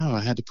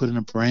had to put in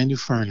a brand new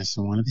furnace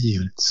in one of the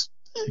units.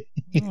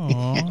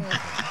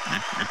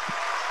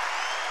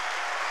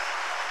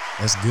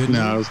 That's good.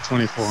 No, it was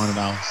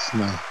 $2,400.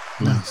 No.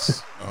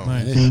 Nice. Oh,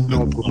 nice.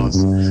 No plus.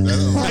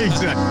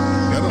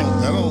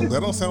 That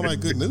don't sound like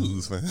good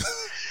news, man.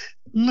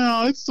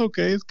 No, it's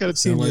okay. It's got a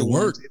 10-year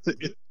work.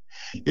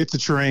 It's a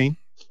train.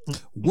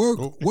 Work.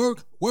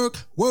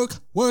 What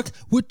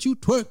you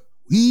twerk?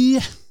 Yeah.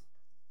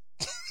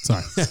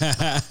 Sorry.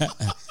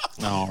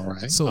 All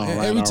right. So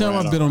every time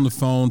I've been on the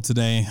phone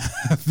today,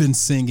 I've been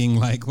singing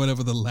like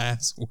whatever the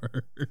last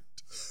word.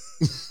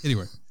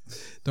 Anyway,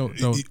 don't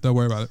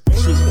worry about it.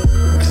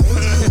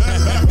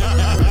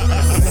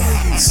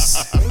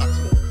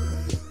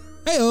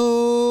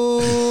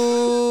 Hey-oh.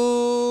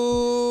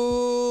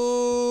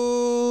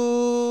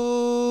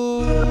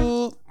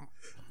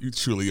 You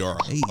truly are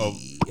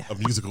a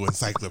musical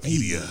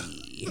encyclopedia.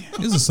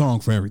 There's a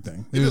song for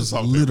everything. There's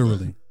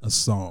literally a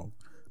song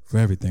for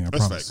everything. I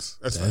promise.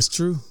 That's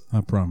true.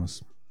 I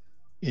promise.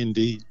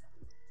 Indeed.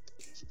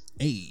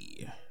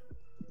 Hey.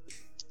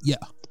 Yeah.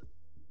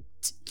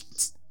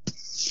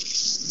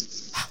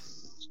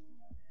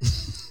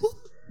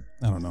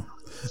 I don't know.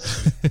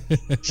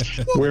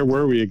 Where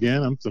were we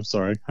again? I'm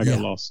sorry. I got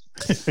lost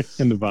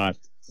in the vibe.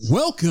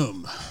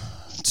 Welcome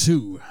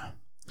to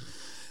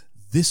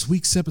this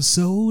week's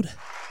episode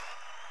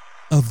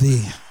of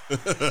the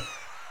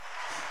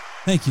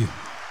Thank you.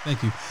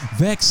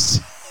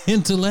 Vexed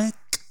Intellect.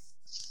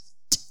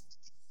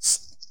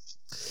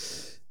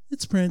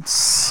 It's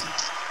Prince.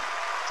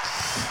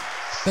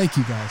 Thank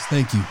you guys.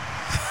 Thank you.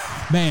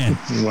 Man.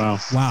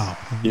 Wow.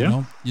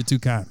 Yeah. You're too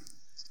kind.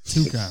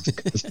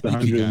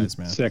 Thank you guys,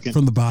 man. Second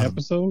from the bottom.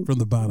 Episode? From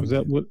the bottom. Is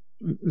that what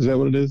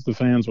it is? The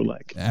fans were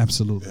like.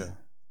 Absolutely. Yeah.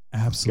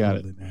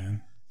 Absolutely,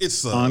 man.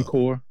 It's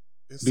encore.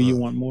 Do you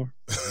want more?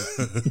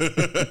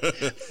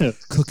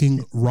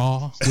 Cooking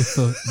raw with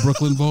the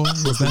Brooklyn Boy.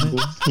 Was that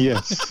it?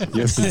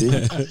 Yes,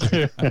 indeed.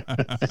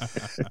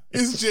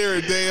 It's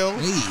Jared Dale,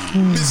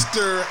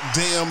 Mr.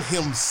 Dam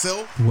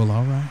himself. Well,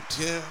 all right.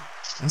 Yeah.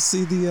 I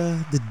see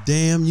the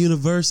Damn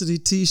University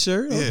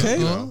T-shirt. Okay.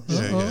 Yeah.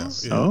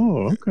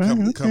 Oh, okay.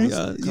 Coming soon.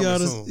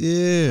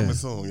 Yeah. Coming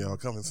soon, y'all.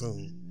 Coming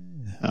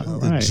soon. All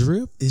the right.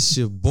 drip. It's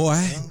your boy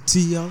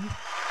T.O.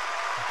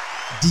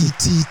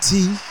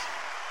 DTT.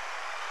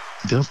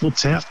 Double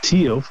tap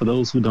T.O. for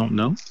those who don't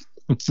know.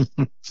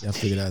 Y'all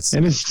figured out.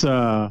 And it's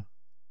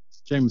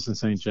Jameson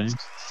St. James.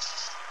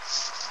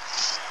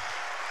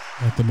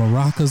 Got the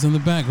maracas in the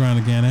background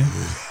again, eh?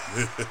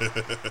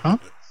 Huh?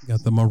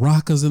 Got the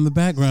maracas in the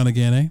background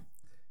again, eh?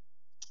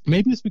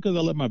 Maybe it's because I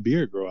let my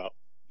beard grow out.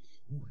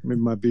 Maybe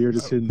my beard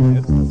is hidden.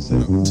 What?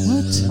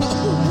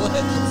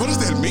 What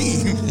does that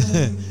mean?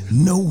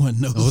 No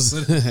one knows.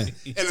 And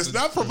it's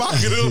not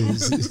provocative.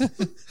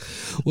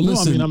 Well,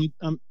 listen. No, I mean,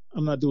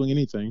 I'm not doing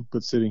anything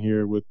but sitting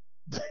here with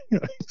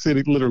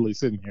literally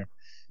sitting here.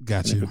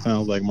 Got and you. If it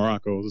sounds like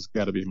Morocco, it's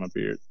got to be my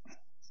beard.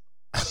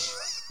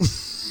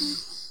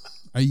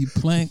 Are you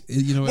playing?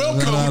 You know,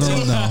 Welcome I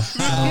don't to know. this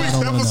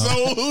week's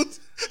episode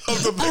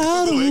of the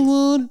I don't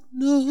want to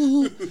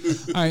know.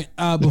 All right,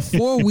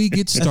 before we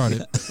get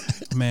started,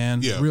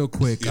 man, real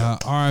quick,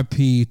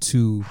 RIP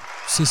to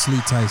Cicely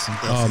Tyson.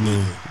 Oh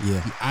man,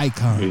 the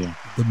icon,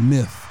 the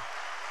myth,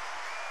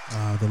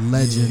 the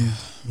legend. Yeah.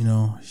 You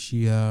know,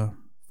 she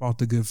fought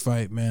the good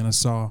fight, man. I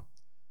saw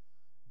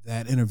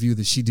that interview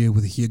that she did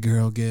with your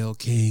girl Gayle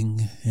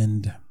King,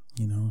 and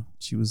you know,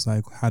 she was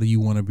like, "How do you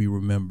want to be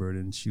remembered?"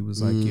 And she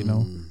was like, "You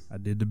know, I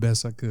did the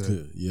best I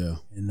could." Yeah.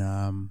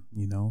 And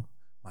you know,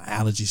 my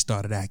allergy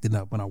started acting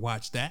up when I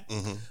watched that.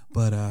 Mm-hmm.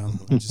 But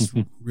just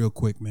real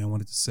quick, man, I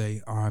wanted to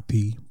say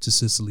R.I.P. to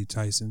Cicely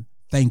Tyson.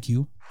 Thank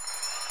you.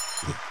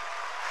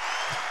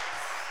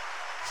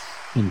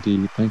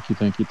 Indeed. Thank you.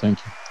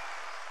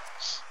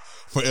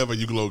 Forever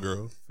you glow,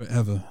 girl.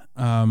 Forever.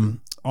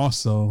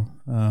 Also,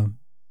 damn,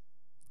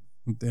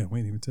 we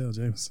didn't even tell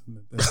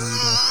Jameson. That's what we're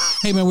doing.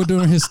 Hey, man, we're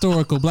doing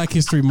historical Black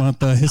History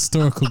Month,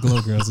 historical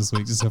glow girls this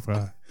week. Just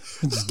FYI.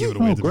 Just give it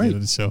away at the beginning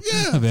of the show.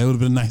 Yeah. I mean, it would have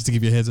been nice to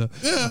give you a heads up.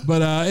 Yeah.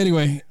 But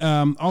anyway,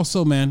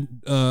 also,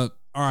 man,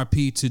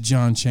 RIP to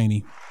John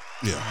Chaney.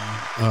 Yeah.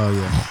 Oh,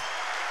 yeah.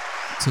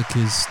 Took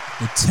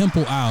the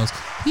Temple Owls.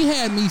 He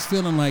had me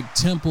feeling like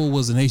Temple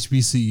was an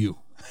HBCU.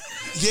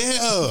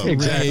 Yeah.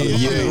 Exactly.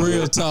 Yeah.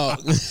 Real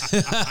talk.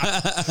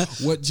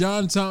 What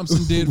John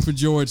Thompson did for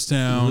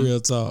Georgetown, real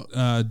talk.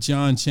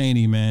 John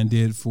Chaney, man,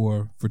 did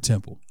for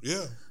Temple.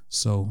 Yeah.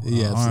 So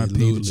RIP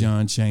to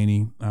John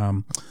Chaney.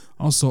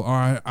 Also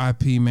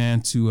RIP,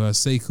 man, to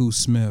Sekou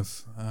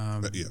Smith.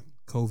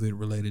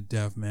 COVID-related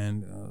death,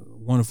 man.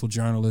 Wonderful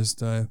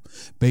journalist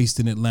based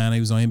in Atlanta.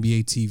 He was on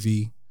NBA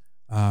TV.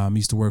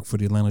 Used to work for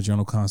the Atlanta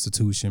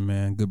Journal-Constitution,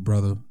 man. Good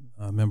brother,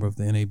 member of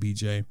the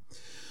NABJ.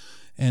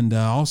 And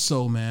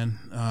also, man,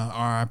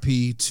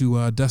 RIP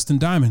to Dustin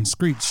Diamond,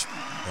 Screech.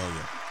 Oh,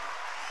 yeah.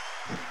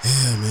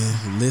 Yeah,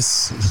 man.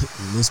 List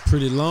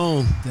pretty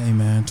long. Hey,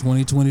 man,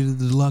 2020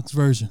 the deluxe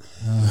version.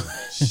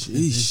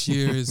 This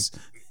year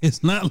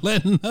it's not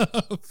letting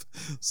up.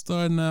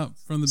 Starting out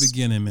from the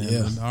beginning, man.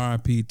 Yeah. And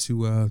RIP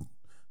to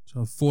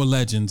So 4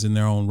 legends in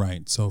their own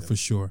right. So for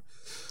sure.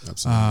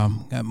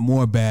 Absolutely. Got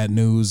more bad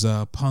news.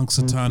 Punk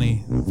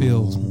Satani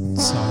Phil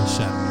saw a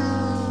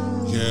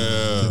shot.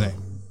 Yeah. Today.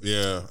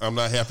 Yeah. I'm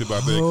not happy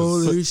about that.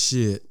 Holy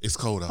shit. It's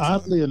cold outside.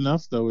 Oddly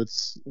enough, though,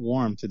 it's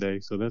warm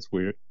today, so that's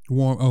weird.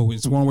 Warm. Oh,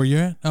 it's warm where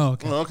you're at? Oh,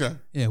 okay. Oh, okay.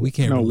 Yeah, we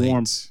can't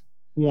relate.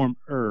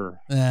 Warmer.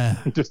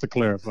 Just to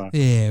clarify.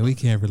 Yeah, we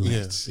can't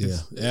relate. Yeah,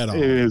 at all.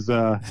 It is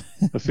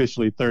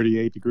officially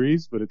 38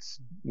 degrees, but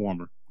it's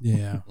warmer.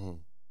 Yeah.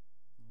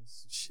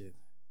 Shit.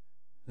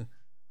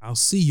 I'll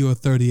see you at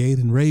 38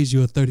 and raise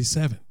you at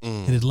 37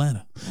 in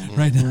Atlanta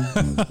right now.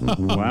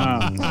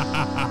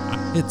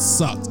 Wow. It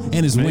sucked.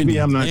 And it's Maybe windy.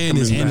 I'm not and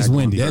coming it's back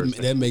windy.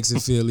 That makes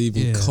it feel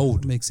even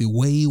colder. Makes it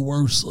way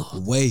worse.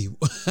 Way.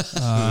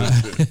 All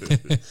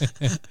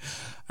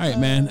right,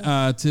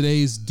 man.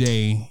 Today's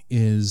day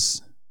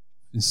is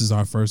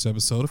our first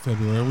episode of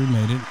February. We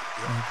made it,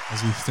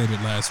 as we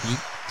stated last week.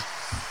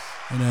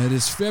 And it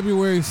is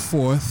February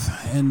 4th,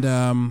 and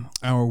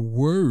our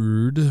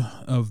word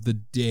of the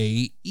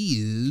day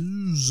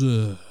is...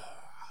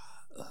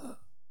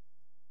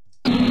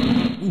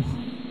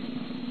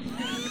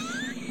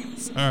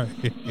 Sorry.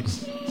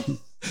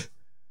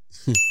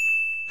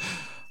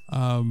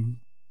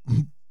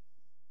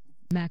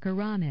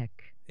 Macaronic.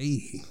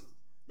 Hey.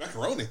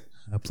 Macaroni.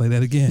 I'll play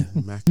that again.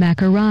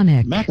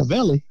 Macaronic.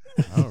 Machiavelli.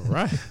 All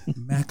right.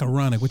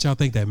 Macaronic. What y'all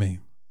think that means?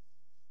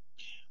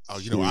 Oh,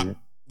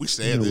 we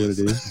should add You know this.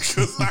 what it is.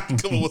 Because I can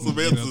come up with some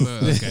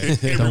answers.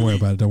 Okay. Don't worry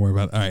about it. All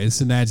right.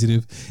 It's an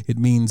adjective. It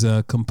means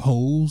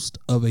composed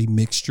of a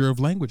mixture of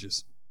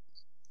languages.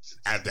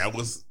 That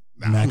was...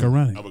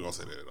 Macaronic. I was going to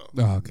say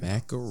that. Oh, okay.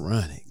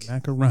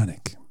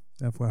 Macaronic.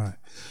 FYI.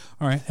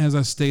 All right. As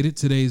I stated,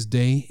 today's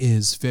day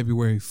is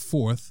February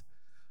 4th.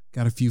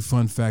 Got a few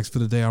fun facts for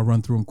the day. I'll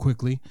run through them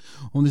quickly.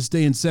 On this day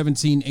in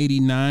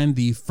 1789,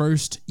 the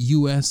first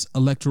U.S.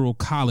 Electoral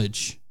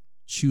College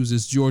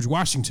chooses George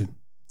Washington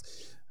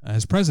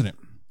as president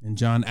and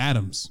John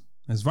Adams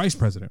as vice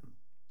president.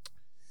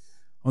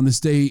 On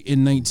this day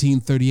in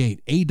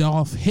 1938,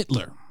 Adolf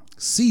Hitler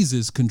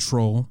seizes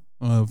control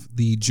of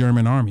the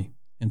German army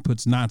and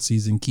puts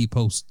Nazis in key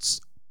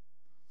posts.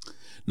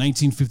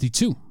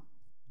 1952,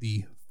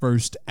 the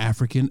first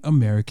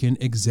African-American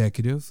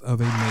executive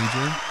of a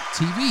major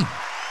TV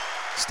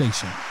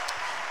station,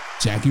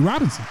 Jackie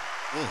Robinson.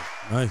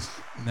 Nice.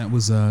 And that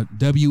was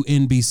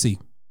WNBC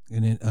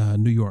in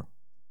New York.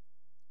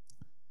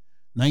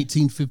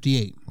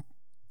 1958,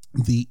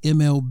 the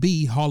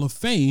MLB Hall of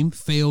Fame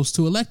fails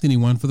to elect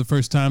anyone for the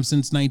first time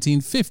since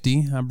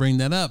 1950. I bring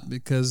that up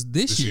because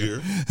this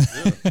year.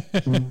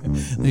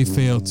 They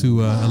failed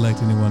to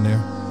elect anyone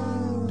there.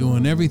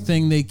 Doing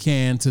everything they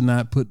can to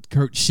not put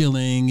Kurt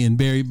Schilling and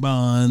Barry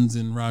Bonds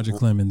and Roger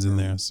Clemens in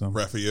there. So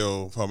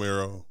Rafael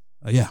Palmeiro.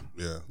 Yeah.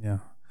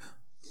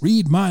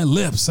 Read my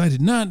lips. I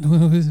did not.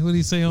 What did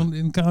he say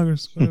in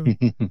Congress?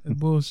 That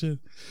bullshit.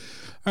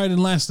 All right,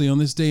 and lastly, on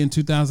this day in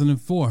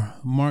 2004,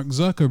 Mark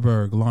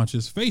Zuckerberg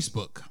launches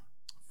Facebook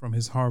from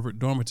his Harvard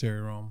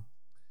dormitory room.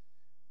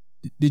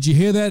 Did you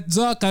hear that,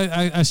 Zuck?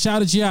 I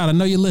shouted you out. I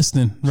know you're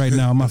listening right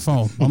now on my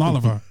phone, on all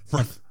of our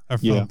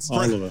phones.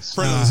 All of us.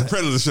 Friend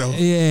of the show.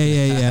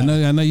 Yeah.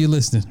 I know you're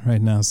listening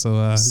right now.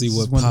 So see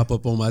what pop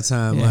up on my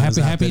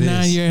timeline. Happy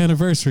 9-year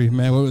anniversary,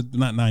 man. Well,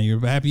 not 9 year,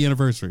 but happy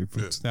anniversary for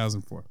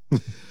 2004.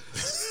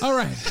 All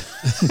right.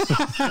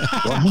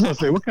 Well, I was gonna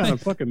say, what kind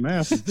of fucking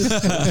math is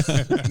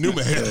this? New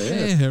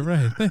math. Yeah,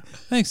 right.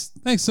 Thanks,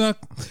 Zuck.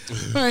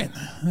 All right.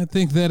 I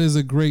think that is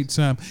a great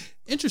time.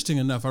 Interesting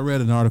enough, I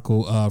read an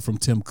article from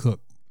Tim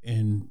Cook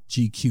in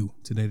GQ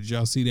today. Did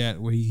y'all see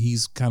that? Where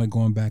he's kind of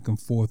going back and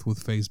forth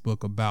with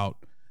Facebook about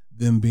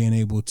them being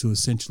able to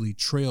essentially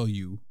trail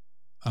you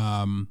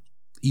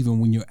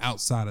even when you're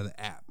outside of the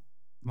app.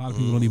 A lot of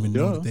people don't even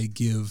know that they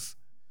give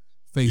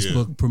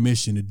Facebook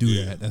permission to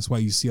do that. That's why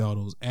you see all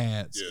those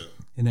ads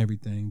and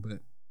everything. But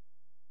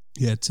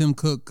yeah, Tim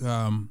Cook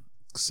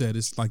said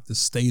it's like the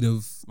state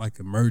of like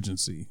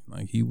emergency.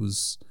 Like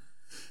he's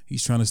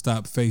trying to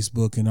stop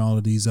Facebook and all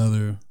of these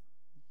other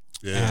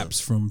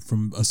apps from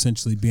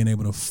essentially being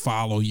able to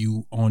follow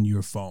you on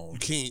your phone.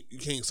 You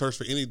can't search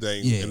for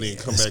anything and then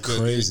come back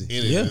crazy.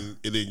 in it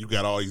and then you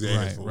got all these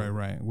ads.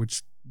 Right.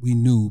 Which we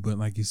knew, but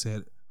like you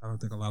said, I don't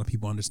think a lot of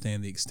people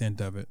understand the extent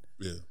of it.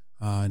 Yeah.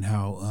 And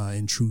how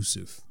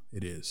intrusive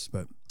it is.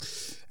 But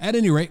at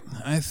any rate,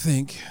 I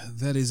think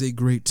that is a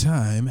great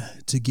time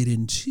to get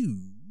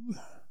into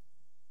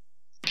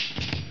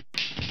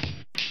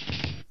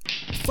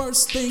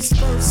First Things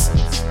First.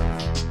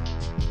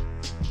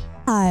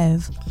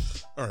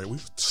 All right, we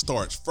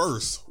start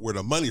first where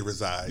the money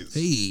resides.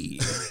 Hey,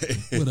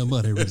 where the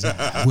money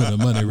resides. Where the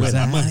money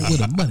resides. Where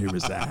the money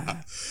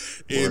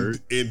resides.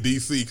 In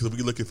D.C., because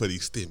we're looking for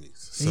these stimmies.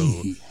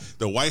 So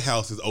the White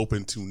House is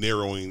open to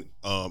narrowing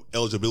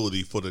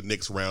eligibility for the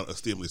next round of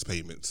stimulus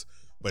payments,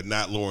 but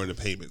not lowering the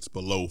payments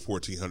below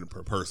 $1,400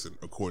 per person,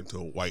 according to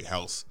a White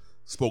House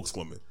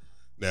spokeswoman.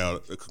 Now,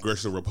 the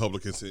congressional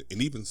Republicans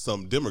and even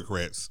some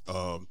Democrats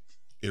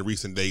in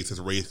recent days has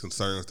raised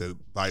concerns that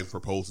Biden's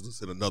proposal to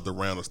send another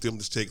round of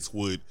stimulus checks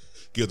would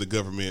give the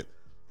government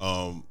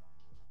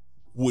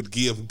would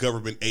give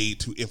government aid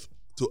to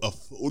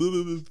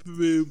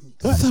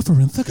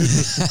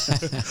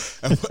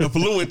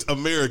affluent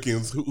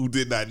Americans who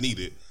did not need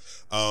it.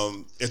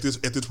 At this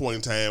point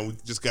in time, we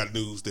just got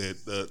news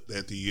that the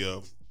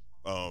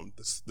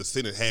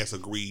Senate has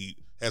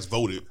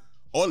voted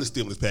on the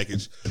stimulus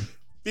package,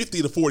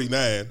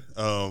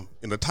 50-49,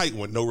 in a tight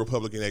one. No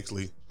Republican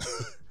actually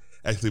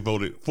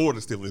voted for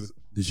the stimulus.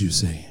 Did you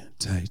say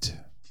tight?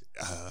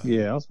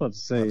 Yeah, I was about to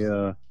say,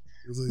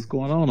 what's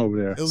going on over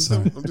there? I'm just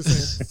saying,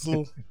 it's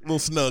a little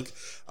snug.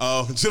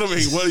 Gentlemen,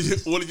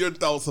 what are your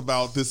thoughts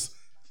about this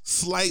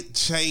slight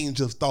change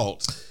of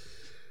thoughts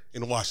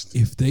in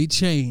Washington? If they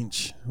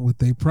change what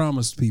they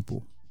promised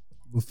people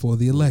before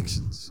the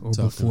elections or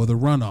before the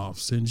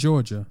runoffs in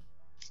Georgia,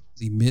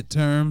 the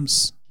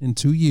midterms in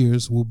 2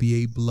 years will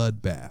be a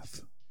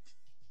bloodbath.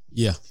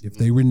 Yeah. If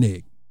they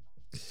renege.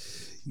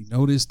 You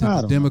notice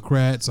that the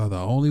Democrats are the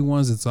only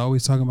ones that's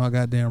always talking about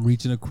goddamn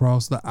reaching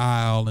across the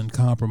aisle and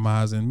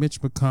compromising.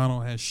 Mitch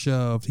McConnell has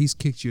shoved. He's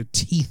kicked your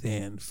teeth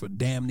in for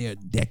damn near a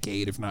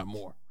decade, if not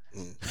more.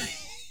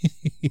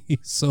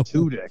 So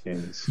 2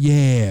 decades.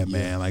 Yeah,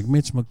 man. Like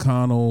Mitch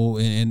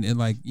McConnell and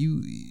like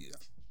you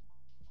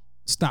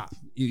stop.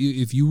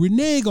 If you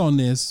renege on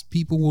this,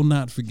 people will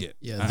not forget.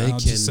 Yeah, they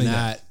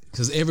cannot,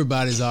 because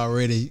everybody's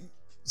already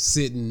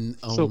sitting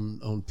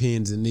on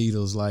pins and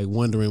needles, like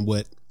wondering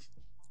what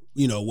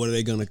are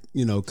they gonna,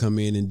 come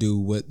in and do?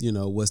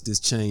 What's this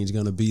change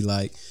gonna be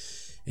like?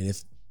 And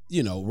if,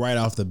 right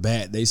off the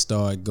bat, they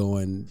start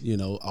going,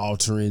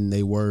 altering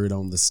their word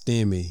on the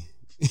stimmy.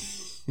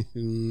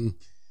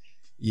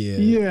 Yeah.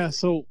 Yeah.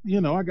 So,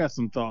 I got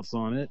some thoughts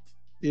on it.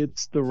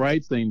 It's the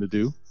right thing to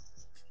do.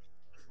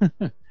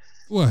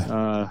 What?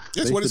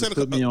 That's what he said.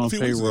 Put me on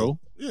payroll.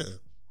 Yeah.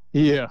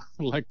 Yeah.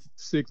 Like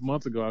 6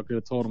 months ago, I could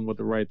have told him what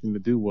the right thing to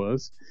do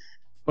was.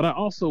 But I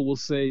also will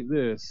say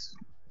this.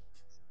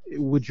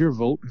 Would your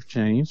vote have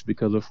changed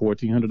because of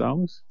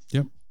 $1,400?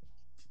 Yep.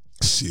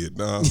 Shit,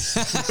 nah. You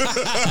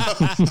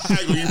fucking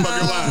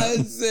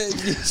lying.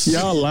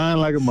 Y'all lying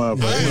like a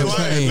motherfucker. I ain't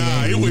lying.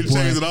 Nah, it wouldn't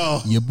change at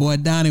all. Your boy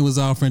Donnie was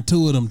offering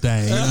 2 of them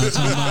things. You know what I'm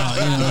talking about?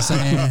 You know what I'm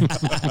saying?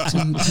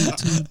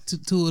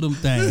 Two of them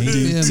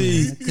things.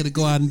 I could have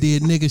go out and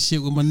did nigga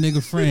shit with my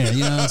nigga friend.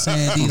 You know what I'm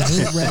saying? Did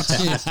hood rat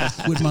shit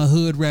with my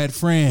hood rat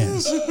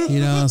friends.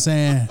 You know what I'm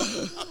saying?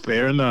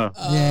 Fair enough.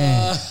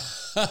 Yeah.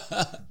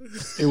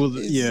 It was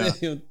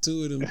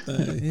 2 of them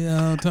things.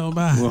 Yeah, I'm talking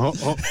about. Well,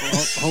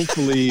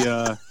 hopefully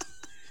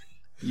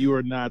you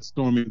are not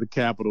storming the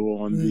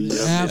Capitol on the.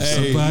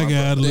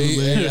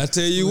 Absolutely. I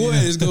tell you what,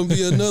 it's gonna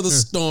be another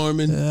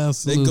storming.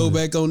 They go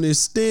back on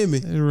this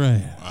stimmy.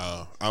 Right.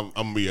 Wow. I'm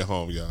gonna be at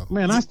home, y'all.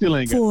 Man, I still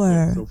ain't got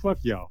it, so fuck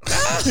y'all.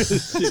 Shit.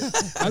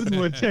 I just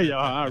want to tell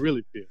y'all how I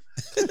really feel.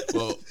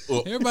 Well,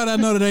 everybody I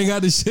know that ain't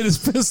got this shit is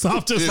pissed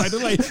off. Just like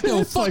they're like,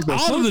 yo, fuck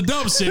all of the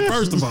dumb shit.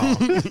 First of all,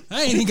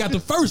 I ain't even got the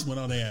first one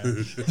on there.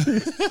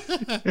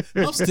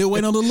 I'm still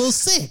waiting on the little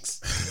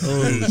 6.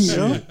 Oh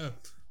shit!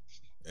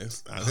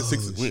 That's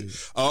 6 win.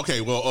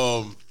 Okay,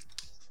 well,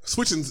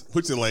 switching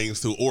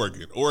lanes to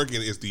Oregon.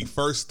 Oregon is the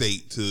first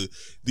state to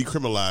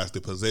decriminalize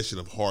the possession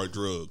of hard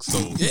drugs. So,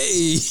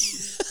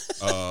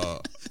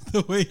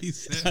 the way he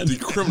said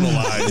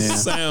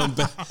decriminalize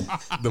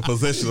the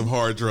possession of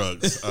hard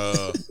drugs.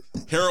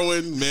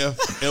 Heroin, meth,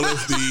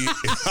 LSD,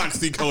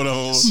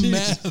 oxycodone.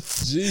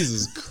 Meth.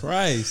 Jesus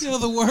Christ.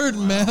 The word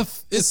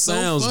meth. It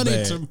sounds so funny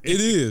bad. To me.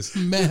 It is.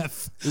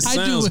 Meth. It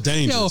sounds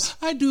dangerous.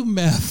 I do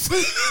meth.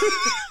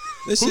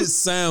 This shit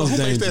sounds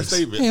dangerous. Who makes that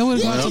statement? Hey, I want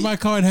to go out to my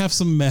car and have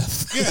some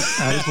meth.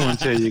 I just want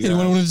to tell you guys.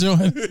 Anyone want to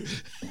join?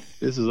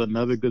 This is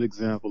another good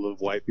example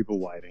of white people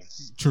whiting.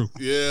 True.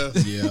 Yeah.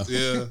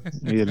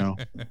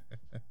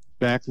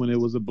 Back when it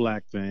was a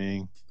black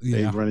thing,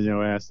 they running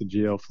your ass to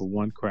jail for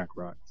 1 crack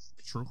rock.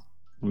 True.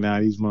 Now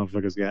these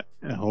motherfuckers got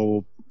a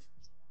whole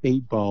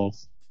 8 ball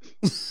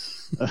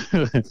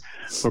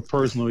for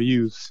personal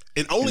use.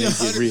 And only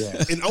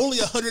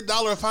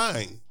 $100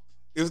 fine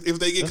if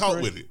they get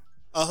caught with it.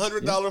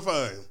 $100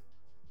 fine.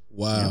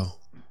 Wow.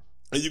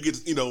 And you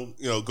get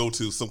go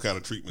to some kind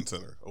of treatment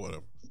center or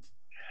whatever.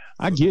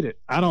 I get it.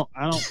 I don't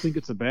think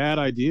it's a bad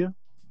idea,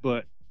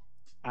 but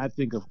I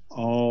think of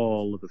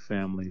all of the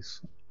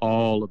families,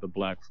 all of the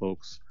black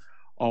folks,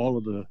 all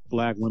of the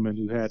black women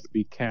who had to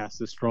be cast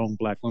as strong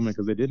black women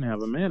because they didn't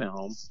have a man at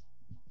home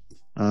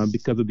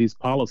because of these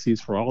policies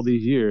for all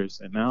these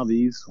years. And now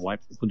these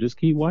white people just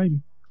keep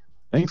whiting.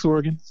 Thanks,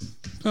 Oregon.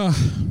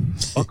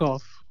 Fuck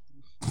off.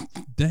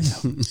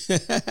 Damn.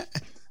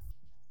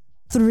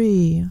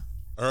 3.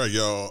 All right,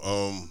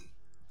 y'all.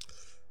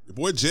 Your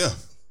boy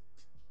Jeff.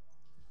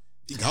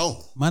 He gone.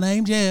 My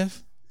name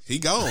Jeff. He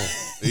gone.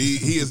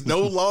 he is no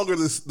longer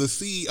the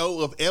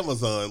CEO of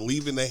Amazon,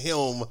 leaving the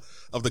helm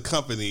of the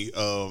company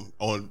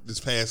on this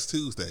past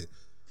Tuesday.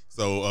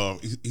 So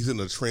he's in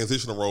a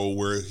transitional role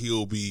where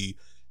he'll be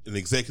an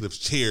executive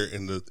chair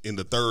in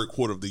the third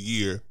quarter of the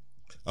year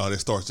that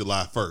starts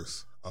July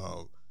 1st.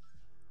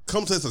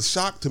 Comes as a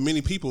shock to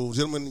many people.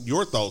 Gentlemen,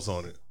 your thoughts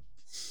on it?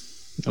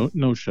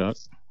 No shock.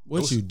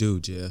 What you do,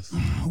 Jeff?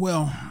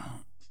 Well,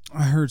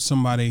 I heard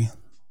somebody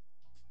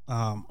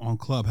on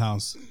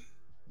Clubhouse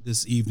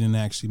this evening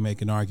actually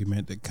make an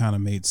argument that kind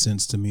of made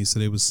sense to me. So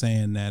they were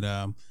saying that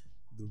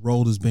the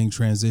role is being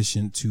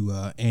transitioned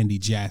to Andy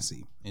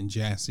Jassy. And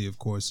Jassy, of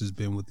course, has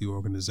been with the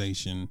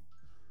organization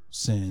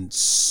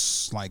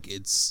since like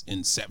its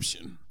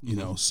inception, you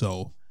know.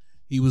 So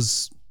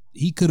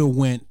he could have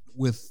went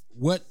with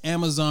what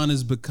Amazon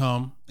has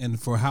become and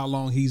for how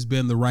long he's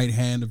been the right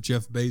hand of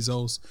Jeff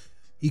Bezos.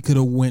 He could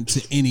have went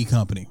to any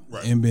company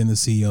and been the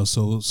CEO.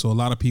 So a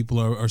lot of people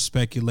are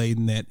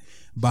speculating that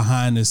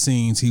behind the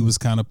scenes he was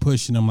kind of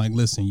pushing them like,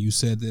 listen, you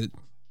said that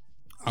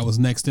I was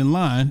next in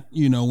line,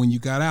 you know, when you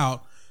got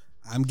out.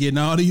 I'm getting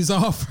all these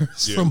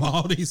offers from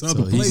all these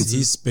other places.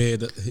 He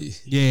spared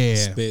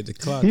the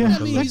clock. Yeah, I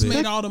mean, he's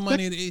made all the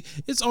money.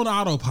 It's on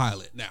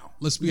autopilot now.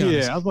 Let's be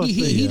honest. Yeah,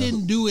 he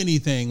didn't do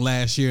anything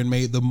last year and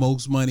made the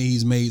most money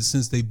he's made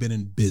since they've been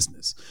in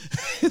business.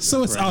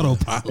 So it's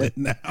autopilot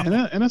now.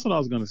 And that's what I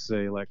was going to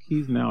say. Like,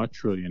 he's now a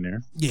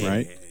trillionaire,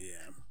 right?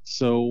 Yeah.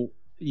 So,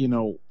 you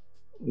know,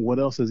 what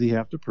else does he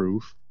have to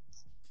prove?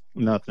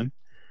 Nothing.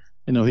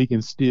 You know, he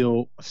can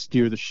still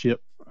steer the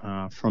ship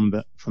from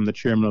the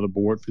chairman of the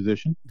board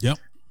position. Yep.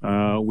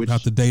 Which,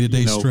 without the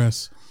day-to-day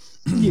stress.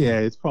 Yeah,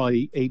 it's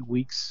probably 8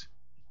 weeks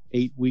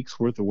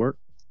worth of work,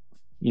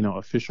 you know,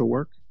 official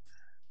work,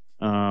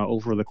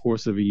 over the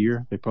course of a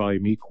year. They probably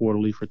meet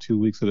quarterly for 2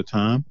 weeks at a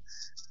time,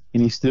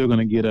 and he's still going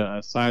to get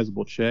a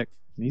sizable check.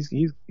 He's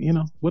you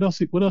know, what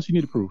else you need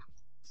to prove?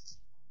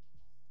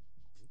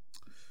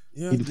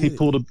 Yeah, he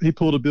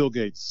pulled a Bill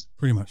Gates,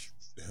 pretty much.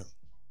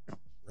 Yeah.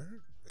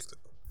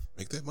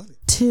 Make that money.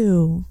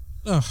 2.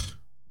 Ugh.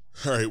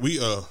 All right, we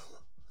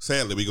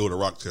sadly we go to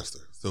Rochester.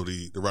 So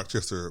the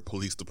Rochester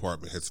Police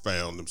Department has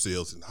found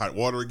themselves in hot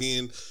water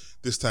again.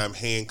 This time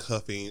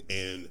handcuffing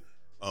and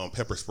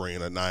pepper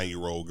spraying a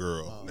 9-year-old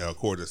girl. Oh. Now,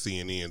 according to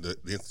CNN, the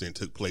incident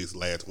took place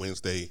last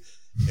Wednesday,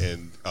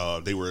 and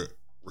they were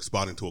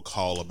responding to a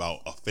call about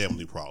a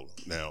family problem.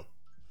 Now,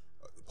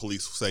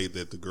 police say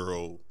that the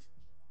girl,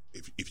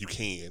 if you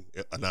can,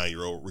 a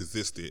 9-year-old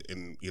resisted,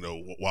 and you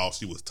know while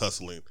she was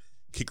tussling,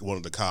 kicked one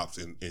of the cops,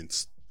 and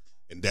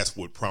that's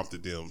what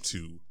prompted them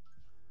to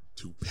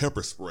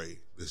pepper spray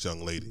this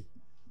young lady.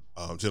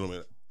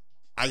 Gentlemen,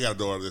 I got a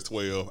daughter that's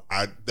 12.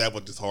 That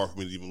was just hard for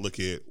me to even look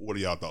at. What are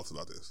y'all thoughts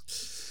about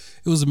this?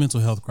 It was a mental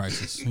health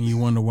crisis, and you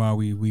wonder why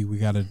we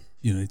got to,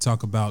 you know, they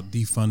talk about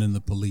defunding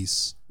the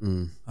police.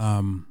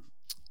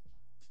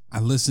 I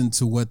listened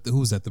to who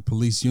was that, the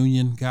police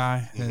union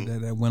guy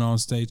that went on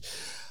stage.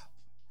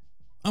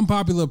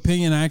 Unpopular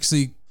opinion, I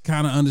actually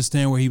kind of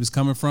understand where he was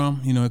coming from.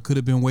 You know, it could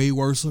have been way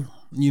worse.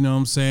 You know what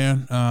I'm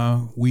saying?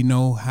 We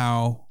know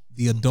how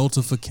the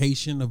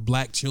adultification of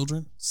black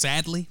children,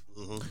 sadly,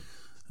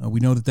 we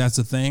know that that's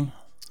a thing.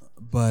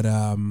 But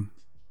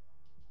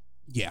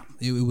yeah,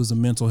 it was a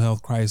mental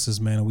health crisis,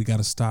 man. And we got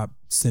to stop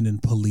sending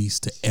police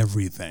to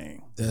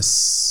everything.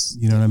 That's,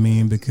 you know what I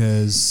mean?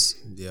 Because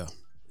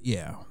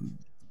yeah,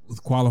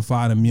 with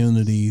qualified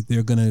immunity,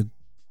 they're gonna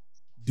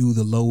do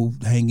the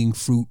low-hanging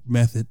fruit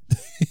method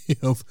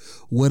of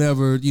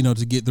whatever, you know,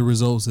 to get the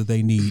results that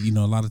they need. You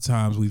know, a lot of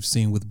times we've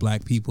seen with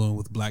black people and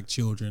with black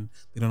children,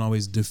 they don't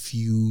always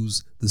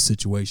diffuse the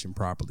situation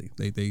properly.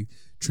 They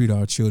treat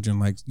our children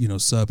like, you know,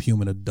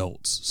 subhuman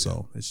adults.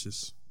 So it's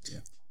just,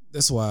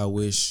 That's why I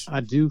wish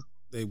I do.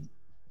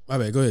 My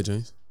bad. Go ahead,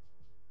 James.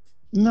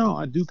 No,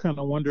 I do kind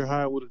of wonder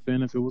how it would have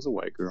been if it was a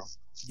white girl.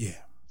 Yeah.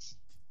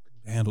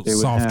 Handled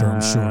softer,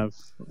 I'm sure.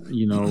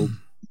 You know,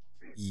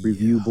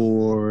 review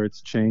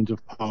boards, change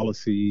of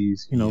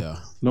policies, you know,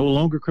 no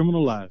longer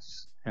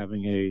criminalize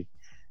having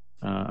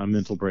a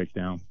mental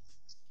breakdown.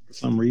 For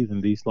some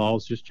reason, these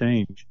laws just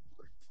change.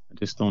 I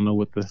just don't know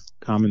what the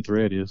common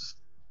thread is.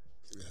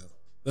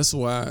 That's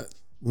why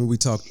when we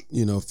talked,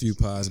 you know, a few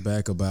pods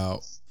back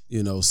about,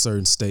 you know,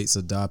 certain states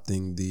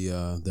adopting the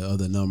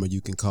other number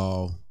you can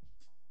call,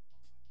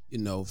 you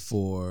know,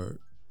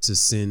 to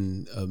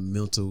send a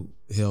mental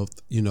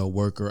health, you know,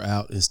 worker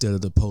out instead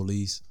of the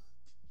police.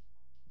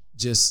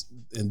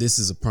 And this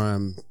is a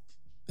prime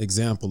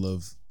example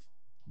of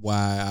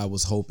why I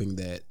was hoping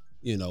that,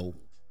 you know,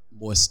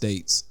 more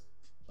states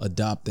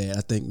adopt that.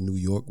 I think New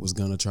York was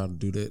gonna try to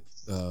do that,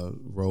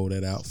 roll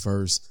that out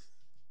first.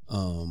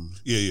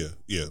 Yeah.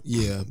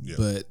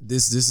 But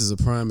this is a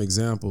prime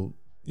example.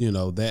 You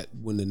know, that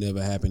wouldn't have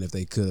never happened if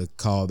they could have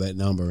called that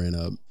number and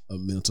a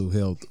mental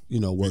health, you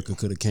know, worker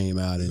could have came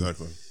out and,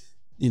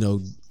 you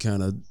know,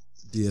 kind of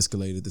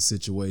de-escalated the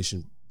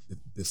situation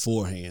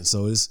beforehand.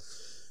 So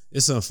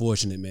it's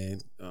unfortunate, man.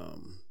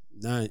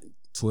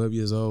 12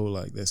 years old,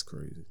 like, that's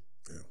crazy.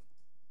 Yeah.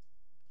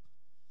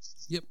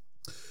 Yep.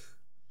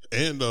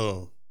 And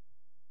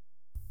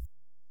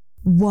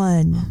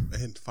 1.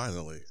 And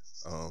finally,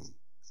 oh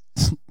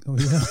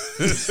yeah.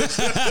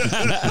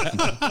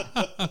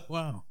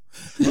 Wow.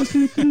 I'm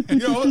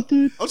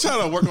trying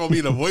to work on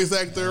being a voice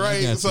actor,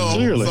 right? So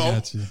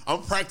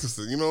I'm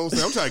practicing. You know what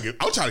I'm saying?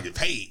 I'm trying to get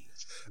paid.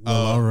 Well,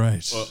 all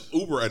right.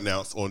 Uber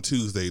announced on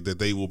Tuesday that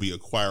they will be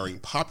acquiring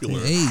popular.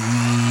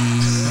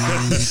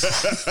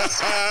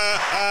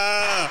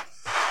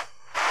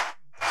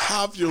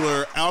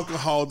 popular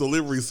alcohol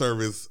delivery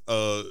service,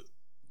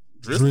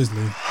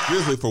 Drizzly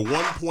for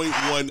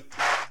 $1.1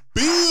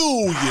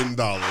 billion.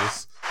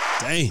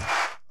 Dang.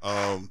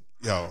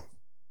 Yo.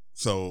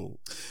 So,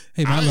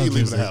 hey, man, I love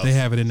Drizzly. They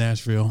have it in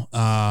Nashville.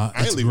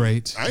 It's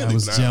great. I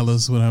was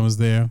jealous when I was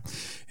there,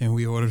 and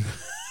we ordered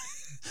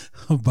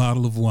a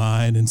bottle of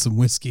wine and some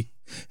whiskey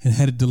and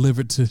had it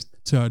delivered to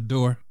our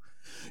door.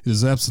 It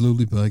is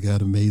absolutely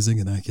bug-out amazing,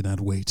 and I cannot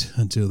wait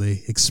until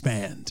they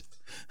expand.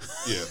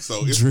 Yeah,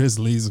 so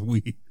Drizzly's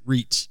we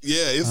reach.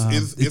 Yeah,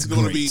 it's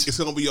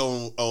gonna be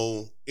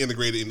on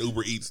integrated in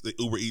Uber Eats, the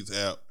Uber Eats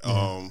app.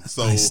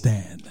 So I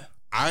stand.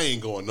 I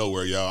ain't going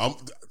nowhere, y'all. I'm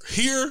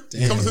here.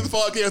 Coming to the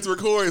podcast to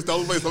record. It's the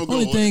only place I'm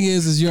going. Only thing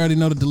is you already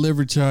know the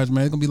delivery charge,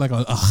 man. It's gonna be like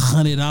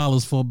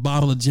 $100 for a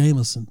bottle of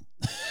Jameson.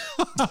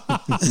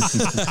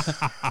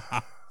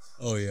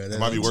 Oh yeah, that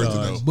might be worth it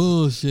though.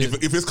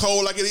 Bullshit. If it's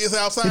cold like it is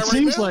outside right now. It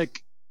seems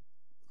like,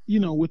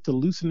 with the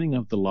loosening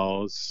of the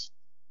laws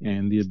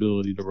and the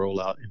ability to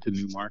roll out into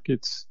new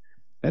markets,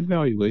 that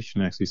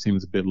valuation actually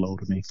seems a bit low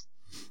to me.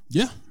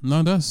 Yeah,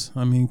 no, it does.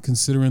 I mean,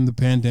 considering the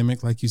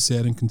pandemic, like you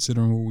said, and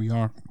considering where we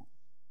are,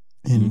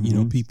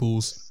 and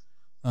people's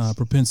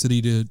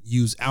propensity to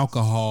use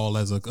alcohol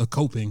as a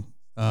coping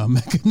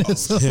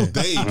mechanism.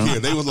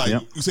 They was like,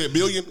 you said $1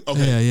 billion?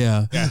 Okay.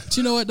 Yeah. But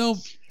you know what though?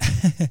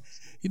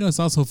 It's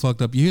also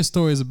fucked up. You hear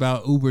stories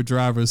about Uber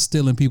drivers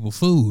stealing people's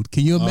food.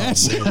 Can you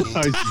imagine?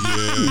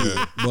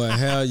 Yeah. Boy,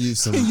 how you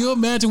some? Can you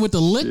imagine with the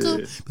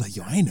liquor? Like,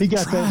 yo, I ain't never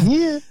tried. That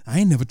here. I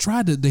ain't never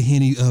tried the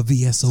Henny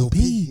VSOP.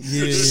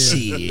 Yeah.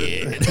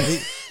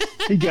 Shit.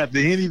 He got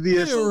the Henny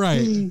VSOP.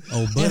 Right.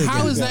 Oh, and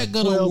how is that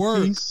going to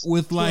work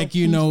with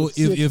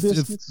if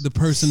the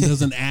person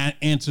doesn't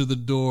answer the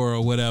door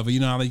or whatever? You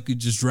know how you could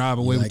just drive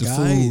away with the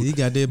food. He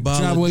got that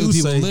bottle drive away with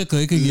people's liquor.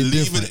 It could get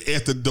different. Leave it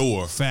at the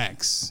door.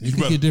 Facts. It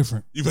could get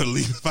different. You better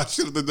leave my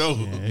shit at the door.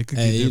 Yeah, it could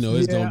get different.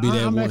 It's going to be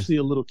that I'm one. actually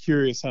a little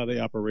curious how they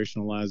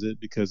operationalize it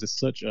because it's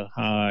such a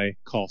high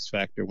cost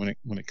factor when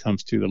it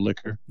comes to the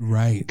liquor.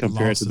 Right.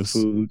 Compared to the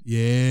food.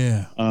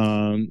 Yeah.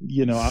 I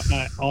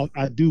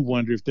do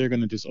wonder if they're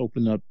going to just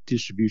open up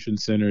distribution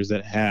centers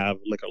that have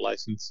liquor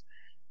license.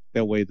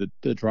 That way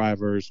the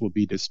drivers will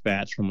be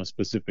dispatched from a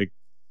specific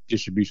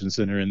distribution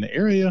center in the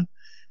area.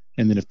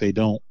 And then if they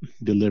don't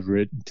deliver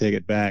it and take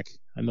it back,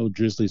 I know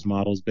Drizzly's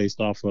model is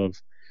based off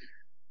of,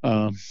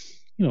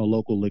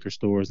 local liquor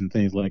stores and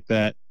things like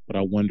that. But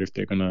I wonder if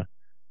they're going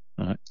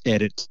to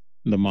edit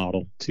the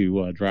model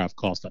to drive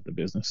cost out the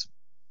business.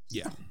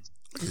 Yeah.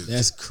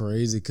 That's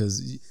crazy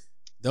because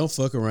don't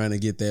fuck around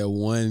and get that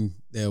one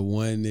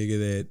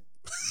nigga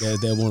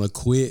that want to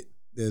quit,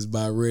 that's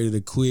about ready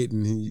to quit,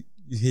 and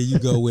here you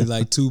go with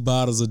like 2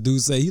 bottles of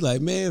Douce. He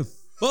like, man,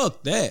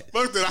 fuck that.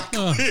 Fuck that,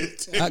 I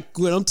quit. I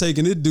quit. I'm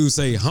taking this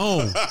Douce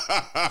home.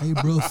 Hey,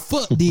 bro,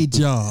 fuck this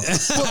job.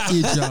 Fuck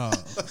your job,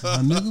 my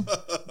nigga.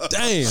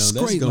 Damn,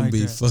 that's gonna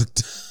be fucked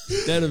up.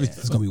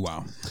 It's gonna be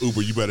wild.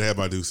 Uber, you better have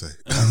my Douce. All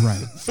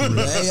right.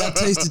 Hey, I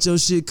tasted your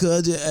shit,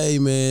 cuz. Hey,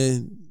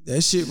 man,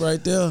 that shit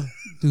right there.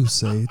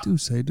 Douce.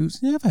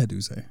 Yeah, I've had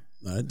Douce.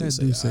 No, that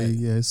Douce,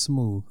 yeah, it's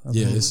smooth.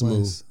 It's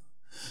smooth.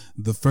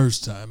 The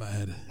first time I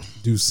had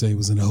Douce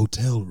was in a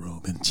hotel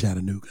room in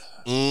Chattanooga.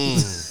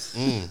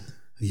 A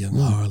young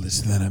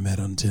harlot that I met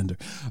on Tinder.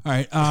 All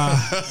right,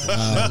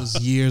 that was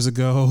years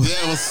ago.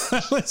 Yeah,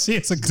 that was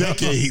years ago.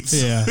 Decades.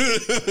 Yeah.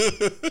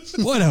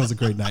 Boy, that was a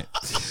great night.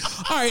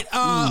 All right,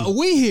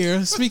 we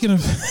here. Speaking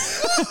of,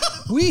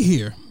 we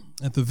here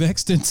at the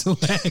Vexed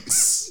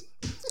Intellects.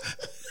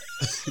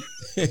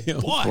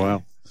 Boy.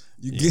 Wow.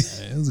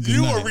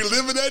 You were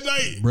reliving that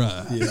night,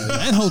 bruh. Yeah,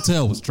 that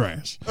hotel was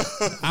trash.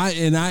 I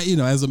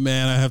as a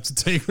man, I have to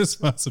take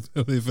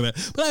responsibility for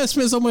that. But I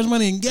spent so much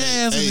money in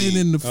gas and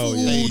in the food.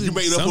 You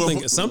made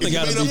up something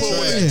got to be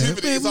trash.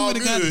 We would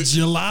have got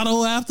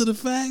gelato after the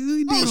fact.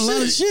 We did a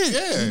lot of shit.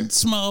 Yeah.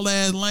 Small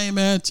ass, lame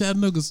ass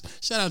Chattanoogas.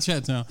 Shout out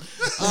Chattown.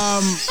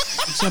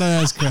 Shout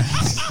out ass crack.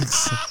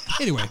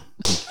 Anyway,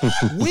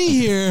 we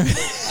here.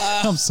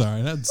 I'm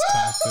sorry, that's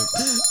toxic.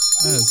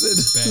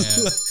 That's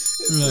bad.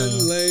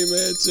 Lame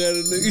ass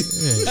Chattanooga.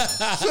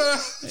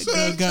 That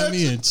girl got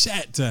me in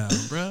Chattown,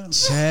 bro.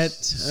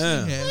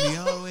 Chattown. Had me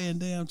all the way in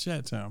damn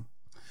Chattown.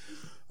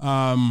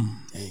 Damn.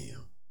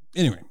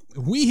 Anyway,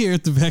 we here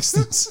at the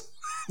Vextons.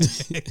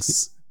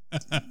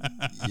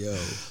 Yo.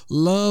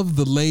 Love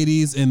the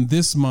ladies in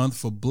this month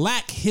for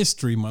Black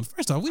History Month.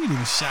 First off, we didn't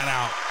even shout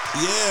out.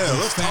 Yeah,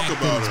 let's talk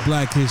about it.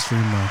 Black History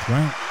Month,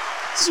 right?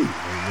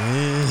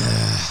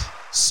 Man.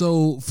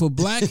 So for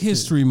Black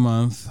History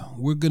Month,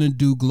 we're going to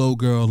do Glow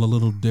Girl a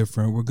little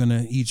different. We're going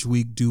to each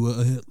week do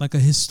a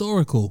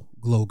historical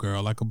Glow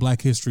Girl, like a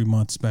Black History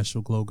Month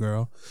special Glow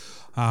Girl.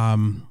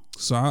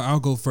 So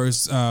I'll go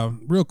first.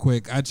 Real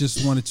quick, I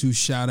just wanted to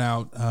shout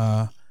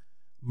out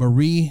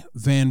Marie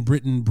Van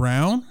Britten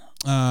Brown.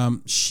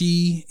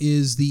 She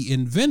is the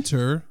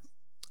inventor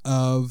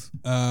of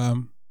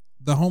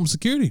the home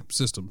security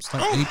systems,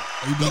 like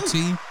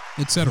ABT,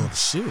 etc. Oh,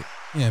 shit.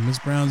 Yeah, Miss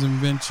Brown's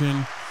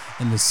invention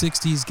in the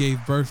 60s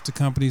gave birth to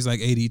companies like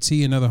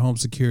ADT and other home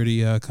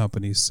security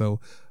companies. So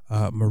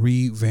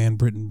Marie Van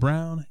Brittan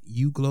Brown,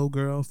 You Glow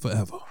Girl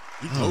Forever.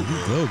 You glow,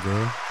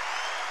 girl.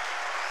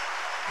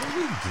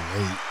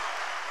 Great.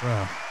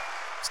 Bro.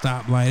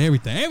 Stoplight,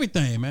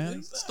 everything,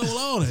 man. Stole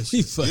all that shit.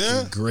 We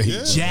fucking great.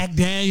 Yeah. Jack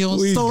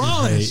Daniels stole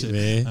all that shit,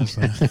 man.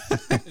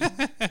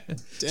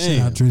 Damn.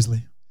 Shout out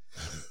Drizzly.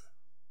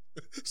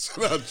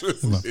 Shout out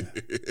Drizzly.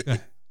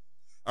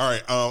 All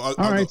right. All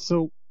right.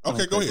 So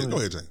okay, go ahead. Go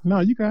ahead, Jay.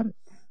 No, you got it.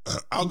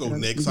 I'll go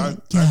next. Got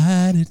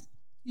it.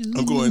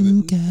 I'm going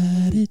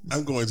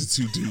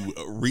to do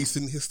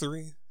recent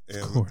history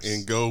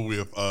and go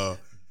with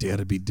Dare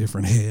to be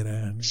different head.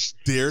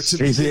 Dare to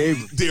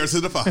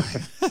defy.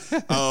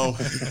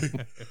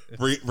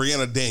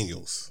 Brianna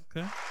Daniels.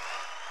 Okay.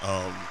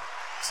 Yeah,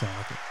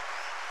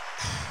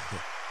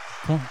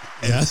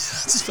 I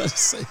was just about to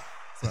say.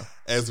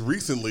 As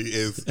recently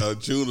as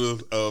June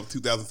of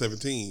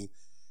 2017,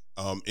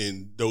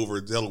 in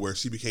Dover, Delaware,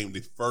 she became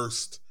the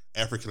first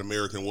African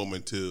American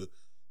woman to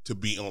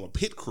be on a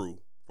pit crew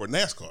for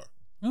NASCAR.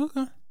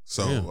 Okay.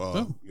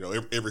 So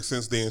ever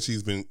since then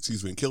she's been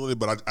killing it.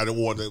 But I don't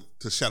want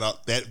to shout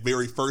out that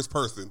very first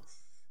person.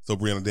 So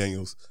Brianna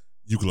Daniels,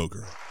 you glow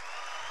girl.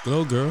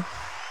 Glow girl.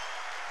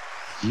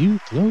 You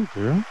glow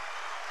girl.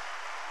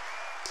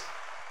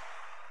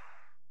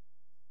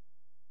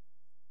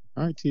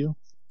 All right, Teal.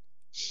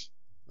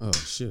 Oh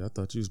shit! I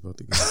thought you was about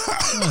to go.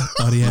 I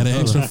thought he had an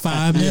extra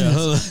 5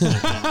 minutes.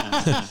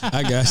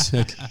 I got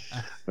you.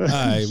 All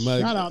right,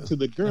 shout out to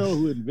the girl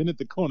who invented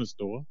the corner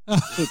store. Hey.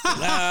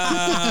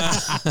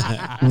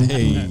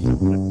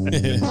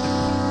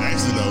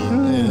 Actually, no.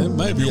 Yeah, it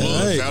might be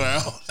right. Shout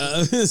out.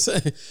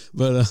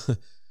 But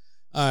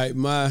all right,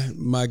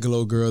 my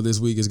glow girl this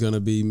week is gonna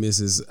be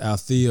Mrs.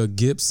 Althea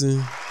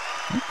Gibson.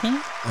 Okay. All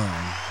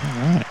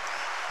right.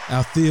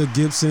 Althea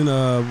Gibson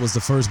was the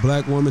first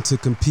black woman to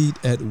compete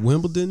at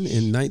Wimbledon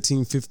in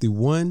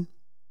 1951.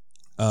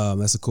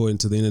 That's according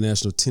to the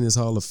International Tennis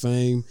Hall of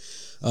Fame.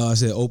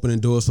 She had opening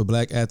doors for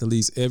black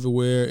athletes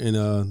everywhere,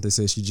 and they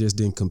said she just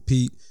didn't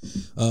compete.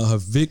 Her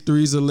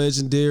victories are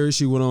legendary.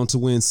 She went on to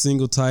win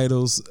single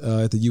titles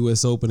at the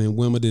U.S. Open and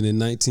Wimbledon in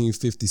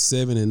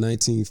 1957 and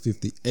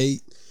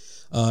 1958.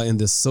 And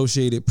the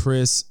Associated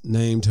Press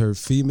named her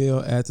Female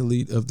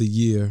Athlete of the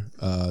Year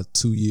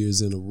 2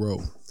 years in a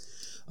row.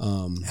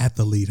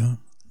 Athlete, huh?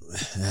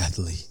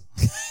 Athlete.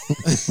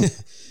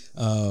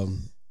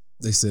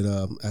 They said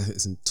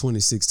it's in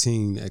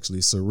 2016, actually,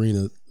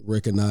 Serena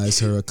recognized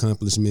her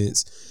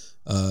accomplishments,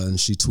 and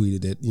she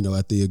tweeted that,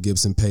 Althea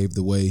Gibson paved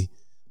the way,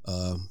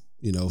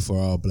 for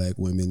all black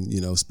women,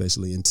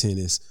 especially in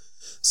tennis.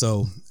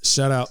 So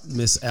shout out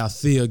Miss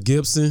Althea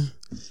Gibson.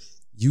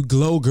 You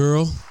glow,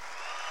 girl.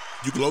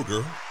 You glow,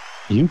 girl.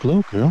 You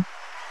glow, girl.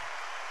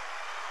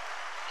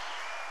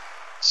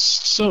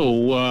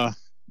 So,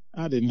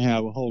 I didn't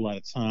have a whole lot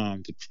of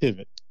time to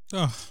pivot.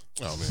 Oh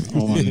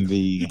man, on the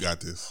you got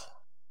this.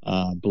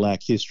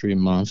 Black History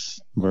Month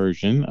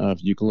version of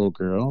You Glow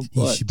Girl.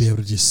 You should be able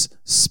to just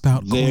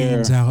spout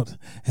queens out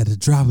at the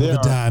drop of a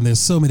dime.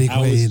 There's so many queens.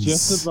 I was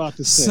just about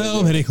to say.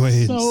 So many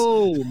queens.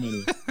 So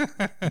many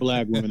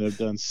black women have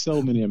done so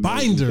many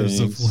amazing binders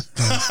things.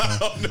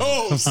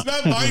 No, it's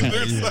not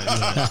binders.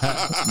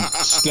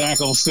 Stack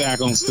on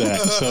stack on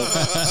stack. So,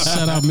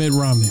 shout out Mitt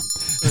Romney.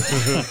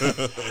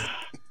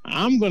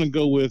 I'm going to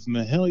go with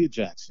Mahalia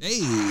Jackson.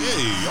 Hey,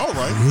 all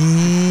right.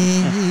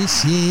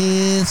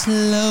 Precious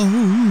love.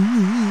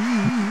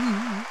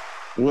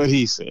 What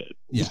he said.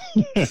 Yeah.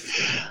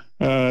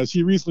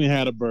 She recently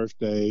had a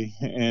birthday,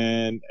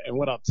 and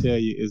what I'll tell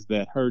you is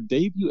that her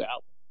debut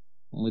album,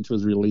 which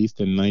was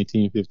released in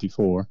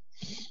 1954,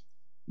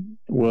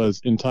 was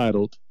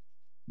entitled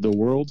The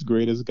World's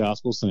Greatest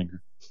Gospel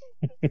Singer.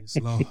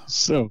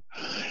 So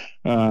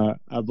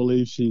I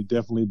believe she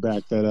definitely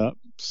backed that up.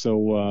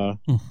 So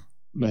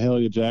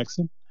Mahalia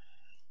Jackson,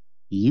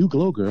 you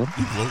glow, girl.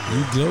 You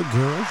glow,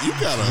 girl. You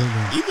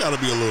gotta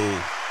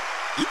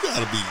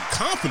be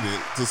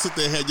confident to sit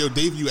there and have your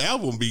debut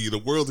album be the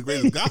world's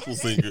greatest gospel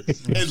singer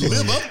and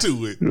live up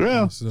to it.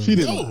 Well, she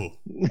didn't.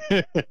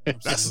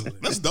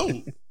 That's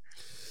dope.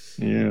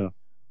 Yeah.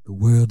 The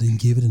world didn't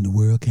give it, and the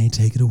world can't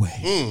take it away.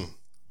 All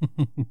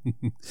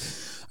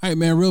right,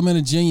 man. Real men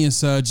of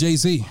genius,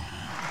 Jay-Z.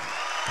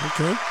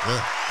 Okay.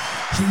 Yeah.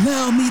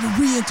 Allow me to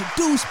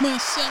reintroduce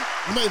myself.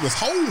 Your name is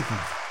Hove.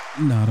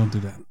 No, don't do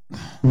that.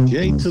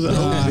 J to the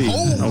O-V.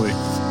 Oh, wait.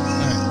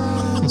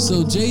 Right.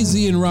 So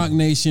Jay-Z and Rock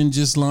Nation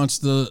just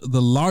launched the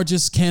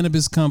largest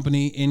cannabis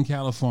company in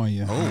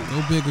California.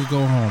 Go big or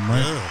go home,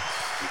 right? Yeah.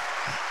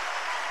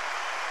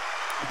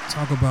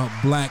 Talk about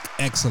black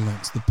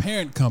excellence. The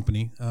parent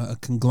company, a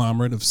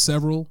conglomerate of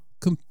several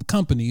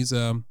companies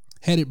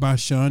headed by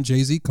Sean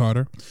Jay-Z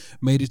Carter,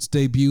 made its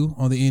debut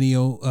on the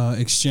NEO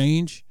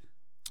exchange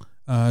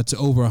to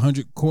over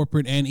 100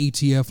 corporate and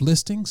ETF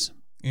listings,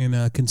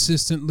 and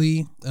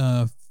consistently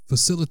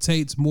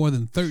facilitates more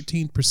than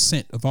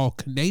 13% of all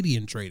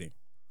Canadian trading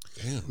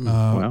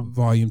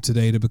volume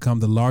today to become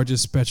the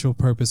largest special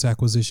purpose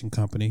acquisition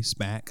company,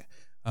 SPAC,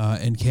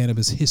 in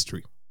cannabis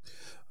history.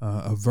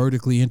 a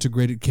vertically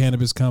integrated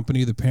cannabis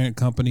company. The parent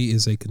company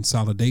is a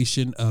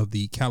consolidation of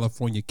the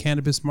California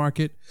cannabis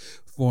market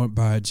formed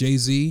by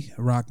Jay-Z,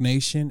 Rock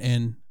Nation,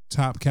 and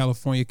top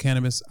California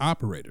cannabis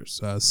operators,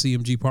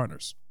 CMG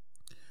Partners.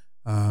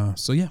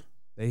 So yeah,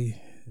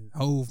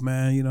 H.O.V.,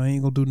 man, you know, he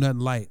ain't gonna do nothing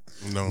light.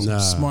 No. So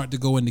smart to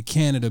go into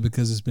Canada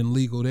because it's been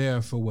legal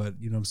there for what,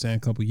 you know what I'm saying, a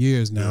couple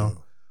years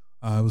now.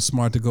 It was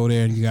smart to go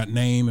there, and you got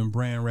name and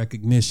brand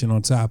recognition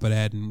on top of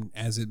that. And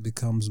as it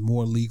becomes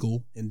more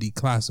legal and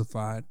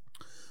declassified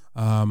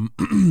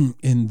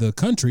in the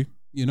country,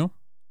 you know,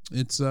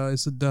 it's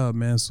a dub,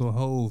 man. So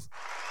H.O.V.,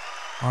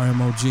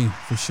 RMOG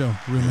for sure,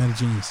 real man of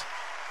genius,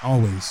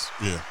 always.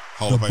 Yeah,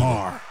 the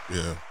bar.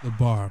 Yeah, the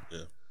bar.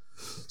 Yeah.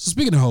 So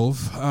speaking of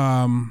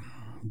H.O.V.,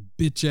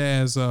 bitch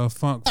ass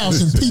funk.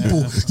 1,000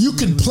 people, you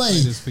can play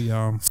this for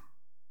y'all.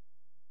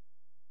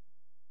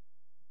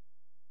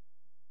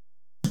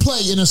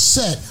 Play in a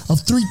set of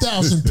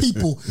 3,000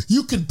 people.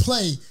 You can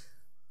play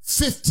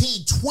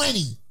 15,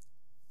 20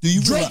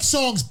 Drake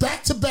songs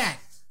back to back.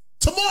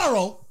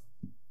 Tomorrow,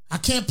 I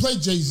can't play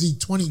Jay-Z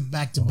 20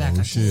 back to back.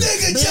 Shit.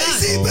 Nigga,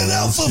 Jay-Z been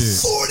out for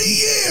 40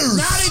 years.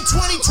 Not in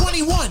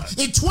 2021.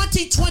 In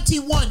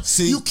 2021,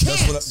 see, you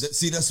can't.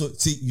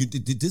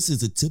 This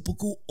is a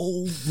typical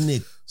old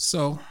nigga.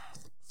 So,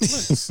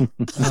 Flex.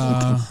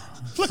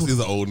 Flex is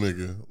an old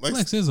nigga.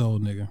 Flex is an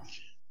old nigga.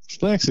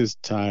 Flex is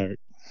tired.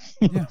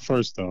 Yeah.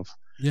 First off.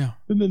 Yeah.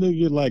 And then they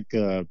get like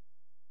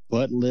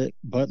butt lift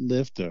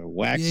or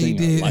waxing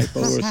or lipo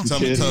or some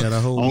shit. Got a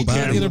whole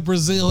body. Get a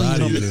Brazilian.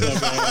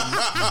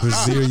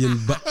 Brazilian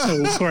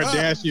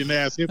Kardashian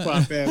ass, hip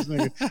hop ass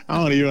nigga.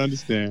 I don't even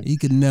understand. He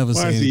could never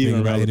say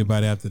anything about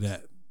anybody after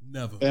that.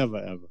 Never.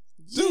 Ever.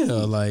 Yeah,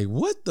 like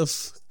what the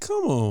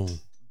come on.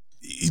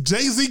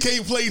 Jay-Z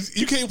can't play.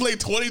 You can't play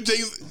 20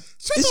 Jay-Z.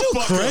 Shut Is the you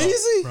fuck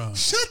crazy? up. Bro.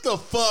 Shut the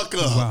fuck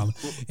up. Wow.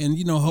 And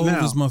you know,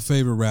 H.O.V. is my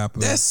favorite rapper.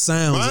 That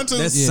sounds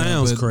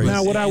crazy.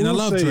 Now, what I will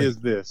say Drake. is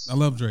this. I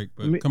love Drake,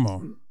 but come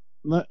on.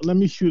 Let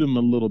me shoot him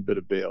a little bit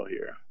of bail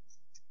here.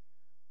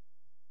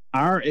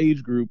 Our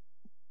age group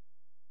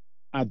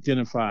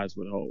identifies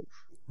with H.O.V.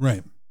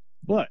 Right.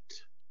 But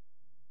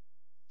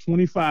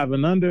 25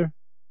 and under,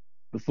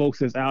 the folks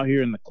that's out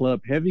here in the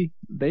club heavy,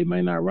 they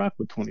may not rock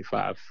with 20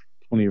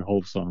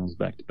 H.O.V. songs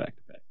back to back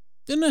to back.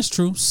 And that's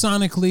true.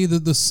 Sonically,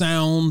 the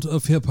sound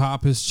of hip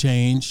hop has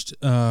changed.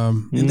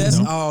 And that's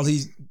all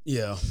he's.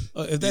 Yeah.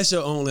 If that's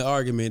your only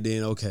argument,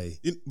 then okay.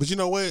 But you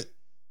know what?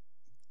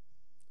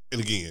 And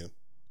again,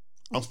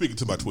 I'm speaking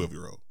to my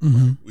 12-year-old.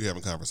 Mm-hmm. Right? We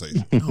having a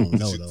conversation.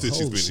 Since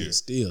she's been here.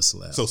 Still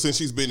slap. So since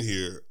she's been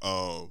here,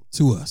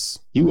 to us,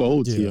 you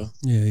old, yeah,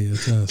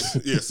 to us.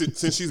 Yeah,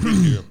 since she's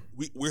been here,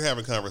 we're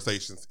having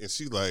conversations, and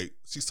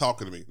she's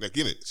talking to me. Now,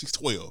 get it? She's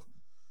 12.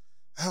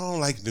 I don't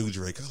like new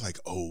Drake. I like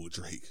old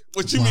Drake.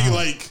 What you mean,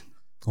 like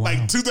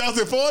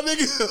 2004,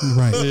 nigga?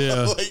 Right.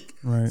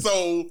 Yeah.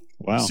 So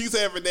she's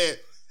having that,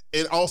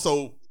 and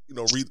also, you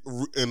know,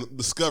 and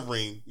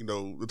discovering, you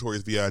know,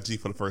 Notorious B.I.G.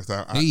 for the first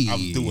time.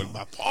 I'm doing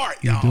my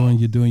part, y'all.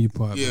 You're doing your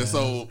part. Yeah. Man.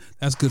 So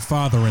that's good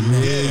fathering.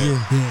 Man.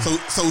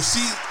 Yeah. So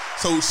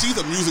she's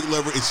a music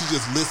lover, and she's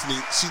just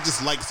listening. She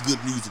just likes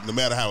good music, no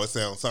matter how it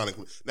sounds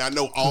sonically. Now I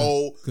know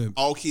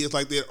all kids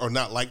like that are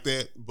not like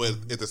that, but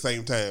at the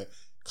same time,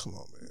 come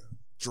on, man.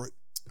 Drake,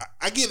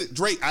 I get it.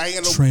 Drake, I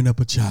ain't train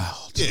up a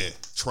child. Yeah,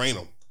 train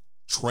them.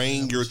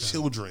 Train your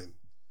children.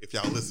 If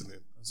y'all listening,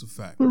 that's a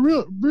fact. But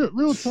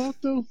real talk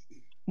though,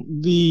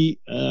 the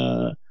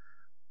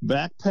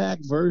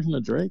backpack version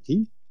of Drake,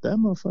 that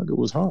motherfucker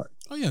was hard.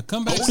 Oh yeah,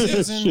 comeback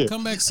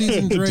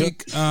season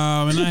Drake.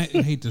 And I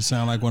hate to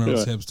sound like one of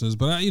those hipsters,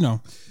 but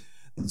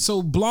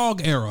so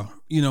blog era.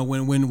 You know,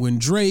 when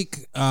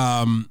Drake,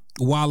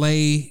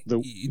 Wale,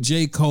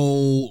 J.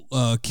 Cole,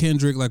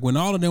 Kendrick, like when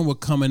all of them were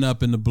coming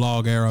up in the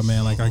blog era,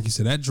 man, like you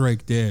said, that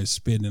Drake there is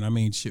spitting. I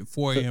mean, shit,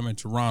 4 a.m. in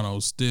Toronto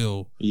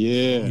still.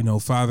 Yeah. You know,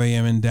 5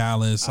 a.m. in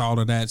Dallas, all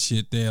of that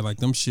shit there. Like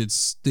them shits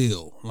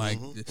still. Like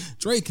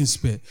Drake can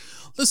spit.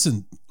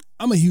 Listen,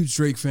 I'm a huge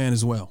Drake fan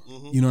as well.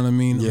 You know what I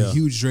mean? I'm a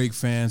huge Drake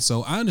fan.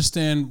 So I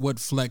understand what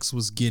Flex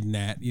was getting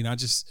at. You know,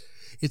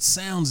 it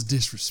sounds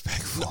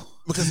disrespectful.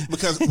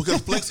 Because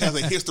Flex has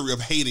a history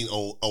of hating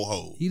on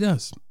H.O.V. He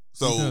does.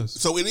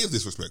 So it is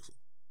disrespectful.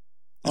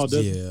 Oh,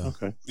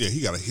 okay. Yeah,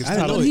 he got a history.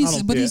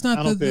 He's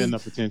not pay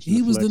enough attention.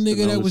 He was the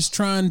nigga that was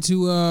trying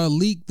to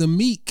leak the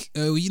Meek.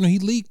 He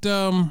leaked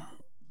the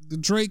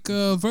Drake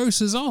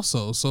verses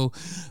also. So,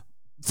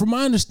 from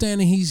my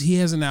understanding, he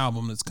has an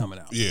album that's coming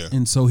out. Yeah,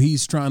 and so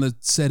he's trying to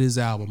set his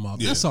album up.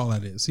 Yeah. That's all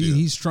that is.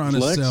 He's trying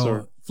to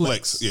sell.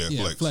 Flex.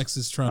 Flex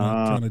is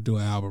trying to do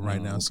an album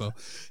right now. So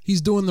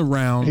he's doing the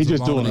rounds. He's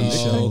just doing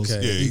these shows.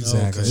 Okay. Yeah,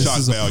 exactly. This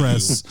is a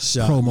press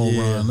promo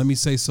run. Let me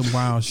say some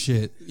wild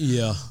shit.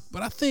 Yeah,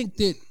 but I think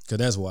that because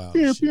that's wild.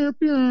 Right,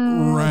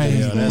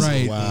 that's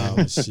right.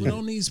 Wild shit. But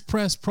on these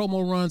press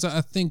promo runs,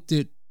 I think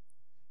that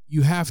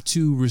you have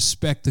to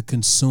respect the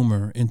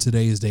consumer in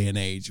today's day and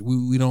age.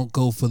 We don't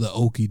go for the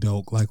okie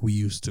doke like we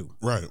used to.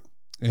 Right.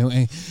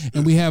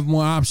 And we have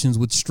more options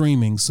with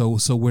streaming, so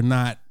we're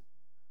not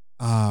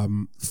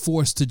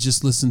forced to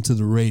just listen to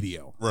the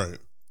radio. Right.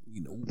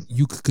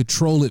 you could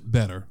control it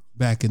better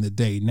back in the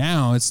day.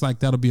 Now it's like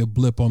that'll be a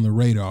blip on the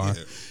radar,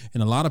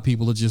 and a lot of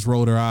people will just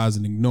roll their eyes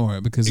and ignore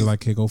it because they're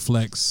like, "Hey, go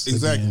flex."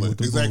 Exactly.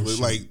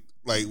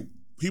 Like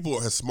people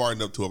are smart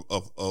enough to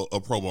a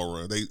promo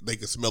run. They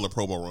can smell a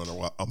promo run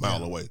a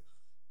mile away.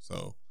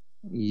 So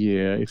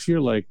yeah, if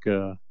you're like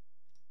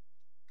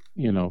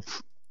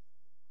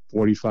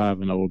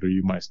 45 and older,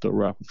 you might still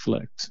rock a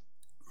flex.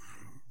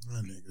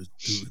 My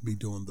niggas be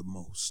doing the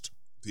most.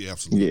 The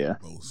absolute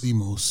most. The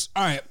most.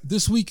 All right.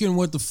 This weekend,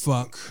 what the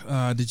fuck?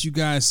 Did you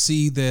guys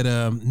see that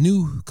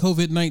new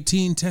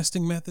COVID-19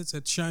 testing methods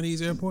at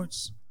Chinese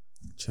airports?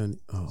 So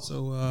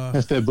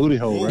that's that booty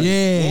hole, right?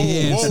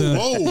 Yeah.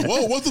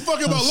 Whoa! What the fuck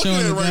am I looking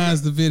at right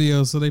guys now? The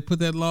video. So they put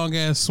that long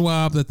ass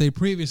swab that they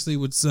previously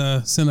would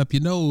send up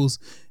your nose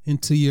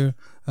into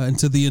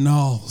the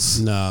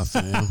anals. Nah,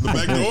 fam. The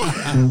back door.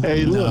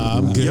 Hey, look,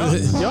 I'm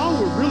good. Y'all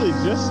were really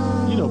just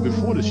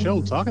before the show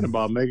talking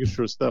about making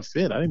sure stuff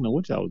fit. I didn't know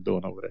what y'all was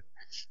doing over there.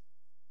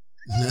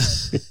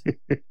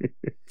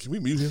 Can we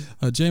mute him?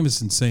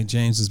 Jameson St.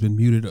 James has been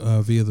muted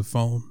via the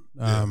phone.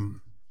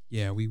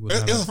 We would.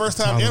 It's the first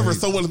time ever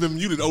someone's been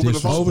muted over the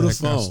phone. Over the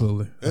phone.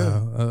 Absolutely.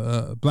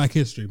 Yeah. Black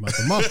History Month.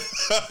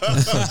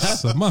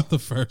 A month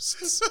of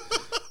firsts.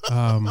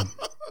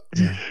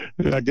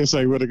 I guess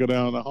I would have go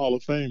down the Hall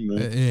of Fame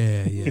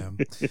then. Yeah.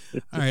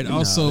 All right.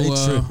 Also, they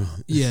tripping.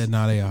 They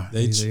are.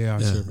 They are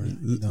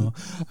tripping.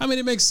 I mean,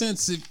 it makes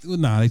sense. They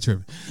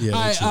tripping. Yeah, all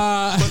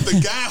right, but the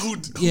guy who was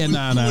doing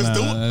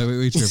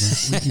we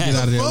tripping. We can get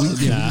out of there. We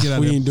can get out of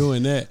we there. ain't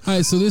doing that. All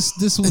right. So this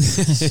week,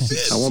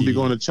 I won't be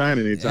going to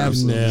China anytime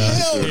soon.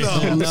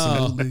 Hell no.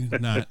 Absolutely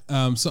not.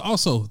 So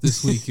also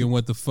this week in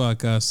What the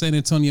Fuck, San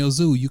Antonio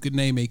Zoo, you could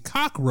name a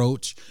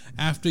cockroach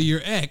after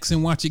your ex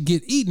and watch it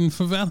get eaten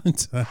for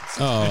Valentine's.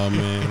 Oh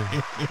man.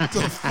 What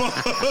the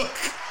fuck?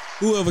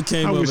 Whoever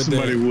came I up wish with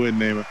somebody that. would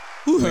name it.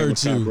 Who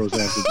hurt you? Cockroach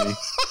after me.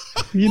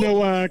 You know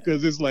why?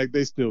 Because it's like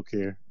they still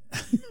care.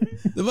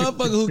 The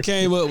motherfucker who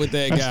came up with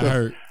that got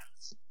hurt.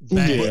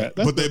 Yeah,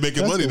 but they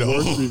making money the though.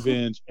 worst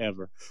revenge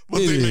ever. But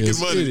they making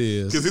money. It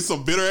is. Because there's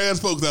some bitter ass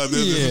folks out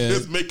there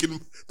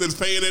that's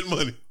paying that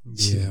money.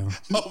 Yeah.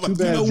 Oh my Too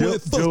bad,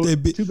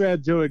 God. Too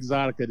bad Joe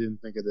Exotica didn't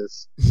think of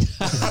this.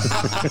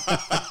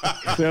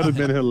 That would have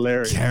been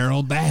hilarious.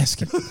 Carol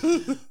Baskin.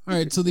 All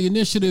right, so the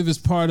initiative is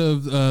part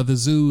of the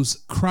zoo's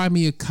Cry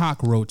Me a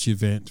Cockroach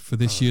event for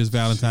this year's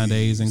Valentine's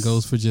Days and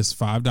goes for just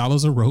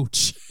 $5 a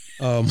roach.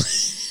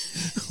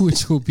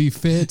 Which will be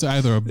fed to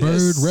either a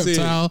bird,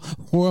 reptile,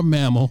 or a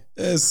mammal.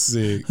 That's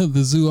sick.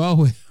 The zoo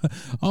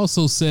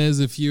also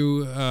says if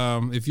your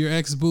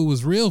ex-boo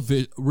was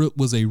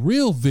a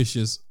real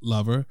vicious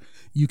lover,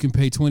 you can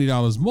pay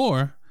 $20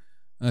 more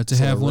to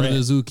have one of the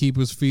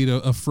zookeepers feed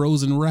a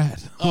frozen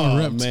rat or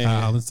a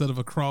reptile instead of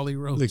a crawly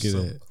roach. Look at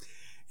that.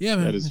 Yeah,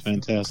 man. That is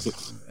fantastic.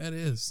 That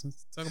is.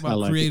 Let's talk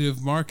about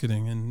creative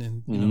marketing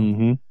and you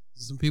know,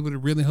 some people that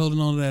really holding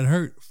on to that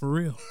hurt for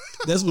real.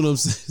 That's what I'm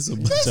saying. It's a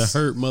bunch of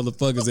hurt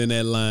motherfuckers in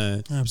that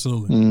line.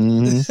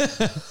 Absolutely.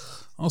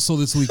 Also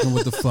this weekend,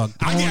 what the fuck?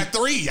 I got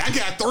three. I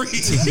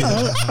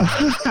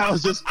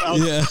was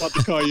about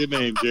to call your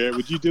name, Jared.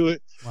 Would you do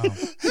it? Wow.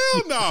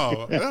 Hell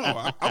no.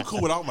 I'm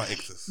cool with all my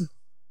exes.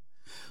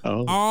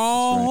 Oh,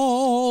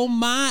 all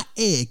my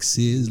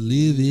exes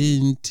live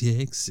in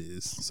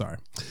Texas. Sorry.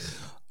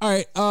 All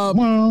right.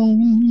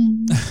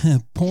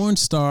 Porn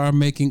star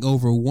making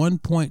over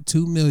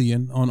 $1.2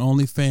 million on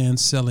OnlyFans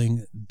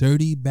selling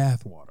dirty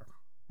bathwater.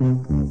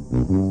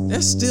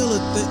 That's still a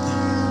thing.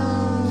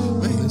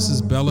 This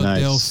is Bella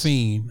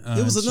Delphine.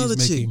 There was another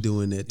chick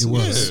doing that too. It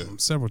was.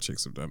 Several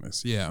chicks have done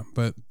this. Yeah,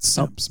 but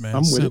simps, man.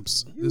 I'm with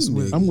simps.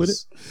 it. I'm with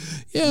it.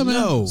 Yeah, man.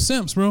 No.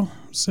 Simps, bro.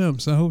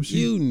 Simps. I hope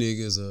you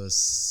niggas are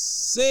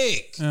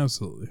sick.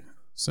 Absolutely.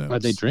 Simps. Are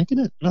they drinking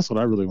it? That's what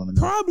I really want to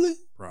know.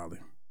 Probably.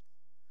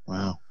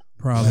 Wow.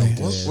 Probably.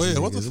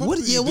 What the fuck? What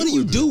do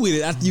you do with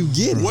it after you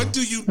get it? What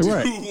do you do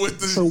with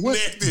the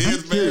nasty ass You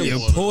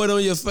marijuana? pour it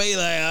on your face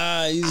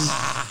like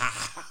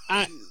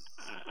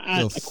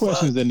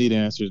questions that need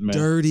answers, man.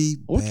 Dirty.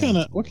 What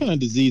kind of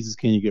diseases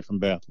can you get from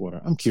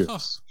bathwater? I'm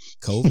curious.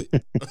 COVID.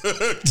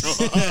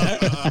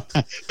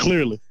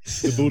 Clearly,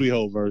 the booty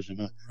hole version.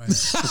 Huh? Right.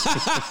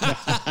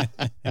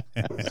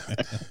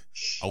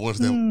 I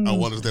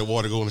wonder if that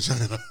water going to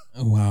China.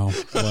 Wow.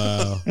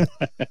 All right,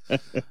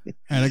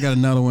 I got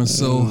another one.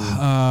 So,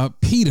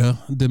 PETA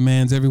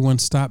demands everyone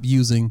stop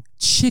using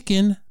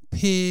chicken,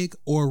 pig,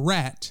 or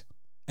rat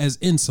as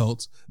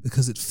insults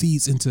because it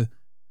feeds into,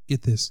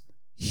 get this,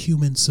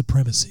 human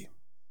supremacy.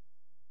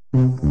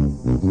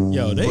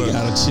 Yo, they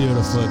gotta chill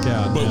the fuck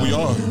out. But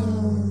now.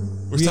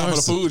 We're top of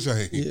the food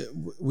chain. Yeah,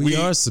 we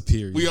are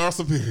superior. We are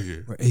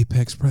superior. We're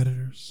apex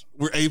predators.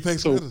 We're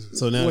apex predators.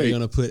 So now they're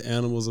gonna put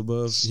animals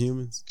above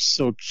humans?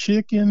 So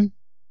chicken,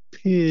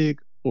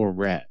 pig, or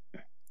rat?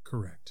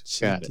 Correct.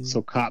 Got it.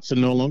 So cops are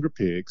no longer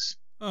pigs.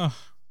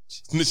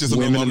 Snitches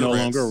Women are no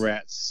longer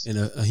rats. And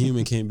a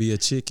human can't be a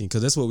chicken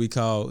because that's what we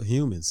call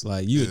humans.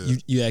 Like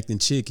you acting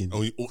chicken.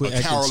 Oh, a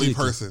cowardly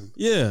person.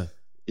 Yeah.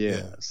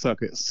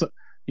 Suck it. So,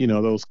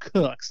 those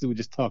cucks that we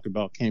just talked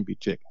about can't be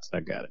chickens. I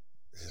got it.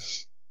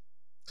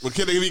 Well,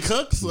 can they be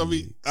cucks? I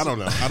mean, I don't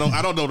know. I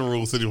don't know the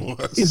rules anymore.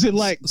 Is it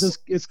like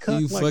is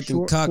cuck You like fucking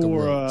short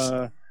cockroach.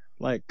 for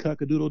like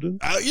cuck-a-doodle-doo?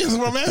 Yes,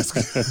 what I'm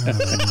asking.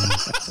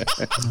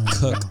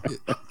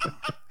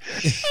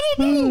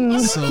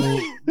 So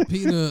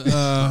Peter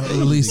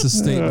released a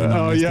statement.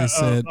 On this. They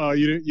said,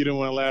 you didn't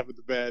want to laugh at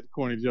the bad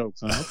corny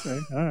jokes, huh? Okay,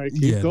 all right,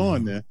 keep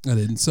going then. I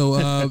didn't.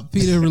 So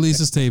Peter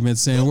released a statement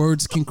saying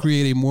words can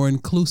create a more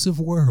inclusive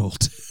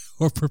world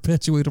or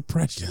perpetuate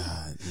oppression.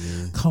 God,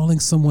 calling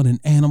someone an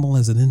animal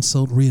as an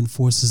insult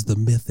reinforces the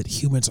myth that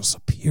humans are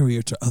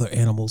superior to other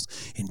animals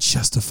and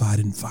justified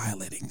in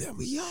violating them.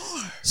 we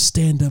are.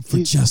 Stand up for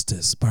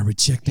justice by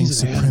rejecting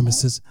He's an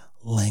supremacist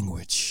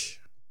language.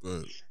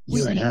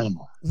 You're an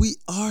animal. We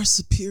are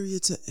superior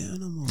to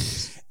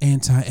animals.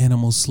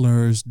 Anti-animal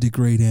slurs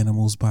degrade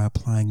animals by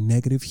applying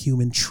negative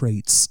human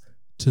traits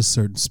to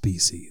certain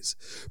species,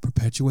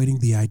 perpetuating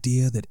the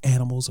idea that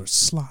animals are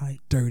sly,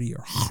 dirty,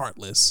 or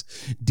heartless,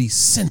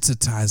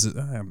 desensitizes.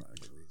 I'm not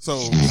gonna read. So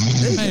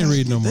I ain't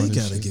reading no more. They of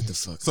this gotta shit. get the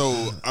fuck.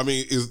 So I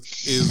mean, is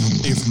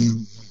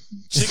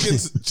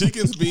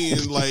chickens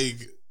being like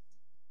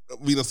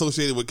being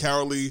associated with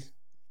cowardly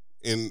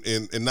and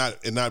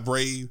not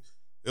brave?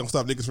 They don't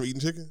stop niggas from eating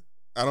chicken.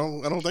 I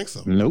don't think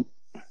so. Nope,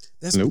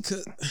 That's Nope.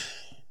 because.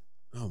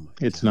 Oh my!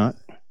 it's not.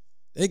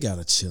 They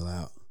gotta chill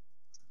out.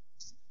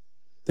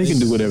 They can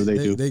do whatever they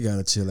do. They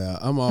gotta chill out.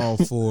 I'm all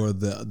for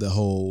the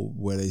whole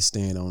where they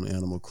stand on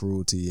animal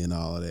cruelty and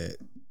all of that,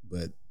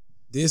 but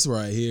this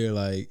right here,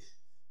 like,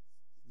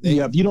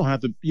 Yeah, you don't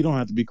have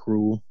to be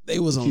cruel. they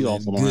was on You that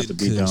also don't have to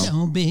good be kush. dumb.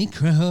 Don't be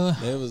cruel,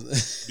 They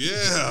was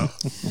Yeah.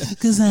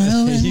 cause I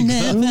There will you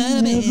go.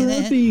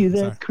 never be that.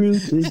 that cruel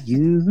to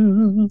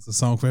you. It's a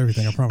song for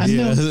everything. I promise. I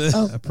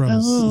know. I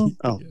promise. Oh,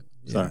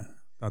 Yeah. sorry.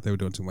 Thought they were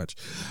doing too much.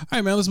 All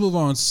right, man. Let's move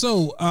on.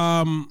 So,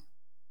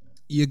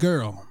 your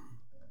girl,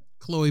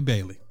 Chloe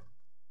Bailey,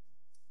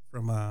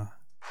 from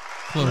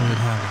Chloe and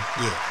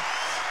Holly.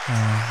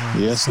 Yeah.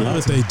 Yes, what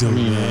Lord. they do, I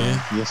mean,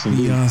 man. yes,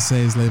 indeed.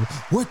 Beyonce's label.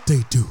 What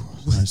they do.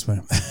 I just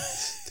went.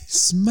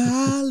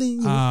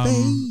 smiling your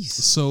face.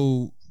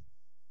 So,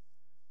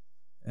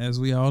 as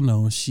we all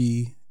know,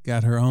 she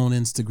got her own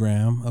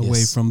Instagram away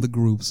Yes. from the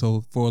group.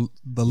 So for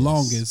the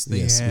longest, they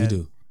had, we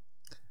do.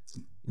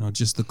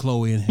 just the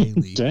Chloe and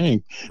Haley.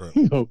 Dang,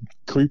 Right.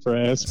 creeper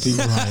ass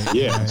people. Right,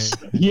 Yes.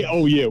 right. Yeah.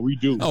 Oh, yeah. We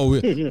do. Oh,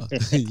 you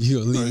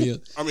gonna leave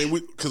me? I mean,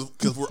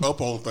 because we're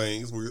up on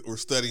things. We're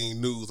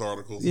studying news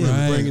articles. Yeah,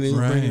 Right, bringing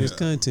right. this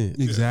content.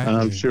 Exactly.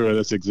 I'm sure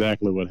that's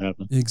exactly what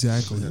happened.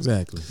 Exactly.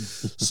 Exactly.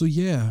 So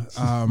yeah,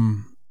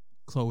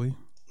 Chloe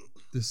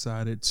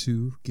decided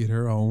to get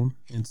her own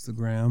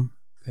Instagram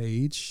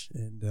page,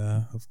 and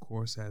of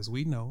course, as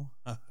we know,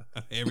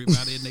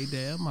 everybody and their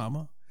damn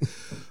mama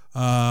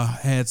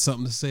had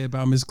something to say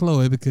about Miss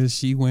Chloe because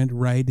she went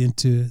right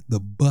into the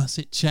Bust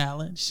It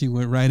challenge. She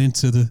went right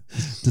into the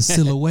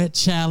silhouette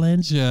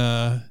challenge. She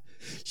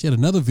had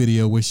another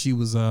video where she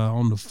was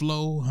on the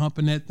floor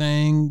humping that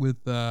thing with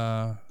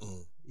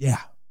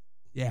yeah.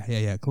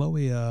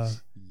 Chloe Yeah.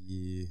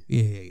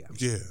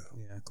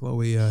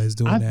 Chloe is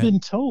doing I've that. been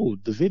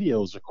told the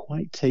videos are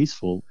quite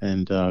tasteful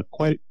and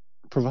quite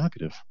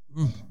provocative.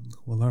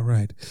 Well, all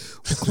right.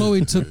 Well,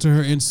 Chloe took to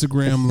her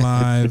Instagram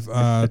live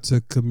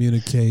to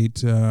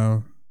communicate,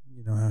 how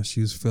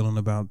she was feeling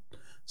about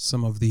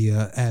some of the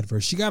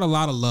adverse. She got a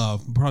lot of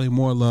love, probably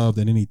more love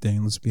than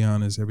anything. Let's be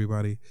honest.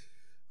 Everybody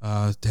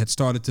had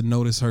started to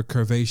notice her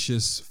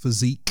curvaceous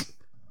physique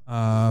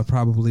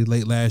probably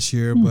late last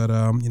year, but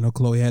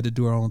Chloe had to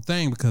do her own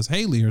thing because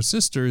Haley, her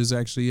sister, is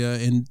actually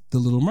in The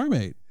Little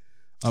Mermaid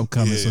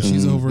upcoming. So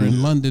she's over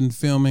in London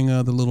filming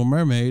The Little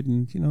Mermaid,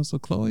 and so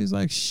Chloe's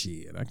like,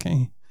 shit, I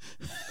can't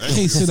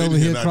sit over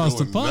here across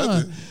the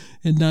pond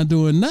and not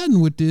doing nothing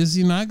with this.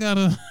 I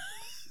gotta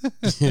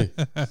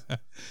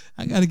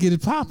get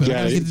it popping. I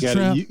gotta get the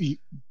trap. You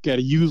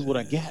gotta use what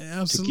I got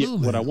Absolutely. to get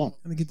what I want.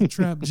 Gotta get the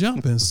trap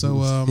jumping. So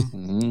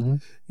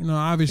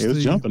obviously It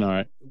was jumping all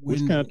right.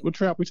 What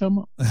trap we talking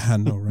about? I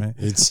know, right?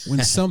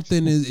 When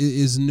something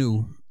is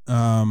new,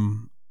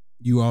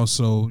 you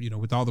also,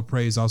 with all the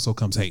praise also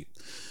comes hate,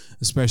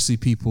 especially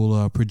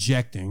people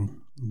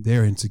projecting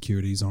their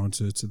insecurities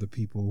onto the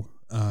people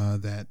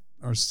that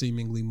are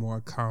seemingly more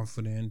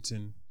confident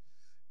and,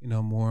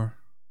 more.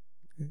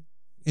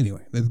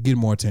 Anyway, let's get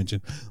more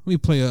attention. Let me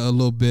play a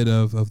little bit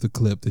of the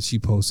clip that she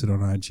posted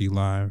on IG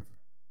Live.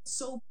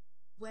 So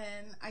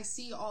when I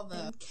see all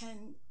the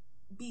can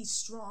be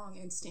strong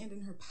and stand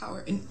in her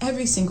power in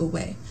every single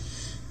way.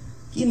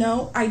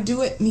 I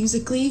do it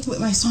musically with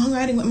my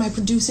songwriting, with my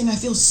producing. I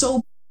feel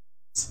so,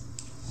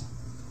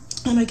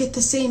 and I get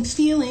the same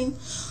feeling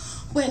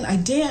when I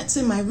dance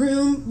in my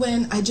room,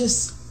 when I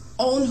just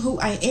own who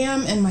I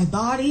am and my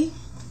body.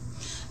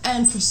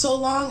 And for so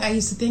long, I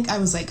used to think I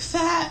was like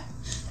fat,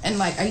 and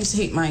like I used to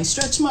hate my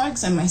stretch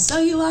marks and my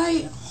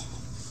cellulite.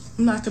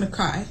 I'm not gonna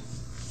cry.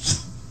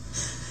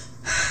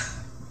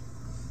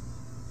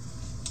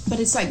 But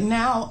it's like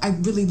now I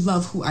really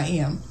love who I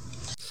am.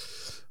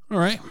 All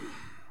right.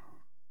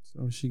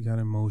 So she got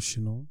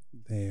emotional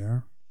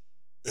there.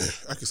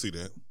 I can see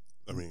that.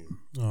 I mean,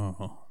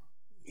 Oh,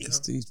 It's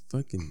these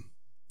fucking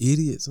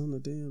idiots on the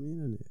damn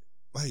internet.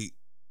 Like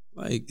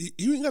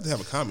you ain't got to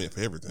have a comment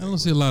for everything. I don't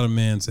see a lot of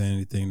men saying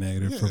anything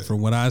negative.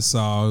 From what I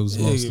saw, it was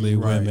mostly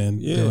women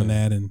doing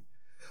that, and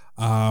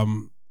a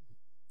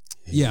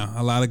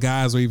lot of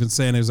guys were even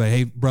saying, it was like,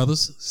 hey,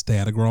 brothers, stay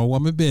out of grown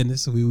woman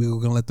business. We were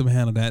going to let them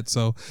handle that.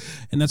 So,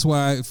 and that's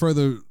why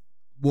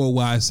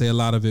why I say a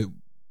lot of it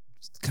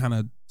kind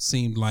of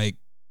seemed like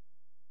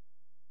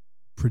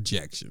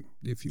projection,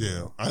 if you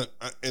will.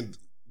 And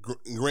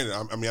granted,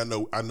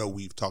 I know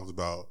we've talked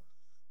about,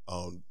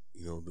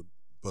 the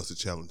busted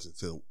challenge and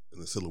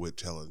the silhouette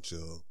challenge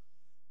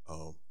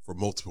for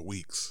multiple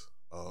weeks.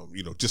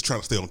 Just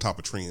trying to stay on top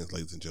of trends,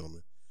 ladies and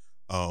gentlemen.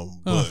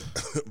 But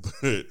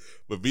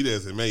be that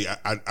as it may,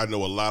 I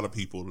know a lot of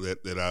people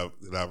that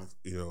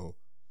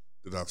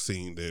I've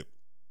seen that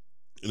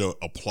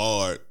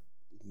applaud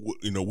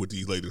what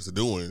these ladies are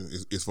doing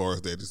as far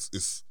as that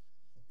it's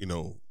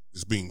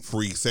just being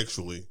free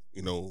sexually,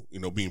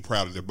 being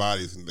proud of their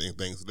bodies and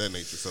things of that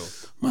nature. So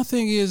my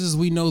thing is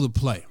we know the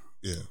play.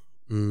 Yeah.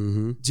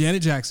 Mm-hmm.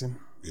 Janet Jackson.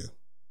 Yeah.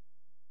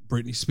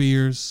 Britney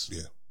Spears.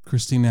 Yeah.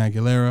 Christina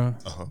Aguilera.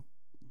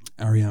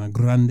 Ariana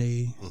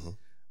Grande.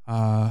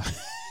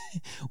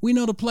 We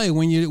know the play.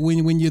 When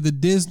you're the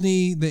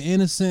Disney, the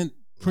innocent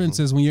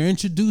princess, when you're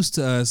introduced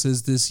to us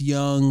as this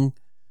young,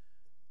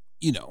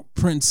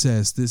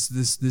 princess,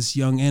 this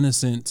young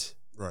innocent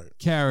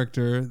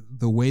character,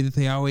 the way that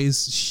they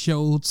always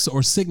showed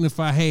or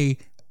signify, hey,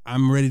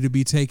 I'm ready to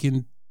be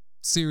taken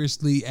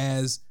seriously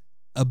as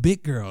a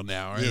big girl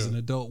now, or as an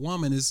adult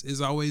woman,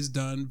 is always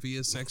done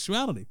via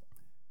sexuality.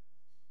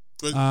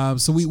 But,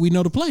 so we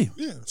know the play.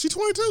 Yeah, she's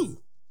 22.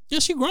 Yeah,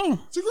 she grown.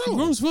 She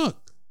grown as fuck.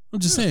 I'm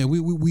just saying,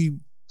 we.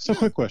 So,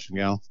 quick question,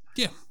 Gal.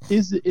 Yeah.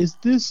 Is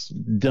this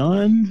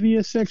done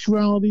via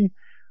sexuality,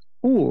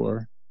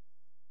 or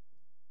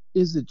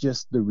is it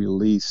just the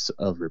release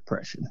of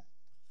repression?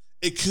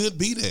 It could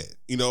be that.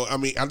 I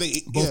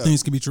think both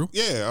things can be true.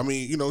 Yeah,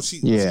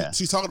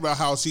 she's talking about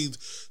how she's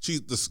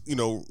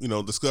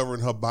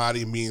discovering her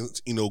body and being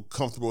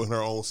comfortable in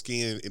her own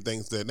skin and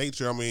things of that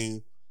nature.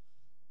 That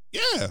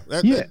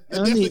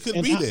definitely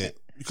could be that,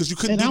 because you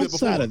couldn't do that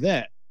before. And outside of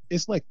that,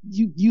 it's like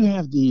you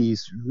have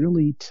these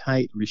really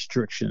tight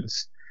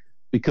restrictions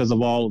because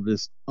of all of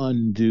this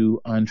undue,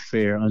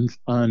 unfair,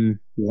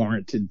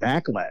 unwarranted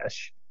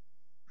backlash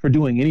for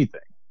doing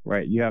anything,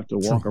 right? You have to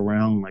walk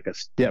around like a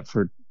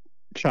Stepford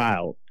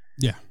child,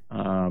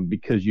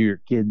 because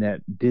you're getting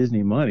that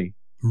Disney money,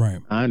 right?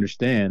 I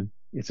understand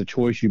it's a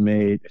choice you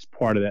made, it's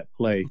part of that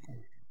play,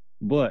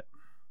 but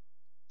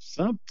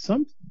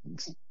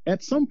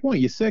at some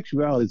point your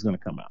sexuality is going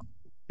to come out,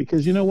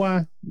 because you know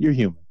why? You're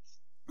human.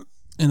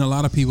 And a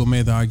lot of people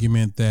made the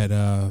argument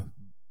that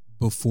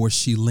before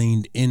she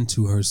leaned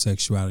into her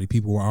sexuality,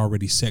 people were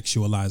already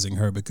sexualizing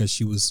her because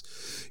she was,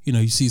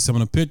 you see some of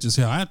the pictures.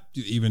 Hell, I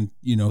even,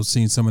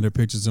 seen some of their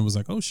pictures and was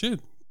like, oh shit,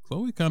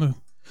 Chloe kind of,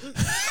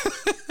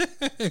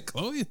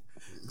 Chloe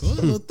a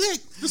little thick.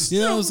 You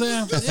know what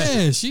I'm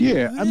saying?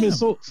 Yeah, I mean,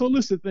 so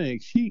listen, thing.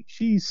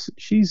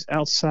 She's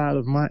outside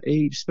of my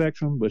age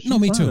spectrum, but no,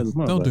 me too.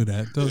 Don't do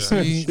that. Don't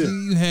see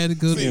you had a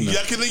good.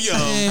 Yucking the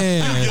young,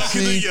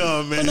 yucking the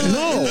young, man.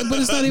 No, but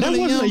it's not even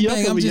a young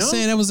thing. I'm just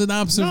saying that was an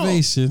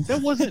observation. No,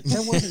 that wasn't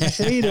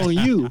shade on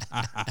you.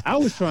 I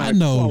was trying. I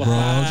know, bro.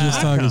 I'm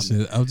just talking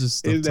shit. I'm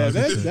just talking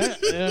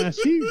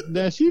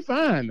shit. She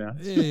fine now.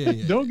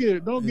 Yeah. Don't get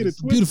it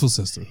twisted. Beautiful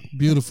sister.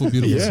 Beautiful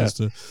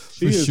sister.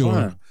 For sure.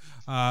 Fine.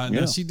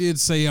 Now she did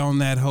say on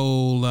that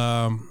whole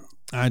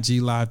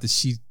IG live that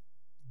she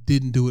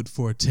didn't do it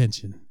for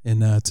attention,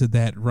 and to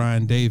that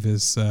Ryan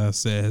Davis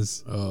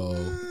says,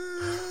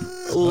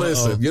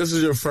 listen, this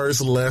is your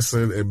first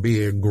lesson in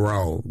being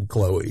grown,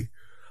 Chloe.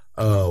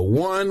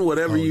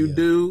 Whatever you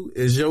do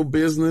is your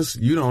business.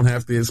 You don't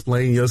have to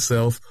explain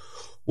yourself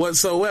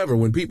whatsoever.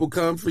 When people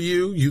come for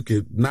you, you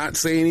could not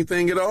say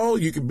anything at all.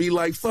 You could be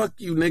like, fuck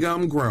you, nigga,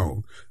 I'm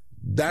grown.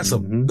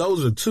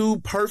 Those are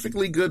two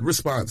perfectly good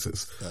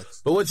responses.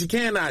 But what you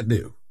cannot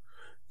do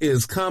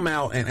is come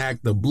out and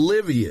act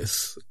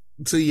oblivious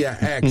to your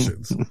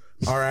actions.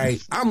 All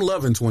right. I'm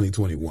loving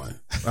 2021.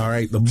 All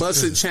right. The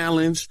Busted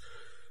Challenge.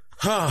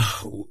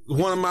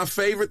 One of my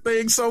favorite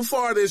things so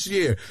far this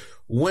year.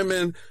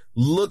 Women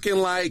looking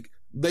like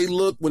they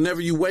look whenever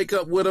you wake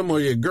up with them,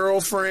 or your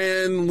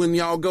girlfriend when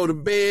y'all go to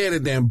bed,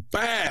 and then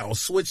bow,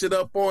 switch it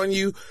up on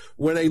you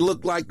where they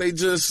look like they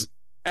just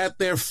at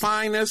their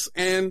finest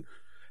and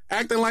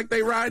acting like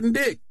they riding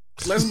dick.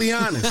 Let's be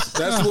honest.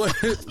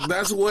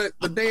 That's what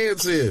the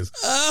dance is.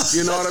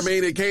 You know what I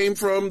mean? It came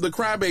from the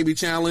Crybaby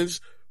Challenge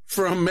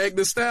from Meg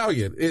Thee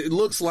Stallion. It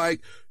looks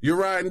like you're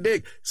riding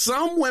dick.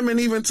 Some women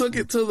even took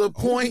it to the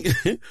point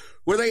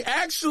where they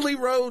actually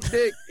rode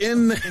dick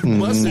in the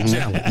Busted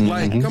Challenge.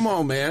 Like, come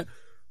on, man.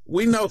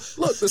 We know.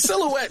 Look, the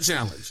Silhouette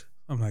Challenge.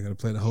 I'm not going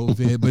to play the whole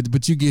vid,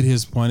 but you get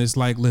his point. It's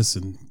like,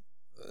 listen,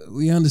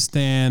 we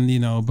understand,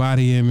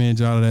 body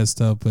image, all of that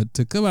stuff, but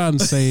to come out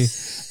and say,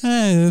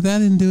 hey, I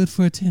didn't do it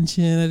for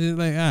attention. I did,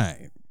 like, all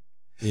right.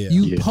 Yeah.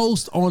 You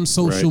post on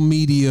social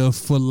media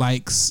for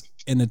likes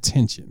and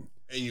attention.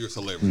 And you're a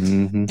celebrity.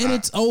 And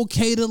it's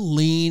okay to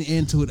lean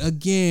into it.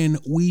 Again,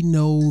 we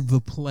know the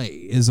play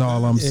is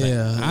all I'm saying.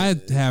 I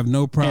have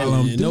no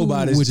problem. And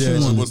nobody's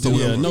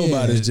judging.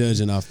 Nobody's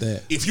judging off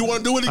that. If you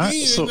want to do it again,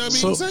 you know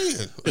what I'm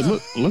saying?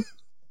 Look.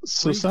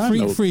 So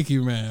freaky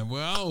man.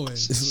 Well,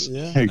 always.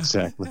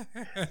 Exactly.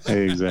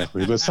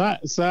 But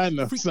side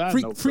note,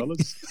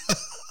 fellas.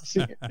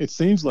 It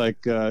seems like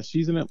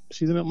she's in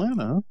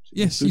Atlanta, huh?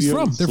 Yes, she's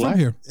from. They're from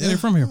here. Yeah, they're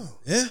from here.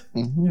 Yeah.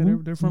 Yeah,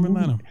 they're from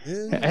Atlanta.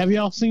 Yeah. Have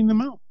y'all seen them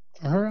out?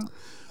 Her out?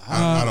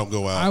 I don't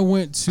go out. I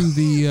went to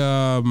the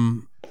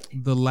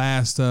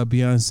last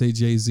Beyonce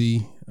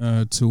Jay-Z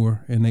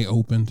tour, and they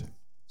opened,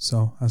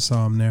 so I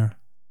saw them there.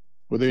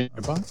 Were they in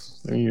your box?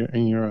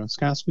 In your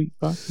Sky Suite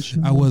box?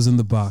 I was in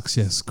the box.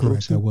 Yes,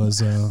 correct. I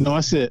was. No,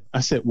 I said,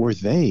 were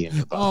they in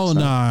your box? Oh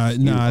no,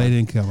 they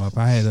didn't come up.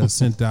 I had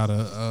sent out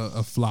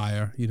a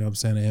flyer. You know what I'm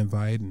saying, an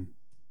invite, and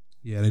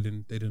yeah, they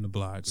didn't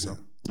oblige. So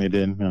they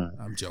didn't.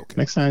 I'm joking.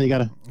 Next time you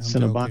gotta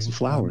send a box of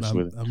flowers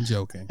with it. I'm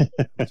joking.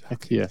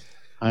 Yeah,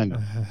 I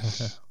know.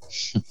 Yeah.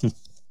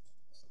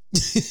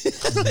 These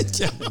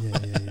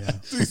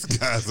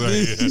guys are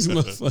here. These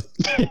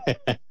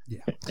motherfuckers.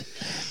 Yeah.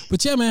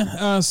 But yeah,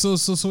 man. So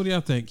what do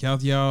y'all think? Y'all,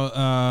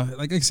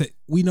 like I said,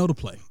 we know the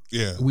play.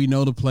 Yeah. We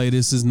know the play.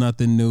 This is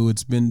nothing new.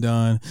 It's been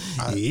done.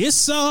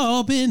 It's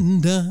all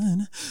been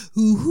done.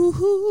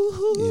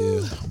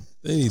 Ooh. Yeah.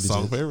 They need to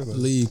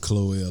leave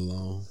Chloe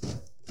alone.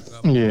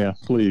 Yeah,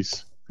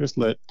 please. Just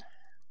let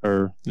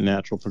her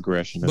natural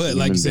progression. But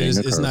like you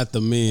said, it's not the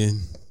men.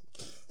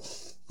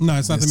 No,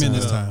 it's not the men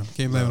this time.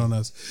 Can't blame it on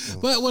us.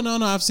 But no,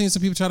 I've seen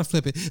some people try to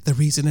flip it. The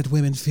reason that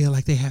women feel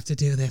like they have to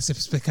do this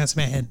is because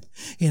men,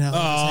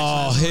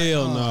 Oh,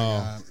 hell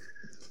no.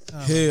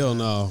 Hell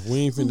no. We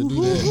ain't finna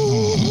do that.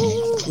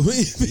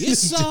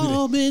 It's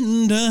all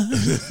been done.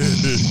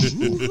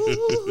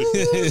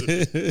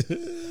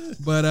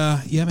 But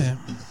yeah, man.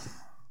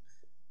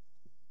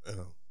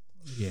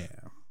 Yeah.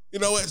 You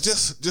know what?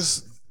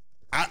 Just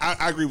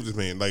I agree with this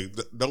man. Like,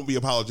 don't be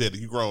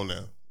apologetic. You grown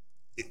now.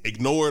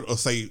 Ignore it or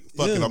say,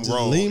 fuck it, I'm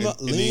grown. Lean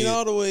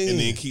all the way in. And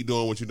then keep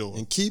doing what you're doing.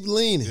 And keep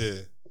leaning.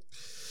 Yeah.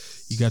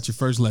 You got your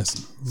first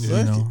lesson. You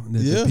know,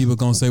 the people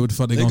gonna say what the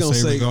fuck they gonna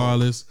say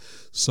regardless.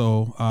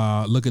 So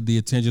look at the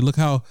attention. Look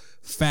how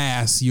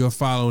fast your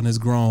following has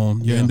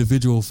grown, your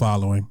individual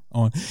following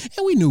on.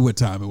 And we knew what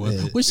time it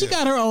was. When she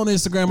got her own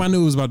Instagram, I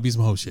knew it was about to be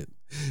some whole shit.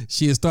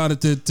 She had started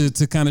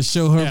to kind of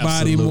show her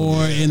body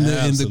more in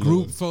the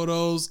group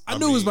photos. I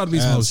knew it was about to be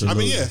some whole shit. I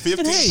mean,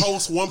 15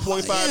 posts,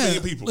 1.5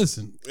 million people.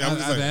 Listen,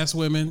 I've asked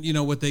women,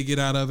 what they get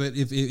out of it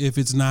if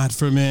it's not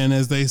for men,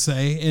 as they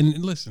say.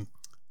 And listen,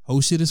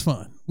 whole shit is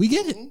fun. We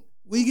get it.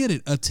 We get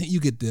it. You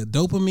get the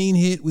dopamine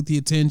hit with the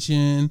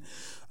attention.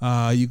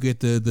 You get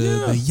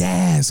the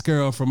yes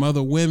girl from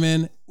other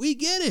women. We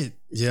get it.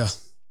 Yeah.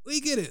 We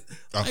get it.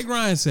 Like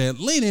Ryan said,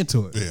 lean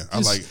into it. Yeah, I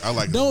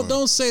like.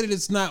 Don't say that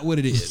it's not what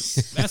it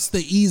is. That's the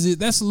easy.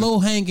 That's low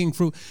hanging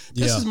fruit.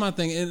 This is my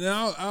thing, and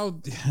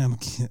I'll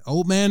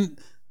old man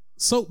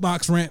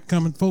soapbox rant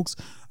coming, folks.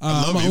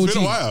 I love it.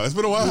 It's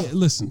been a while. Yeah,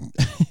 listen,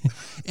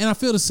 and I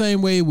feel the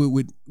same way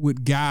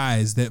with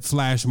guys that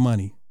flash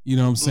money. You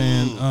know what I'm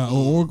saying?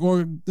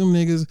 Or them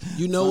niggas.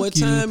 You know what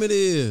time it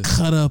is.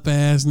 Cut up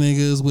ass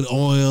niggas with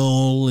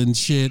oil and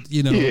shit,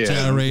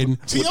 gyrating.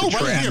 T.O.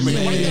 right here, man.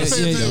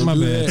 Yeah, my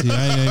bad.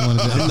 I ain't want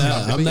to do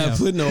that. I'm not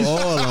putting no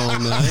oil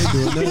on. I ain't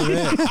doing none of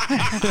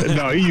that.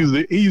 No,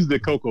 he used the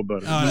cocoa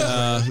butter.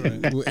 I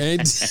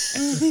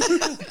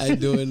ain't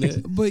doing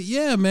that. But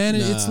yeah, man,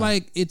 it's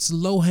like it's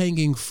low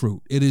hanging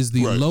fruit. It is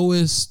the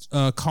lowest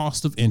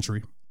cost of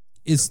entry.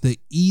 It's the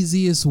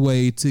easiest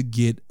way to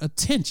get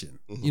attention.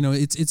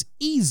 It's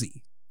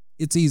easy.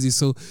 It's easy.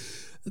 So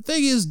the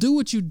thing is, do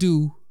what you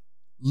do,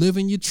 live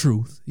in your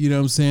truth. You know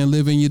what I'm saying?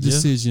 Live in your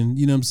decision.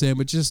 You know what I'm saying?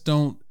 But just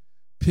don't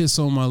piss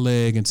on my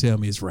leg and tell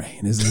me it's rain.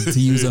 To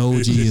use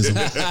OGism.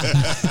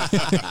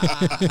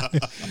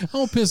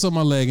 Don't piss on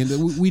my leg.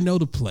 And we know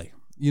the play.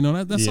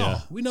 That's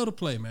all. We know the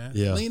play, man.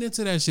 Yeah. Lean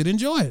into that shit.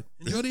 Enjoy it.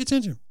 Enjoy the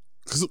attention.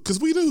 Because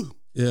we do.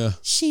 Yeah.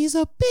 She's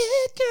a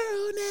big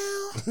girl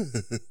now.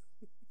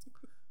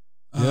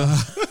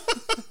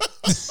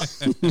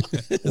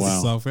 It's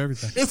a song for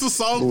everything. It's a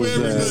song for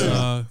everything. It's a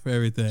song for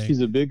everything.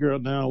 She's a big girl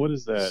now. What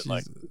is that?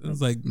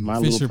 It's like My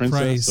Fisher Little Princess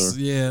Price.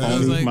 Or That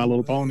was like My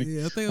Little Pony.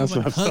 Yeah, I think it was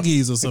like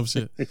Huggies or some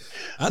shit.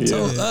 I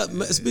told.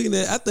 Speaking of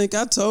that, I think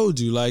I told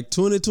you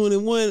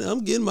 2021.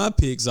 I'm getting my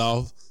picks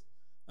off.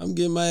 I'm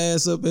getting my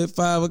ass up at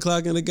 5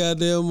 o'clock in the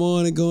goddamn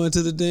morning, going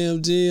to the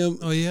damn gym.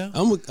 Oh yeah,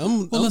 I'm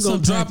gonna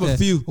drop a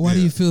few. Why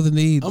do you feel the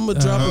need? I'm gonna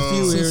drop a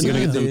few here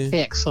and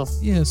there.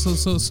 Yeah,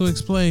 so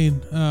explain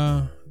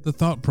the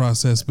thought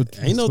process. But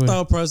ain't no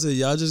thought process.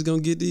 Y'all just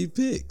gonna get these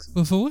picks.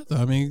 But for what though?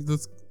 I mean,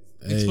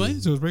 explain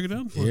it to us. Break it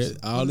down for us.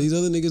 All these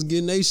other niggas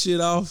getting their shit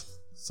off.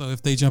 So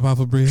if they jump off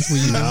a bridge, will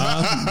you?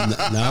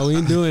 Nah, we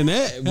ain't doing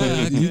that.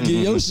 But you get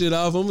your shit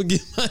off, I'm gonna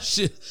get my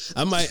shit.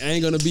 I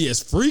ain't gonna be as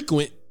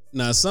frequent.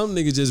 Now, some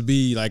niggas just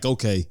be like,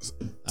 okay,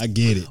 I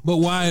get it. But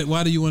why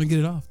do you want to get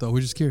it off, though?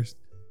 We're just curious.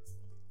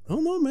 I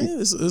don't know, man.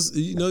 It's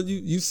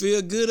you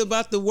feel good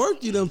about the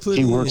work you done put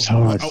in. He works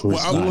hard for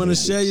I want to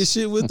share your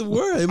shit with the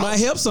world. It might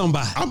help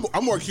somebody. I'm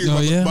more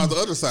curious about the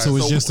other side. So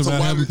it's just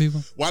about helping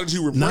people? Why did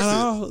you repress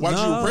it? Why did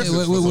you repress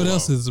it? What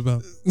else is it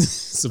about?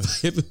 It's about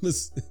helping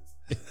us.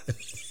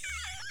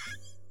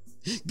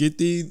 Get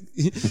these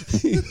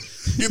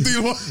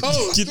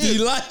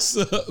lights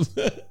up.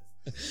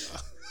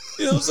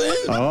 You know what I'm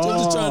saying?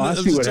 I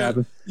see what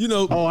happened.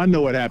 I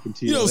know what happened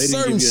to you.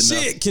 Certain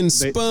shit can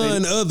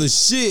spun other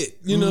shit.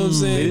 You know what I'm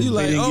saying? You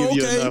like,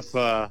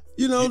 okay.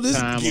 Give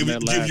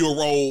you a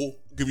role.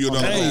 Give you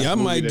another role. Hey, I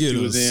might get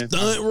a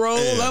stunt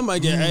role. Yeah. I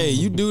might get, hey,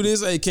 you do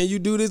this. Hey, can you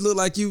do this? Look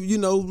like you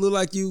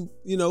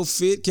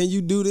fit. Can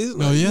you do this?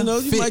 Oh, yeah.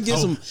 You might get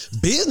some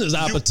business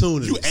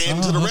opportunities. You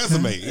add to the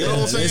resume. You know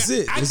what I'm saying? That's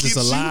it. It's just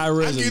a live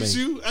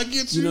resume. I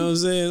get you. You know what I'm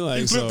saying?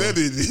 Like, flip that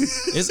in.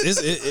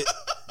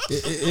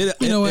 I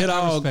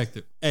respect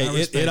it. Hey,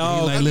 it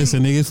all like,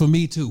 listen, nigga, for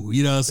me too.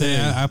 You know what I'm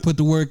saying? I put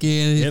the work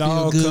in. It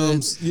all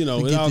comes, it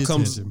all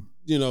comes,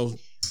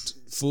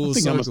 full circle. I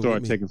think I'm gonna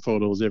start taking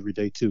photos every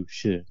day too.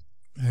 Shit.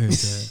 Hey,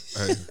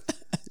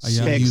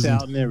 checks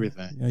out and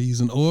everything. Y'all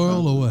using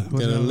oil or what?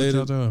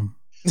 No,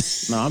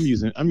 I'm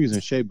using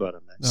shea butter,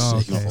 man. Oh,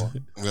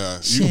 okay.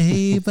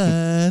 Shea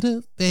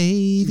butter,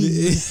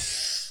 baby.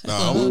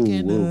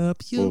 Looking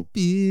up your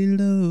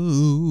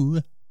pillow.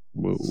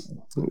 Whoa.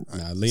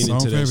 Nah, lean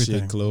into that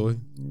shit, Chloe.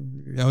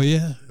 Oh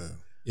yeah.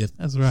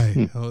 That's right.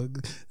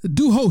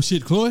 Do whole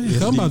shit, Chloe.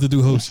 I'm about to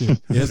do whole shit.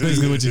 That's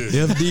basically what you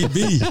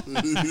FDB.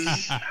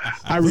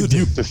 I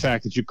rebuke the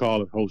fact that you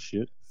call it whole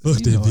shit. You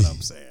know what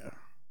I'm saying?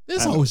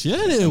 It's whole shit.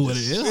 That is what it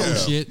is. Whole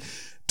shit.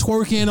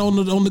 Twerking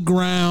on the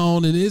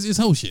ground, and it's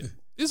whole shit.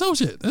 It's whole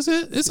shit. That's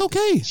it. It's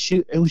okay.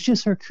 It was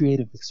just her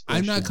creative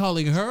expression. I'm not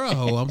calling her a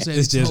hoe. I'm saying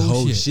it's just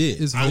whole shit.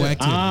 It's whole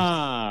activity.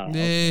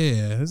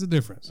 Yeah, there's a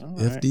difference.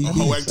 Right. FDB.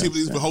 Whole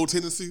activities with whole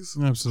tendencies.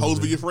 Absolutely. Hoes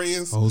be your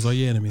friends. Hoes are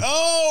your enemies.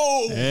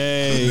 Oh,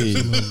 hey.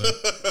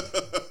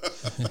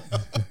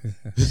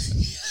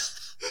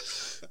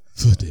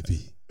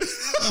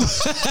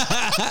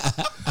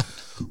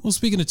 Well,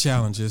 speaking of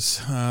challenges,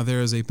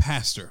 there is a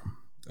pastor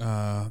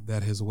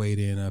that has weighed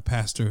in.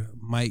 Pastor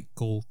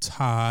Michael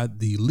Todd,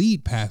 the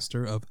lead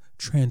pastor of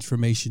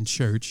Transformation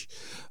Church,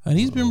 and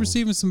he's been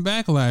receiving some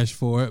backlash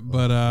for it.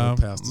 But let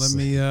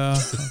me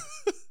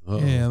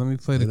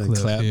play the clip.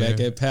 Clap here. back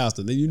at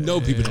pastor. Then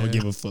people don't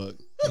give a fuck.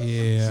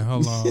 Yeah,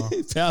 hold on.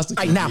 Pastor,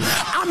 right now,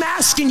 I'm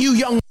asking you,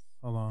 young.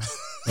 Hold on.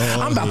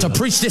 I'm about to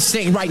preach this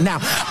thing right now.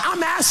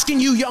 I'm asking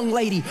you, young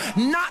lady,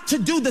 not to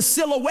do the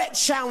silhouette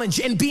challenge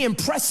and be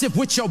impressive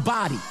with your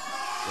body.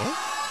 What?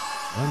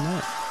 Why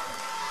not?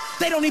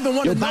 They don't even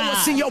want to know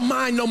what's in your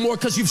mind no more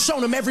because you've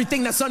shown them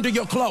everything that's under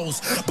your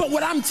clothes. But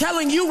what I'm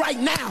telling you right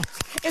now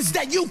is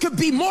that you could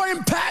be more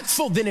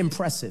impactful than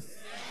impressive.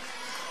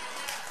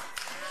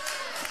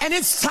 And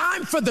it's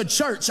time for the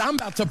church. I'm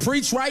about to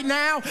preach right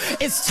now.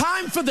 It's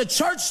time for the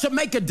church to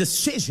make a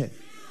decision.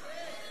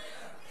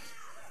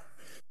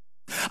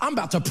 I'm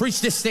about to preach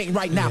this thing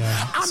right now.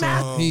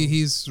 Yeah.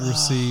 He's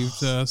received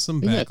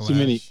some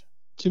backlash.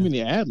 Too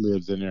many ad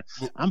libs in there.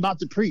 I'm about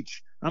to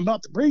preach.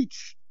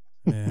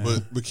 Yeah.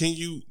 But can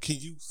you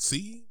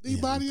see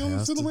anybody on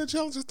the silhouette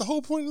challenge? That's the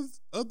whole point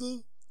of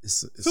the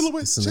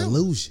silhouette challenge. It's an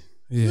illusion.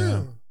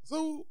 Yeah.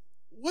 So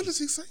what is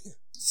he saying?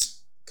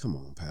 Come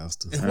on,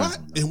 Pastor. And why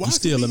you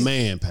still a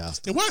man,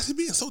 Pastor? And why is he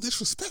being so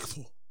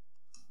disrespectful?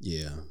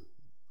 Yeah.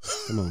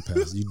 Come on,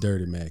 Pastor. You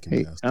dirty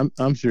Mackin, Pastor.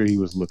 I'm sure he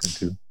was looking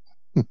too.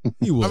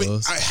 He was. I mean,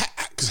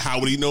 because how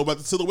would he know about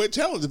the silhouette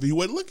challenge if he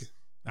wasn't looking?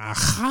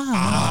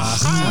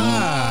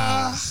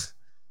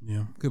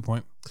 Yeah, good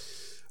point.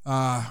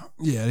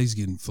 Yeah, he's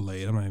getting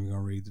filleted. I'm not even gonna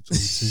read the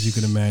tweets. As you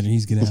can imagine,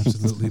 he's getting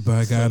absolutely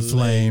by God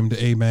flamed.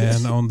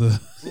 Amen. On the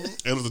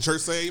and does the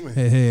church say amen?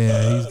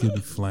 Yeah, he's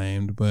getting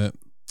flamed. But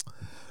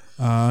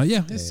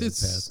it's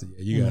Pastor.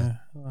 Yeah, you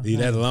gotta leave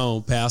that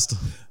alone, Pastor.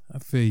 I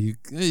feel you.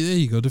 Hey, there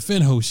you go.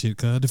 Defend whole shit,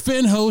 cuz.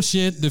 Defend whole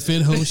shit.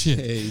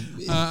 Hey,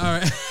 all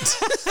right.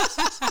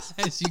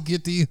 As you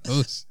get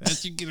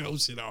whole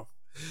shit off.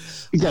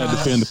 You gotta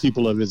defend the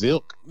people of his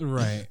ilk.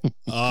 Right.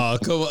 Oh,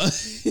 come on.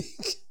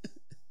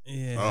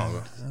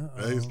 Yeah.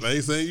 They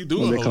ain't saying you do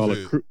What it. they call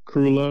it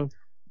crew love.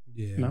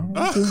 Yeah. No.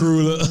 All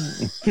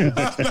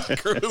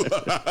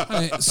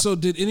right, so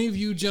did any of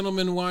you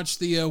gentlemen watch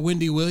the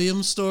Wendy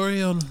Williams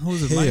story on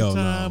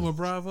Lifetime or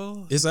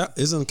Bravo?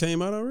 It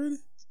came out already?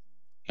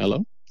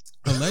 Hello?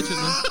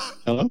 Allegedly.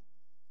 Hello?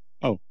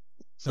 Oh.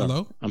 Sorry.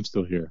 Hello? I'm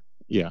still here.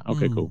 Yeah.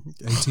 Okay. Cool.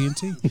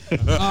 AT&T.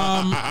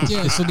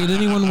 Yeah. So did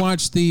anyone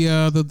watch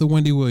the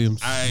Wendy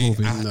Williams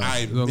movie?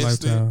 I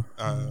missed it.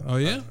 Oh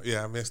yeah.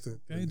 Yeah, I missed it.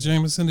 Okay,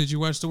 Jameson, did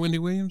you watch the Wendy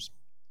Williams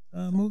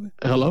movie?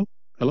 Hello.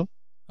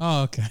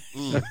 Oh, okay.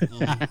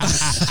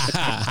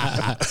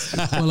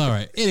 Well, all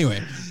right. Anyway,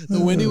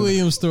 the Wendy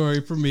Williams story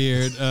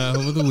premiered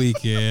over the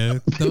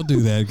weekend. Don't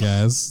do that,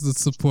 guys.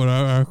 Let's support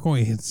our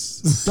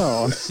queens.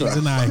 No, she's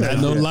an icon.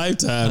 No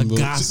Lifetime.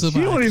 Gossip. She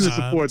don't even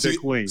support that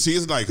queen. She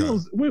is an icon.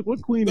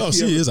 What queen? No,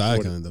 she is an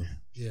icon though.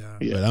 Yeah,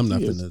 but I'm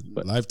not in the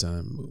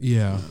Lifetime movie.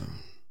 Yeah.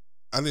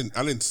 I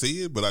didn't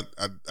see it, but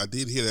I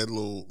did hear that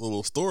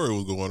little story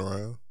was going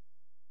around.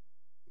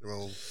 You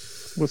know,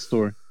 what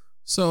story?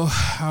 So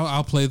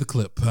I'll play the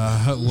clip.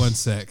 1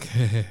 sec.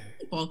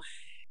 Well,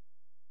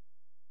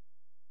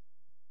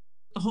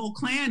 the whole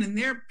clan and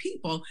their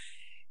people.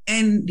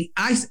 And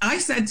I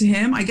said to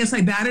him, I guess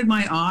I batted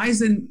my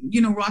eyes and,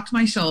 rocked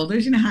my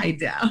shoulders, how you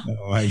do.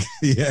 Oh,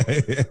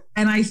 yeah.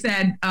 And I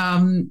said,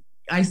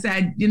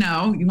 you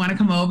want to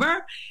come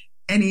over?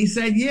 And he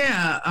said,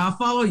 yeah, I'll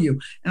follow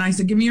you. And I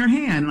said, give me your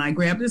hand. And I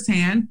grabbed his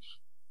hand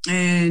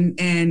and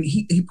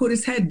he put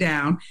his head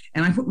down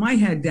and I put my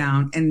head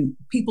down, and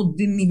people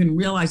didn't even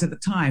realize at the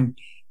time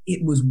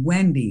it was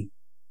Wendy.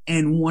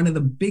 And one of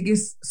the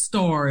biggest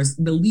stars,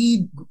 the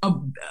leader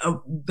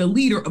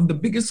of the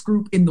biggest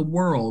group in the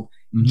world,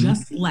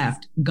 just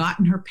left, got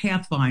in her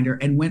Pathfinder,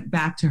 and went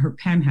back to her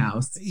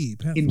penthouse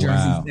in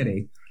Jersey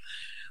City,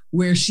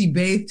 where she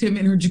bathed him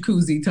in her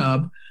jacuzzi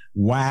tub.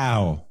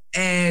 Wow.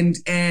 And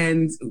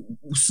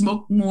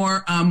smoked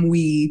more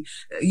weed.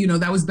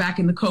 That was back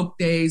in the coke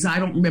days. I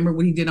don't remember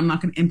what he did. I'm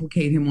not going to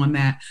implicate him on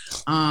that.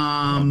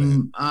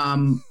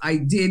 I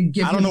did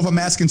give. I don't know if I'm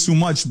asking too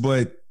much,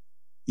 but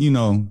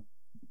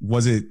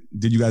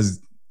did you guys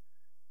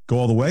go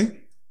all the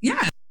way?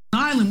 Yeah,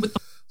 island with.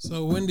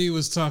 So Wendy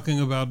was talking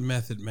about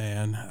Method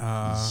Man,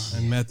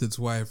 and Method's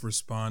wife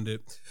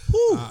responded.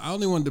 I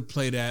only wanted to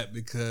play that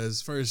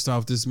because, first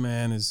off, this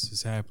man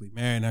is happily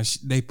married. Now,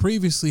 they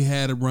previously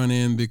had a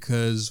run-in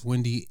because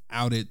Wendy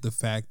outed the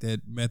fact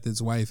that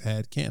Method's wife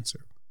had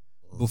cancer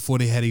before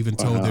they had even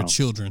told their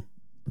children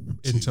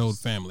and told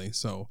family.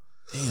 So,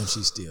 damn,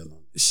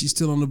 she's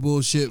still on the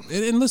bullshit.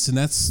 And listen,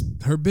 that's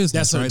her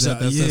business, right?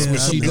 That's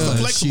what she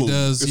does. She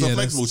does. It's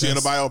flexible. She had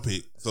a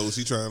biopic, so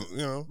she trying.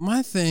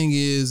 My thing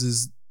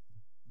is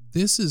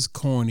this is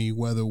corny,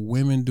 whether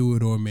women do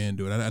it or men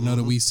do it. I know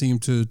that we seem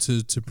to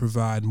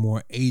provide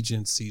more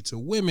agency to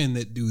women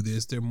that do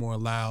this. They're more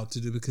allowed to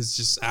do because it's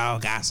just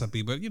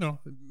gossipy. But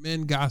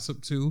men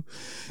gossip too,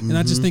 and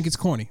I just think it's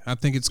corny. I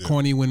think it's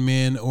corny when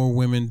men or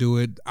women do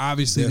it.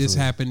 Obviously, this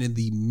happened in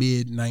the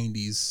mid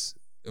 '90s.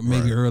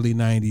 Maybe early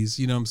 90s,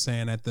 you know what I'm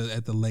saying, at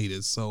the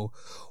latest. So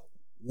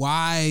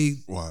why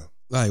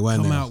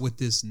come now? Out with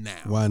this now?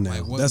 Why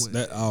now?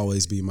 That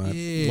always be my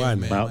why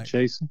now? About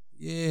chasing?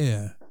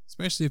 Yeah.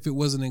 Especially if it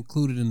wasn't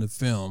included in the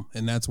film.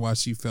 And that's why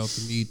she felt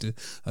the need to,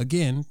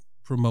 again,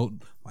 promote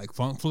like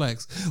Funk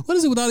Flex. What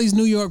is it with all these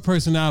New York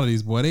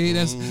personalities, boy?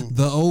 That's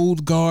the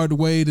old guard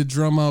way to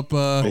drum up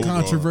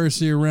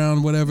controversy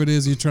around whatever it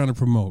is you're trying to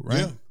promote, right?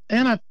 Yeah.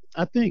 And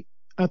I think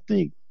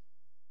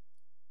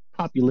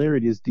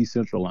popularity is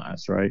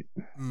decentralized, right?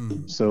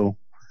 So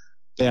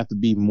they have to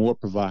be more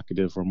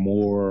provocative or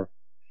more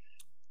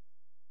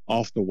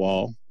off the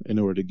wall in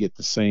order to get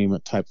the same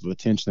type of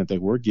attention that they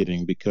were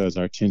getting, because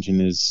our attention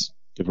is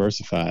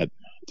diversified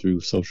through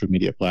social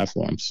media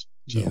platforms.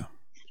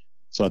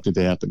 So I think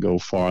they have to go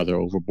farther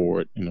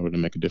overboard in order to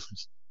make a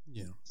difference.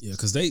 Yeah,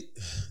 because they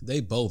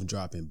both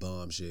dropping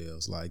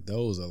bombshells. Like,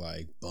 those are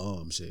like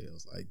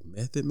bombshells. Like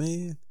Method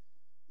Man.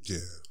 Yeah.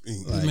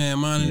 Like, man,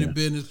 minding the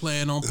business,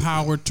 playing on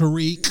Power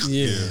Tariq.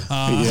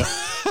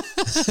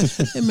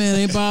 That man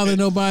ain't bothering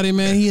nobody,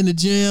 man. He in the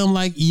gym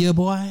like, yeah,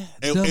 boy,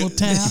 double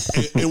tap.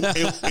 And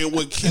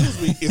what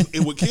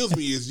kills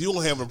me is you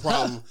don't have a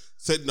problem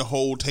setting the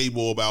whole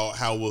table about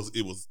how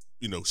it was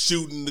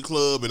shooting the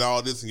club and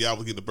all this, and y'all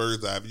was getting the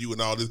bird's eye view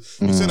and all this.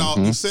 You set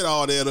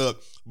all that up,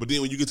 but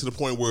then when you get to the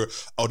point where,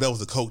 that was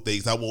the coke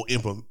days, I won't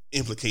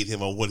implicate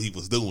him on what he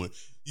was doing.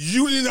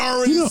 You didn't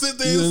already sit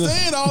there and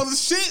said all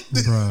this shit,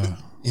 bruh.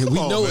 And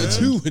we know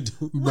what you would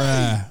do,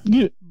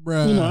 bruh.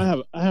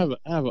 Bruh. I have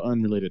an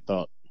unrelated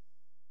thought.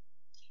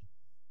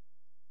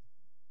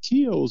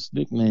 T.O.'s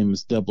nickname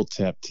is Double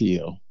Tap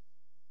T.O.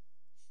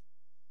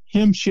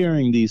 Him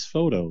sharing these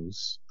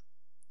photos,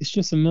 it's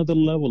just another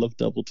level of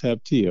Double Tap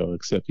T.O.,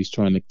 except he's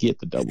trying to get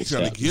the double tap. He's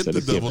trying to get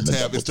the double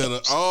tap instead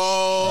of,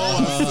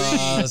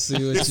 I see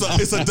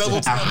it's a double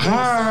tap.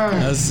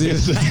 I see it.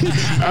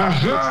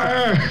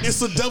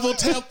 It's a double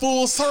tap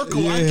full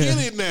circle. I get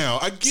it now.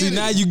 See,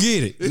 now you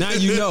get it. Now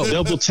you know.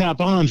 Double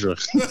tap Andra.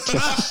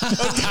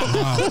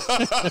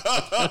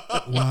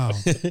 Wow.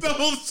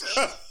 Double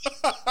tap.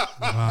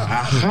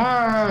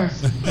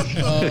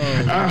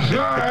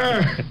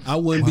 I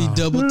wouldn't be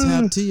double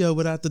tap T.O.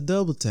 without the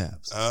double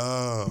taps.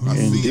 I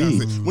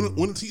see.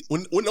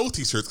 When those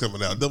t-shirts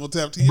coming out? Double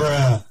tap T.O.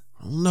 I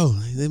don't know.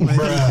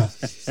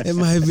 It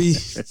might be.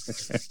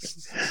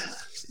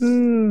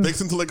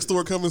 Next Intellects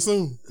store coming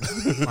soon.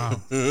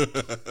 Wow.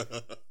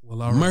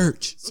 Well, all right.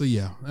 Merch. So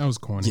yeah, that was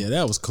corny. Yeah,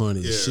 that was corny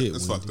as shit.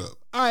 It's fucked up.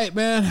 All right,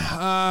 man.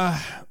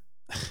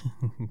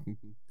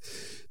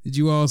 Did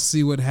you all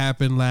see what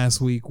happened last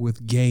week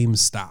with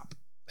GameStop?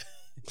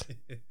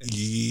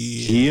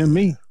 Yeah,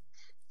 me.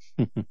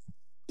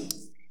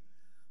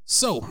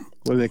 So,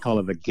 what do they call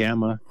it? The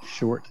gamma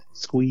short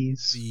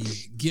squeeze? The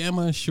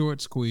gamma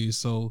short squeeze.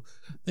 So,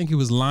 I think it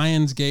was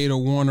Lionsgate or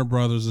Warner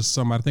Brothers or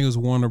somebody. I think it was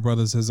Warner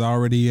Brothers has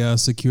already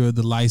secured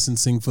the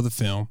licensing for the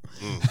film.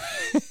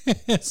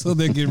 So,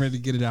 they're getting ready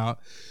to get it out.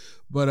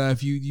 But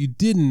if you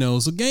didn't know,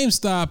 so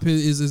GameStop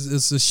is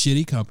a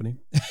shitty company.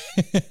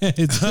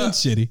 It's been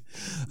shitty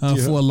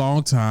for a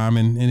long time,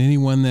 and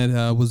anyone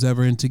that was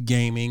ever into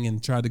gaming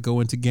and tried to go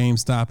into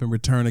GameStop and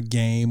return a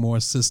game or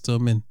a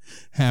system and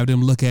have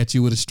them look at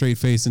you with a straight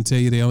face and tell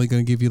you they're only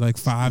going to give you like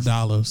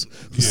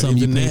 $5 for something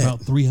you pay about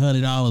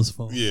 $300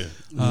 for. Yeah.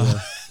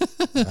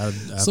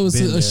 So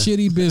it's a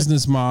shitty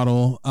business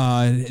model.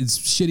 It's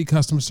shitty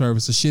customer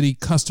service, a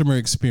shitty customer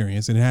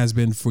experience, and it has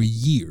been for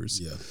years.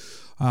 Yeah.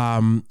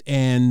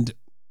 And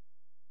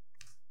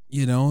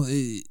you know,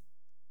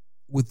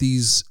 with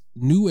these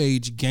new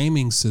age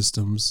gaming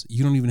systems,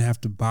 you don't even have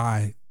to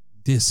buy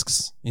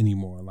discs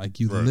anymore. Like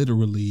you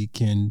literally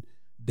can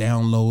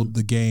download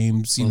the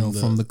games,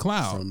 from the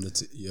cloud.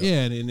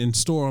 And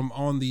store them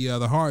on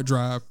the hard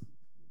drive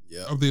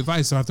of the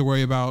device. Don't have to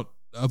worry about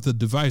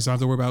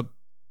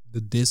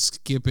the disc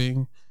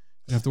skipping.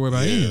 You don't have to worry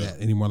about any of that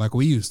anymore like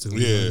we used to.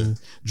 Yeah.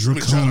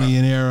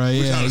 Draconian era.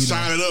 Trying to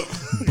shine it up.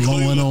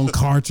 Blowing on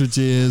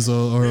cartridges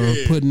or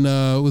putting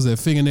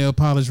fingernail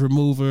polish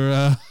remover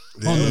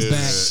on the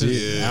back.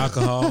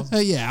 Alcohol.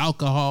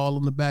 Alcohol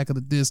on the back of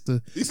the disc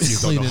to These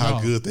kids don't know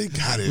how good they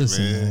got it,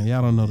 man.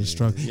 Y'all don't know the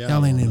struggle.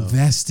 Y'all ain't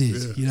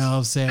invested, you know what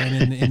I'm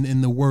saying,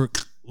 in the work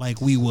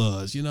like we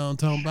was. You know what I'm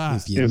talking about?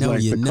 It's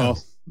like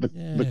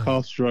the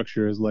cost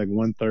structure is like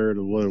 1/3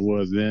 of what it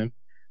was then.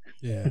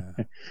 Yeah.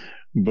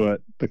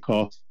 But the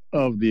cost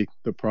of the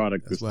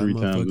product is 3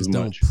 times as much.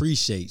 Don't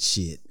appreciate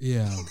shit.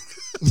 Yeah,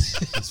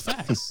 it's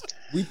facts.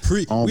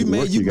 You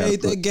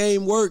made that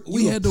game work.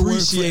 We had to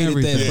work for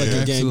everything. That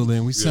fucking game.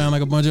 Absolutely. We sound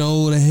like a bunch of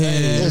old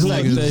heads.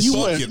 You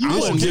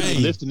weren't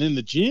lifting in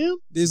the gym.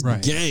 This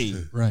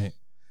game, right?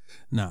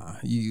 Nah,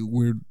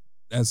 you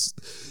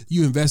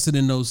invested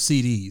in those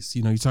CDs.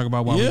 You know, you talk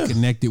about why we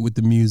connected with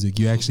the music.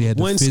 You actually had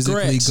to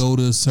physically go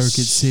to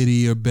Circuit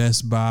City or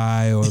Best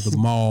Buy or the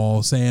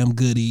mall, Sam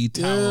Goody,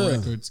 Tower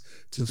Records,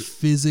 to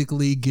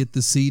physically get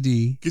the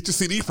CD. Get your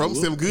CD from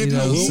Sam Goody. You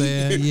know what I'm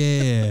saying?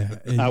 Yeah.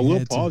 I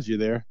will pause you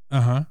there.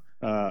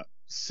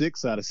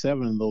 6 out of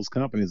 7 of those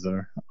companies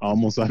are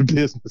almost out of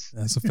business.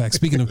 That's a fact.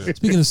 Speaking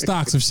of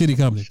stocks of shitty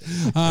companies.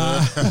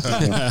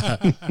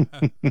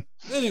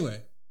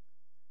 Anyway.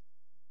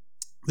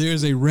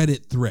 There's a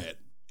Reddit thread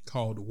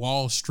called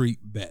Wall Street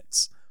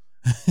Bets.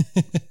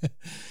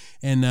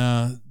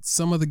 And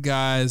some of the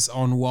guys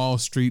on Wall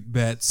Street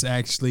Bets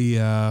actually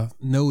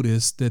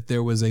noticed that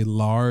there was a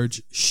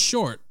large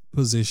short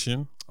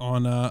position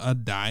on a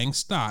dying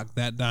stock.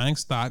 That dying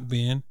stock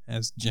being,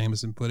 as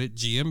Jameson put it,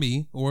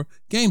 GME or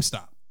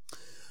GameStop.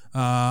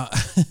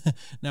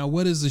 Now,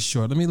 what is a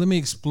short? Let me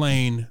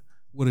explain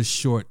what a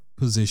short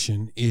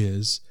position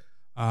is.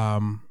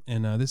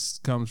 This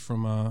comes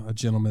from a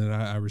gentleman that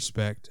I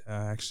respect.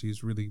 Actually,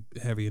 he's really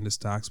heavy into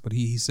stocks, but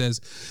he says,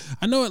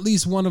 I know at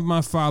least one of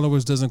my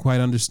followers doesn't quite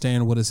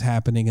understand what is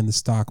happening in the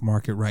stock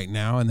market right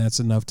now, and that's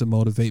enough to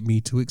motivate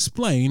me to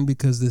explain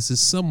because this is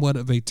somewhat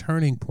of a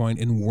turning point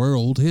in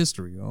world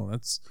history. Oh,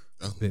 that's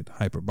a bit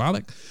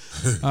hyperbolic.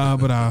 It's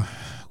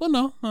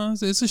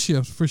a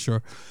shift for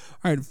sure.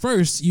 All right,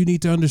 first, you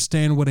need to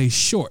understand what a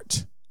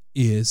short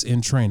is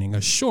in trading.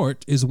 A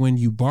short is when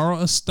you borrow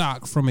a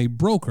stock from a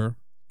broker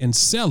and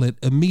sell it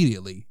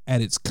immediately at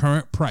its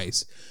current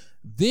price.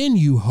 Then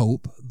you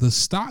hope the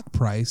stock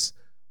price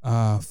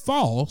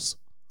falls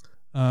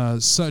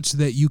such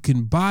that you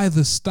can buy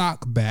the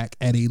stock back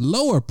at a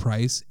lower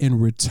price and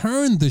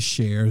return the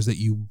shares that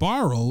you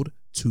borrowed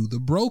to the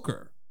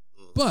broker,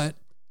 but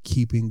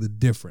keeping the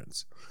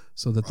difference.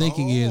 So the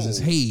thinking is,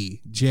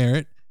 hey,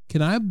 Jarrett,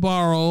 can I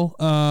borrow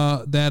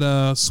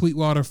that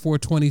Sweetwater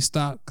 420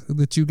 stock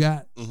that you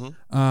got?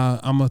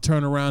 I'm going to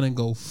turn around and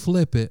go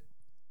flip it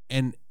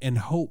and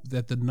hope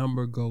that the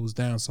number goes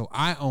down. So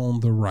I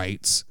own the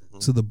rights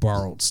to the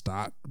borrowed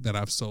stock that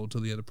I've sold to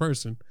the other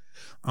person.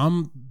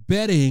 I'm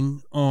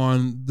betting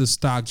on the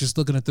stock, just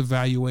looking at the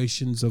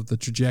valuations of the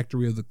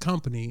trajectory of the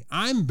company.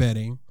 I'm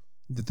betting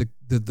that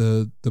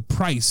the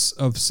price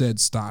of said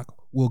stock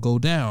will go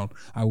down.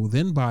 I will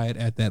then buy it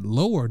at that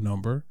lower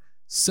number,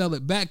 sell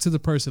it back to the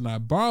person I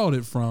borrowed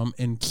it from,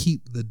 and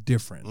keep the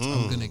difference.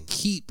 I'm going to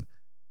keep...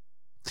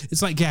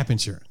 It's like gap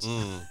insurance.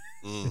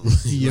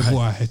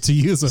 Boy, to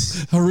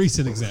use a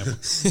recent example.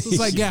 It's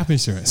like gap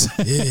insurance.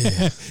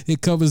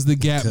 It covers the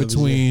gap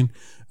between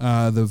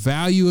the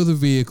value of the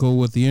vehicle,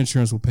 what the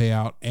insurance will pay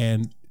out,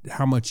 and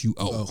how much you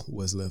owe.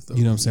 What's left over.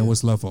 You know what I'm saying?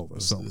 What's left over.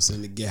 What's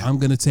in the gap. I'm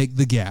going to take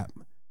the gap.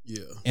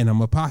 And I'm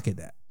going to pocket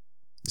that.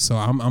 So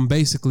I'm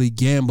basically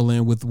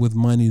gambling with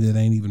money that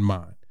ain't even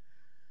mine.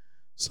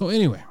 So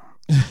anyway,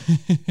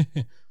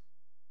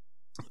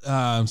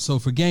 so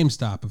for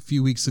GameStop, a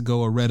few weeks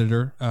ago, a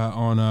Redditor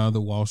on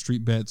the Wall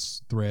Street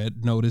Bets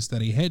thread noticed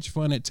that a hedge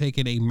fund had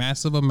taken a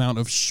massive amount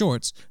of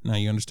shorts. Now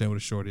you understand what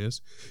a short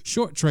is.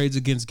 Short trades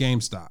against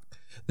GameStop.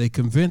 They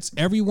convinced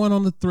everyone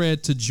on the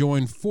thread to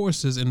join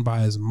forces and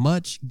buy as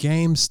much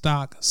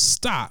GameStop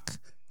stock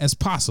as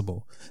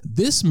possible.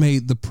 This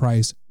made the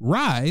price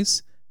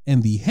rise,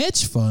 and the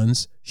hedge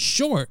fund's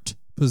short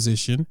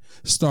position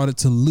started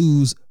to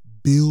lose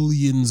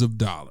billions of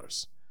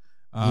dollars.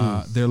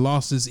 Their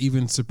losses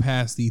even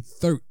surpassed the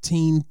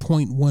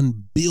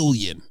 $13.1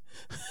 billion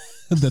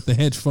that the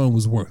hedge fund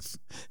was worth.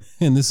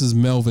 And this is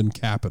Melvin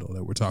Capital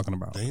that we're talking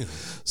about. Damn.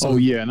 So,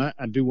 and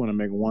I do want to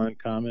make one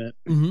comment.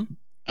 Mm-hmm.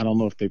 I don't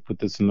know if they put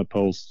this in the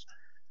post,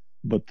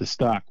 but the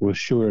stock was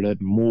shorted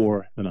at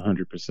more than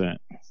 100%.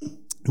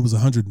 It was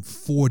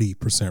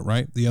 140%,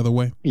 right? The other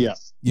way? Yeah,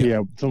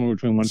 somewhere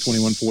between 120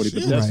 and 140.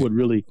 But that's what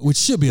really, which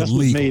should be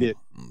illegal. Made it,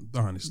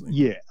 honestly.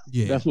 Yeah,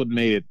 that's what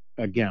made it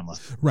a gamma.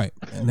 Right,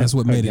 and that's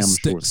what made it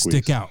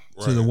stick out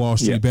to the Wall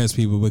Street bets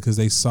people, because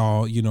they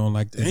saw,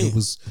 like it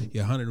was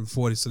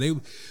 140. So they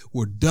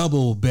were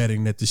double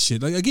betting that the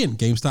shit. Like, again,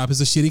 GameStop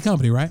is a shitty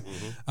company, right?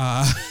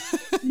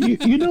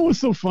 Mm-hmm. You know what's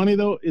so funny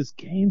though is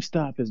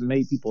GameStop has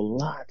made people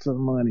lots of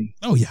money.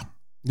 Oh yeah.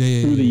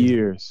 Through the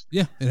years.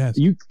 Yeah, it has.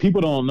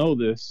 People don't know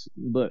this,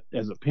 but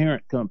as a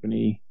parent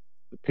company,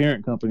 the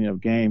parent company of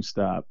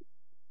GameStop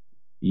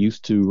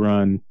used to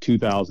run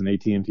 2,000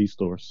 AT&T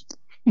stores.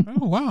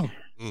 Oh wow!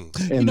 I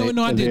didn't know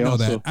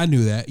that. I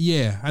knew that.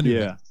 Yeah, I knew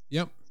that.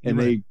 Yep. And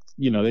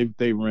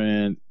they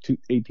ran two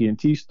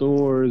AT&T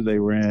stores. They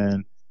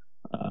ran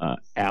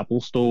Apple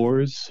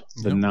stores,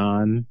 the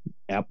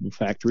non-Apple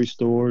factory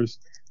stores.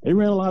 They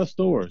ran a lot of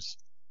stores,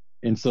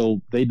 and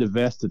so they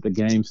divested the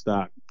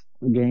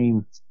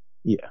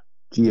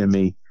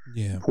GME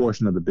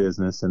portion of the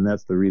business, and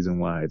that's the reason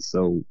why it's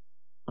so,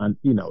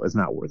 it's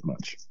not worth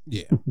much.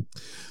 Yeah.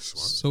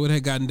 So it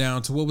had gotten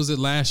down to, what was it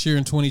last year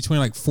in 2020,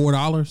 like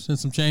 $4 and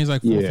some change,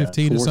 like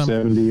 $4.15 or something.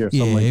 $4.70 or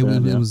something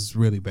like that. It was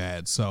really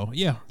bad. So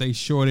they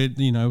shorted.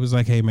 It was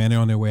like, hey man, they're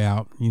on their way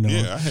out.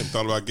 Yeah, I hadn't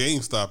thought about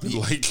GameStop.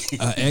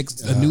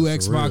 A new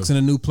Xbox and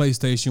a new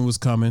PlayStation was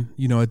coming.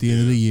 At the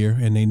end of the year,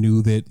 and they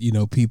knew that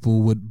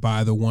people would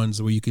buy the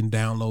ones where you can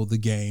download the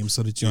game,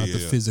 so that you don't have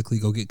to physically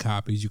go get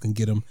copies. You can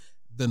get them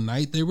the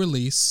night they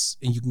release,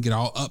 and you can get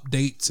all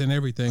updates and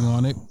everything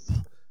on it.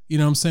 You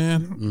know what I'm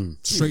saying?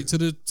 Straight to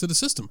the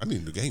system. I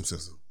need the game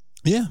system.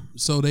 Yeah.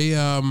 So they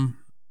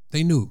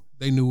knew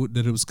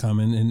that it was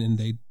coming, and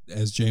they,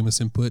 as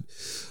Jameson put,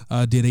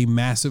 did a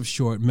massive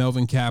short.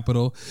 Melvin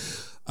Capital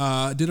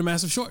did a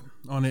massive short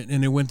on it,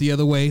 and it went the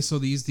other way. So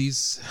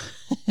these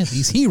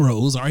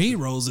heroes are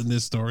heroes in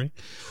this story.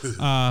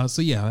 Let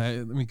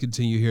me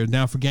continue here.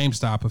 Now for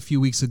GameStop, a few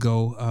weeks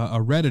ago, a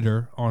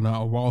Redditor on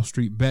Wall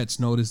Street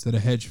Bets noticed that a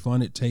hedge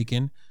fund had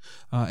taken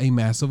a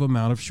massive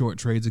amount of short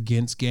trades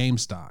against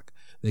GameStop.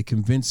 They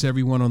convinced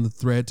everyone on the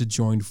thread to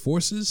join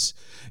forces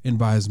and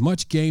buy as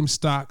much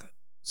GameStop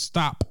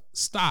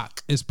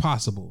stock as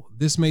possible.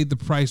 This made the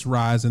price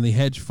rise, and the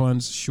hedge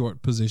fund's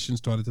short position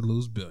started to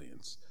lose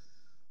billions.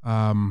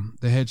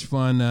 The hedge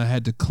fund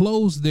had to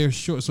close their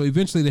short. So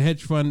eventually the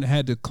hedge fund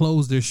had to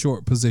close their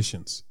short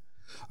positions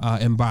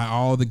and buy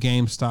all the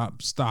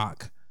GameStop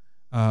stock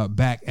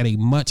back at a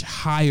much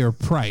higher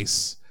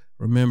price.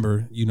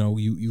 Remember,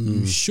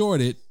 you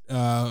short it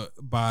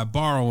by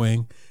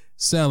borrowing,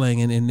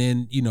 selling, and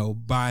then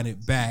buying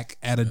it back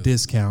at a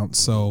discount.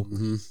 So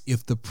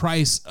if the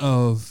price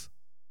of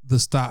the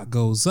stock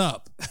goes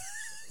up,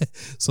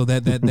 so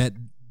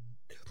that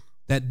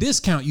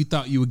discount you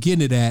thought you were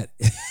getting it at,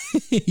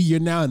 you're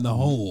now in the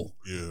hole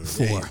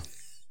for.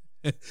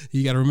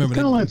 You got to remember, it's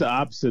kind of like the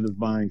opposite of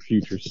buying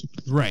futures.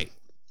 Right.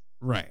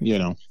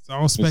 It's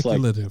all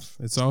speculative.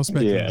 It's all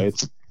speculative.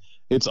 Yeah,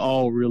 it's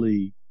all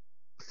really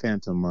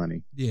phantom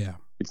money. Yeah.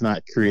 It's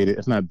not created.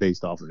 It's not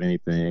based off of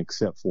anything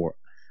except for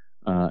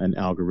an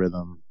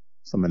algorithm,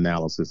 some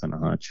analysis, and a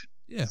hunch.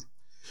 Yeah.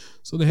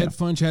 So the hedge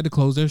funds had to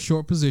close their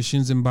short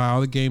positions and buy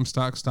all the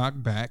GameStop stock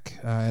back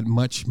at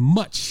much,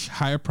 much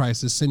higher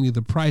prices, sending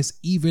the price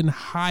even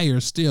higher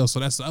still. So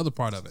that's the other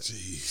part of it.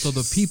 Jeez. So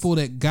the people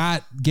that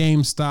got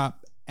GameStop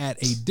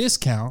at a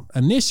discount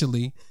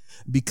initially,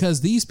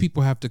 because these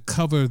people have to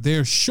cover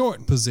their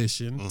short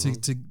position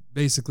to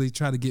basically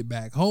try to get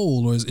back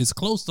whole, or as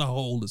close to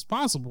whole as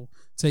possible,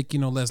 take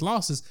less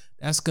losses,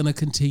 that's going to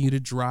continue to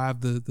drive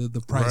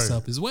the price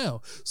up as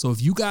well. So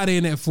if you got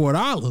in at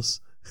 $4,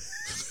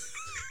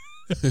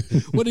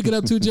 what did it get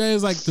up to, Jay?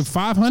 It's like the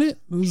 500.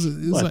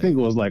 I think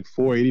it was like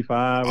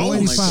 485. Oh,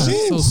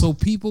 485. So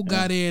people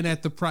got in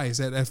at the price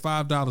at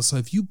 $5. So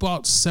if you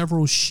bought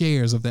several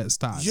shares of that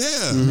stock,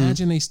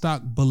 imagine a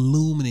stock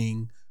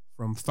ballooning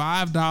from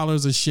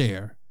 $5 a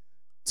share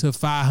to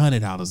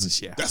 $500 a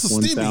share. That's a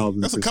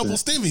stimmy. That's a couple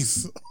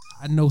stimmies.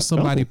 I know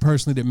somebody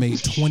personally that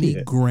made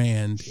 20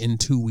 grand in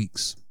 2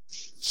 weeks.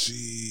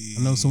 Jeez.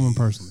 I know someone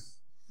personally.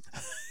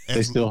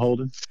 They still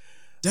holding?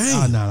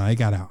 Dang. Oh, no, he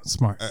got out.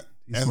 Smart.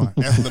 Let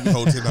me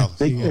hold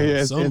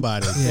 $10.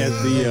 Somebody.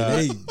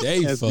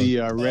 As the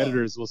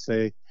Redditors will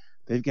say,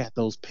 they've got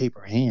those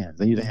paper hands.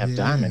 They need to have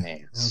diamond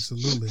hands.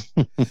 Absolutely.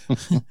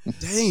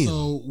 Damn.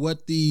 So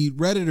what the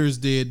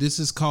Redditors did, this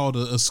is called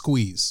a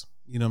squeeze.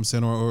 You know what I'm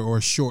saying? Or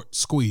a short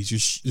squeeze.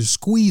 You're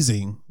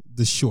squeezing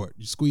the short.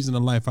 You're squeezing the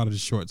life out of the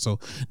short. So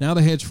now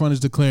the hedge fund is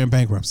declaring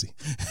bankruptcy.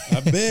 I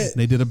bet.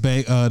 They did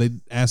they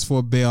asked for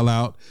a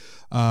bailout.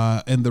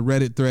 And the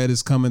Reddit thread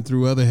is coming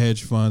through other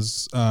hedge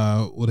funds.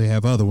 Well, they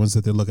have other ones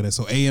that they're looking at.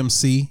 So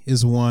AMC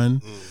is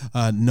one.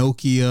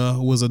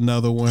 Nokia was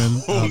another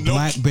one.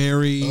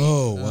 BlackBerry.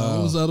 Oh, wow.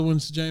 What was the other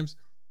ones, James?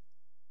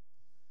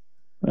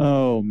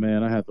 Oh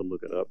man, I have to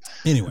look it up.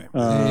 Anyway,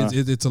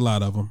 it's a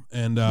lot of them.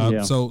 And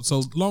so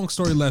long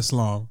story less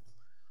long.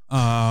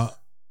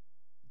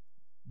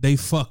 They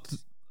fucked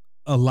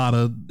a lot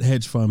of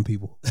hedge fund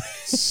people.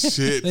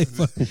 Shit.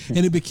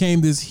 And it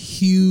became this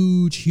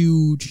huge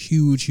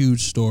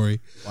story.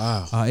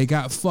 Wow. It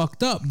got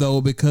fucked up though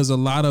because a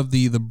lot of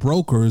the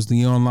brokers,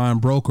 the online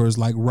brokers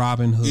like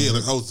Robinhood. Yeah,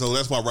 so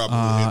that's why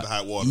Robinhood hit the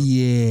hot water.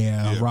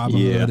 Yeah.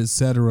 Robinhood,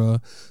 etc.,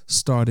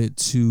 started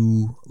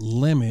to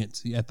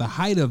limit. At the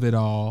height of it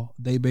all,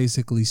 they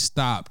basically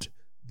stopped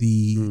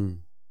the,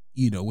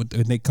 what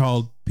they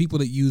called people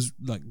that use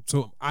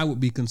so I would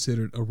be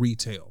considered a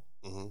retail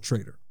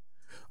trader.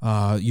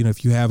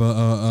 If you have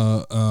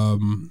a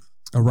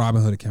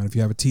Robinhood account, if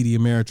you have a TD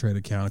Ameritrade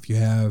account, if you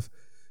have,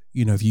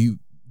 if you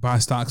buy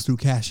stocks through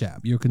Cash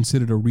App, you're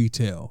considered a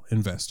retail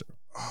investor.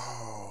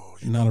 Oh,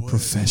 not a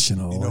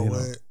professional. You know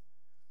what?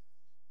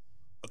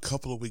 A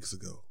couple of weeks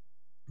ago,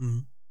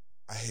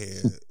 I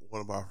had one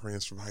of my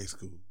friends from high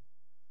school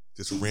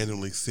just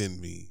randomly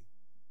send me,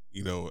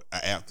 an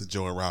app to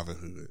join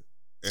Robinhood,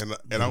 and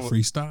I was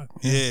free stock.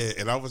 Yeah,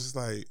 and I was just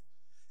like.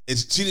 And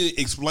she didn't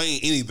explain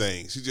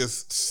anything. She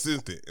just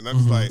sent it. And I'm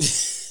just like,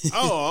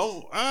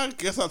 I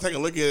guess I'll take a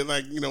look at it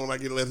when I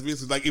get less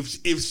business. Like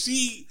if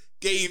she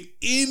gave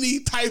any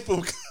type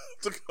of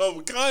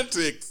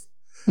context,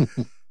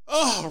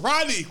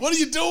 Rodney, what are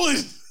you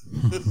doing?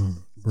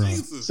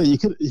 Jesus. So you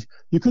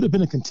could have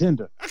been a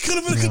contender. I could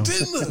have been a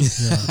contender.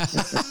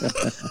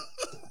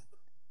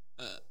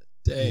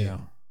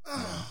 Damn.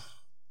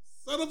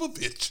 Son of a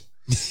bitch.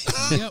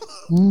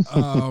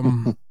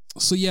 Yep.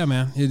 So yeah,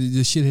 man,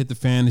 the shit hit the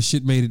fan. The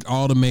shit made it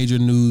all the major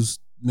news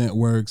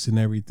networks and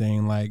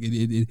everything. Like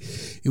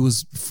it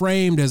was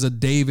framed as a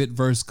David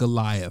versus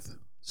Goliath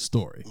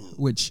story,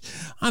 which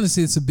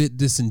honestly it's a bit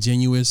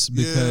disingenuous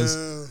because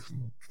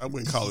I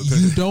wouldn't call it that.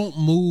 You don't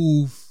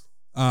move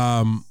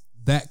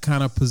that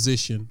kind of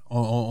position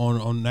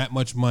on that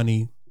much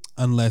money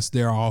unless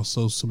there are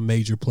also some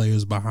major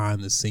players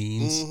behind the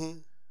scenes.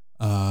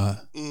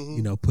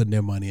 Putting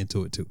their money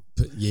into it too.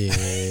 Yeah,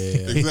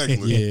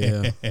 exactly.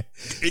 Yeah,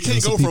 it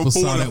can't go from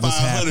 4 to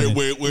 500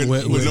 with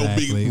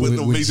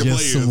no major just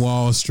players. Some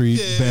Wall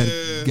Street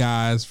bet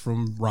guys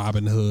from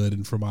Robinhood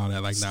and from all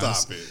that. Like,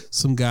 Stop it.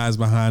 Some guys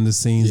behind the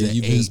scenes at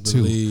you best 8-2.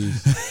 believe.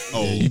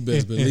 You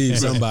best believe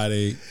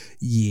somebody.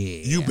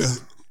 Yeah,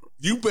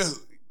 you bet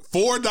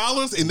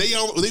 $4 and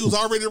they was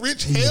already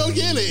rich. Hell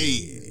yeah,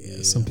 they.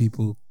 Yeah. Some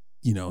people.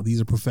 These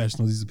are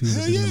professionals. These are people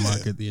that in the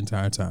market the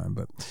entire time.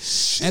 But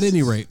at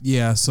any rate,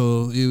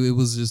 so it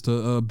was just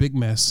a big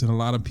mess, and a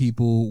lot of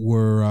people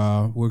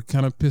were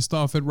kind of pissed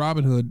off at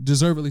Robinhood,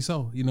 deservedly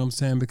so. You know what I'm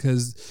saying?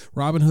 Because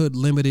Robinhood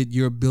limited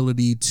your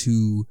ability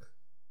to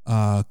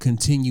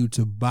continue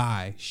to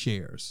buy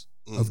shares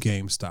of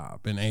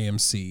GameStop and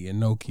AMC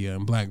and Nokia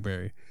and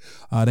BlackBerry.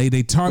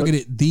 They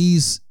targeted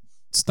these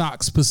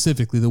stocks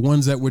specifically, the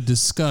ones that were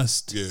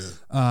discussed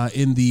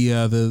in the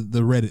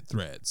Reddit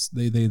threads.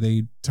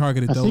 They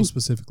targeted those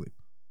specifically.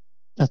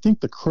 I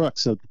think the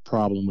crux of the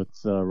problem with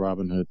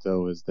Robinhood,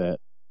 though, is that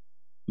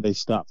they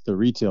stopped the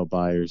retail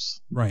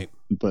buyers, right,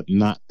 but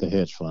not the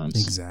hedge funds.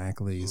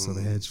 Exactly. So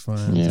the hedge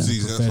funds,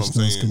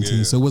 professionals continue.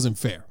 Yeah. So it wasn't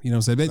fair. You know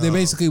what I'm saying? They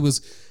basically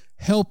was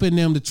helping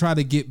them to try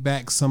to get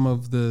back some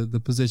of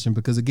the position,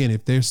 because again,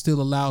 if they're still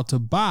allowed to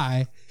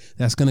buy,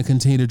 that's going to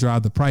continue to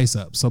drive the price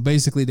up. So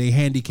basically they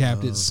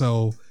handicapped it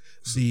so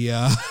the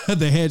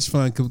hedge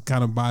fund could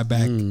kind of buy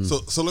back.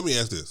 So let me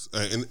ask this,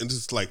 and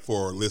just like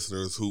for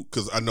listeners who,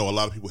 because I know a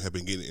lot of people have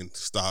been getting into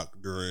stock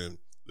during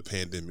the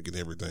pandemic and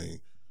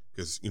everything,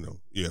 because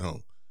you're at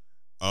home.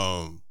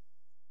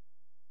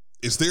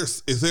 Is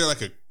there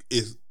like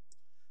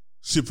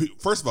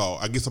first of all,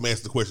 I guess I'm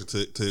asking the question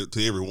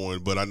to everyone,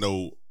 but I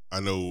know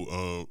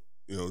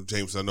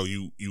James, I know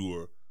you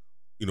are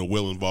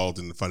well involved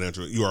in the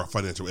financial. You are a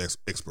financial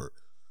expert.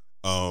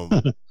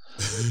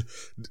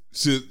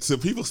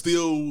 Should people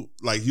still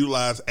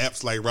utilize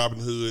apps like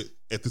Robinhood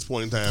at this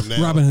point in time now?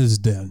 Robinhood is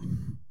dead.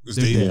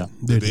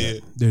 They're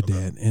dead. They're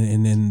dead.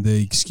 And then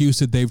the excuse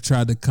that they've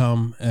tried to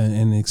come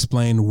and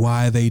explain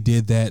why they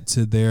did that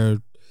to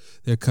their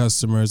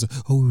customers.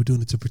 We were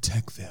doing it to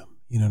protect them.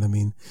 You know what I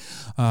mean?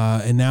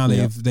 And now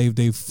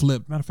they've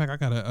flipped. Matter of fact, I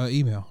got an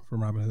email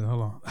from Robinhood.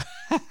 Hold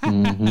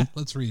on.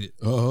 Let's read it.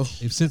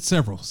 They've sent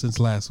several since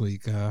last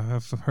week.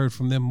 I've heard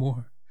from them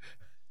more.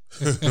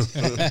 So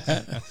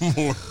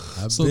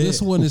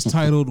this one is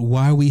titled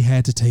 "Why We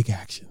Had to Take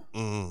Action."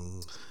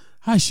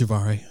 Hi,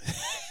 Shivari.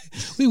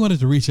 We wanted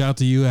to reach out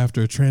to you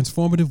after a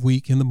transformative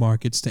week in the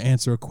markets to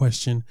answer a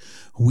question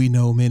we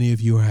know many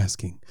of you are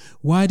asking.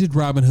 Why did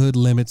Robinhood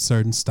limit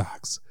certain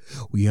stocks?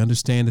 We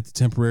understand that the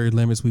temporary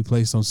limits we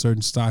placed on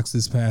certain stocks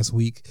this past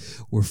week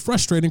were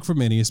frustrating for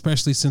many,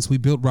 especially since we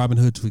built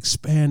Robinhood to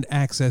expand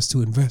access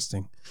to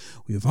investing.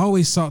 We have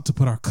always sought to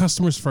put our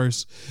customers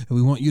first, and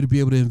we want you to be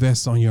able to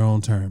invest on your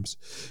own terms.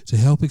 To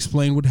help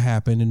explain what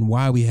happened and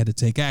why we had to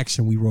take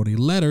action, we wrote a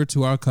letter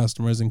to our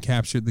customers and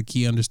captured the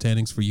key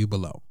understandings for you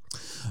below.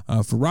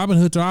 For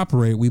Robinhood to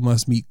operate, we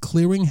must meet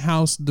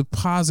clearinghouse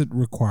deposit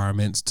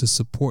requirements to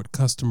support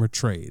customer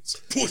trades.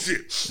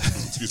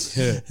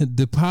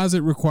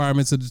 Deposit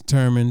requirements are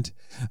determined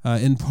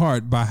in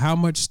part by how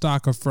much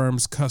stock a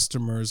firm's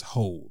customers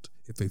hold.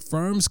 If a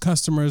firm's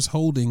customers'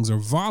 holdings are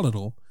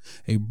volatile,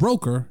 a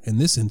broker, in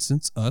this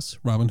instance, us,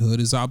 Robinhood,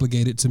 is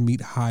obligated to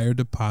meet higher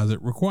deposit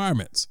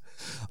requirements.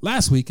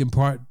 Last week, in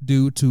part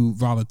due to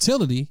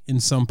volatility in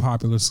some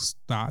popular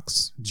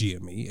stocks,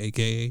 GME,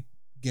 aka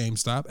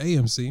GameStop,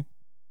 AMC,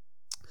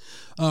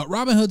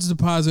 Robinhood's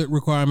deposit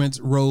requirements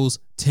rose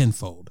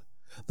tenfold.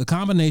 The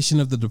combination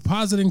of the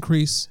deposit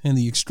increase and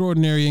the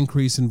extraordinary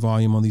increase in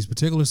volume on these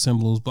particular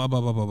symbols, blah, blah,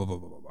 blah, blah, blah, blah,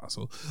 blah, blah.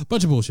 So a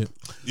bunch of bullshit.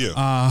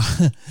 Yeah.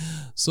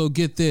 So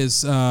get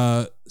this,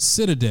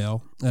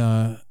 Citadel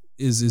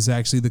is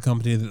actually the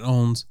company that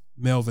owns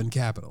Melvin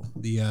Capital,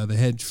 the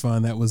hedge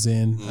fund that was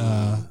in,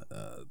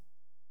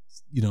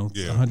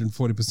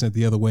 140%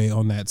 the other way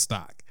on that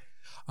stock.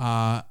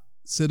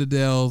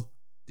 Citadel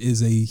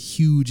is a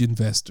huge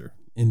investor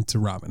into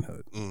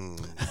Robinhood.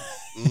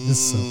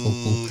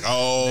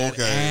 So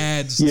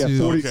adds to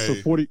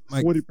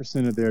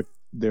 40% of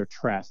their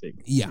traffic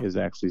is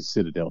actually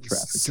Citadel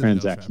traffic,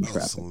 transaction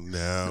traffic.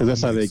 Because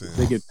that's how they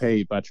get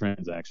paid, by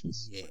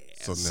transactions. Yeah.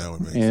 So now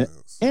it makes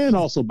sense. And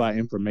also by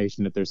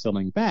information that they're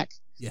selling back.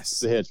 Yes.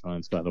 The hedge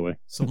funds, by the way.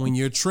 So when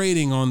you're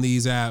trading on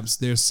these apps,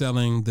 they're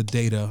selling the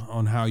data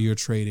on how you're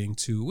trading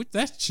to, which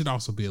that should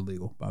also be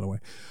illegal, by the way.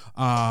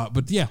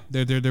 But yeah,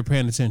 they're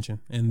paying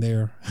attention and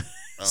they're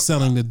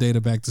selling the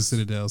data back to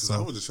Citadel. So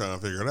I was just trying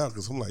to figure it out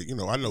because I'm like,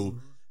 I know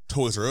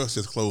Toys R Us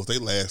just closed their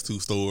last 2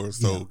 stores,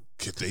 so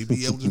could they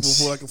be eligible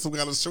for like some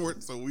kind of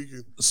short so we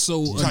can?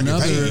 So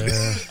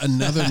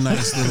another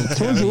nice little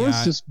Toys R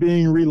Us just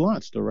being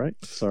relaunched, all right?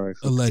 Sorry,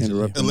 for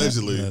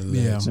allegedly,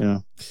 yeah.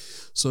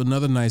 So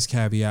another nice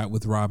caveat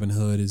with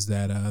Robinhood is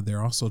that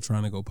they're also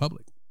trying to go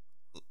public.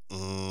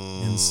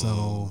 And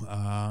so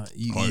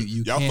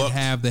you can't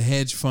have the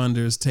hedge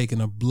funders taking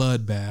a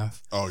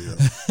bloodbath. Oh yeah.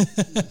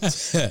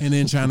 And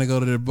then trying to go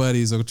to their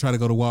buddies or try to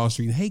go to Wall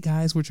Street. Hey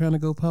guys, we're trying to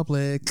go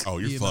public. Oh,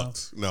 you're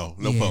fucked. No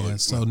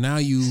public. So now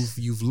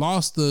you've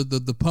lost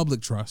the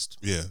public trust.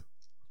 Yeah.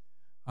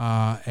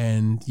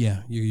 And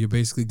you're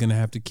basically gonna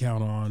have to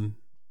count on,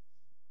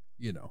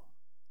 it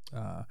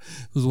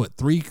was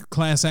 3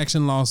 class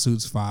action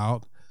lawsuits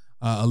filed.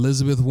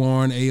 Elizabeth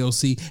Warren,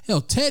 AOC.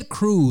 Hell, Ted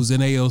Cruz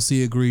and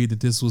AOC agreed that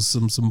this was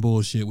some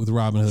bullshit with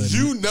Robinhood.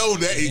 You know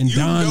that. And you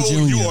Don know Jr.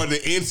 you are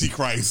the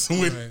Antichrist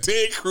when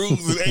Ted Cruz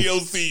and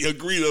AOC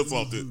agreed on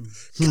something.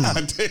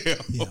 God damn.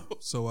 Yeah.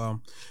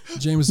 So,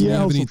 Jameson, you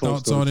have any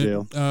thoughts on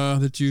it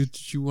that you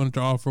wanted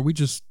to offer? We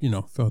just,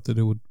 felt that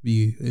it would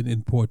be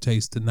in poor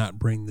taste to not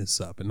bring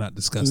this up and not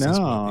discuss this.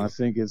 No, I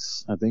think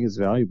it's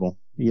valuable.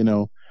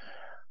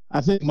 I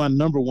think my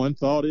number one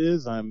thought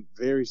is I'm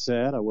very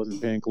sad I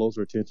wasn't paying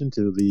closer attention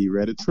to the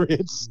Reddit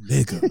threads.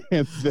 Nigga.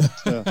 And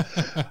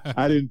that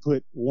I didn't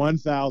put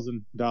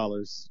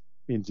 $1,000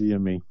 in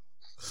GME.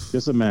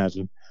 Just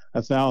imagine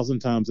 1,000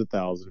 times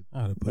 1,000.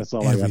 That's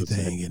all I got to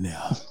say. Everything in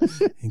there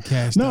and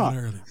cashed out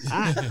early.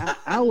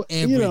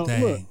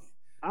 Everything. Look,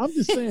 I'm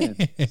just saying.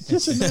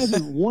 Just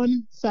imagine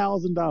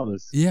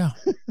 $1,000. Yeah.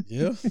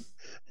 Yeah.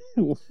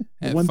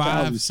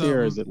 1,000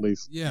 shares at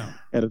least. Yeah.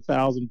 At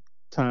 1,000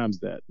 times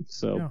that.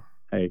 So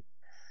hey,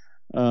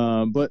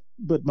 but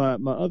my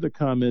other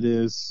comment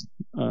is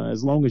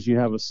as long as you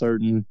have a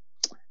certain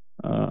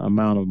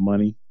amount of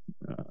money,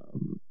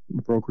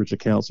 brokerage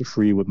accounts are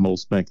free with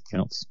most bank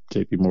accounts.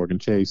 JP Morgan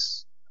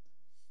Chase,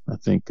 I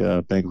think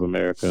Bank of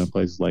America and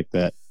places like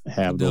that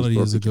have Fidelity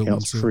those brokerage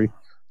accounts free.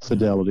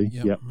 Fidelity,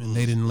 yep. And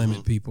they didn't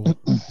limit people.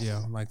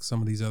 Like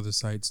some of these other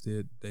sites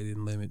did. They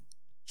didn't limit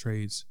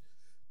trades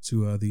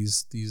to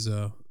these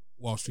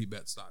Wall Street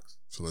bet stocks.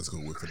 So let's go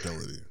with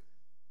Fidelity.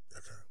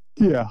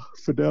 Yeah,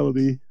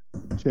 Fidelity,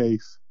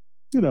 Chase.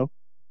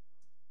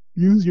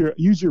 Use your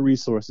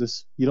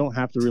resources. You don't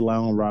have to rely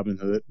on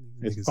Robinhood.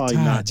 It's probably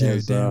not Jerry,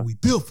 as we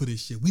built for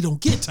this shit. We don't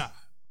get tired.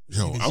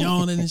 Yo,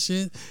 yawning and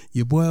shit.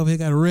 Your boy over here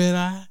got a red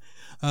eye.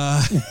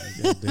 Well,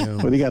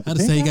 you I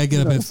just say you gotta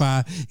get up at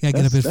 5. You gotta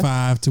get up at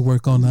 5 to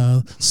work on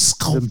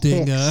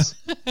sculpting.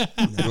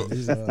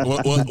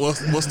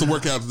 What's the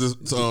workout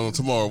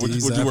tomorrow? What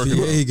you working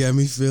on? He got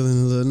me feeling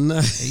a little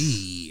nice.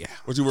 Hey.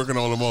 What you working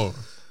on tomorrow?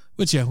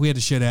 But we had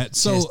to share that.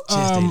 So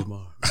chest day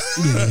tomorrow.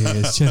 Yeah,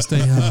 it's chest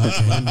day.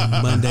 Okay.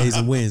 Mondays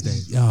and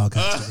Wednesdays. Y'all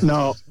got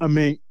No, I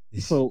mean,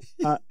 so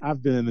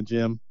I've been in the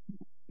gym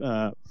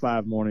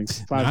 5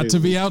 mornings. 5 Not days to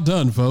be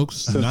outdone,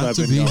 folks. Not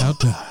to be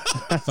outdone.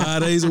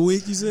 5 days a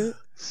week, you said?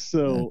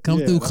 So come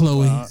through,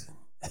 Chloe.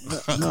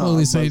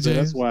 Chloe St. James.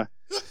 That's why.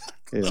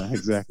 Yeah,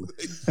 exactly.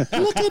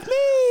 Look at me.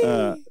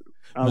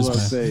 I was going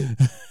to say,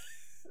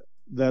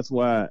 that's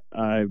why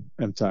I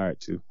am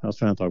tired too. I was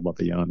trying to talk about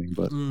the yawning,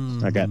 but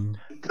I got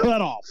cut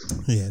off.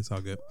 Yeah, it's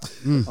all good.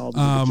 All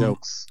the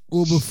jokes.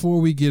 Well,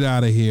 before we get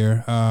out of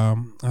here,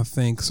 I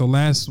think so.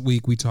 Last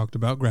week we talked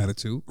about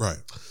gratitude, right?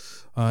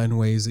 In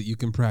ways that you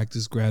can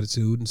practice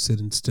gratitude and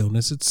sit in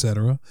stillness,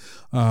 etc.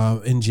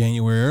 In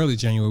January, early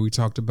January, we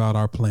talked about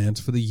our plans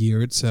for the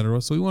year, etc.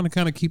 So we want to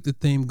kind of keep the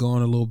theme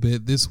going a little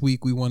bit. This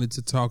week we wanted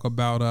to talk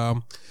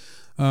about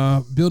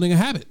building a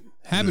habit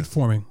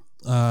forming.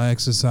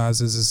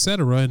 Exercises,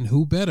 etc. And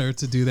who better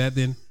to do that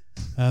than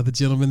the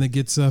gentleman that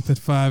gets up at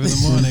 5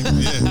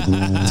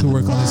 a.m. to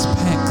work on his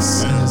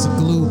pecs and his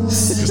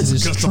glutes.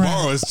 Because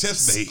tomorrow is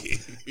chest day.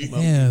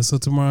 Yeah, so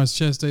tomorrow's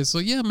chest day. So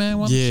yeah, man,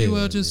 why don't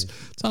you just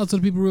talk to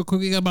the people real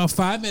quick? We got about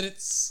 5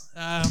 minutes.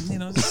 Watch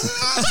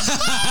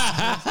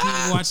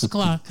the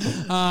clock.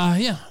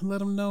 Let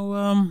them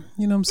know.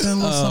 You know what I'm saying?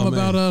 A little something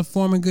about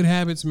forming good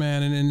habits,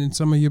 man, and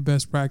some of your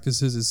best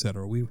practices,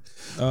 etc. We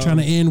trying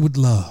to end with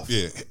love.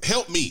 Yeah,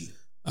 help me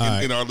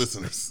and our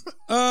listeners.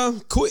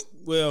 Quick.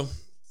 Well,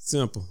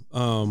 simple.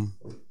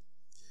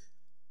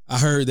 I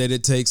heard that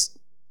it takes,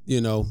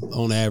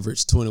 on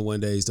average, 21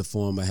 days to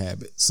form a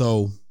habit.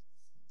 So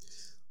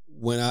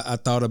when I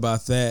thought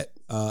about that,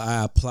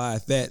 I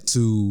applied that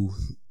to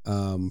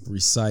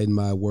reciting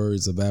my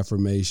words of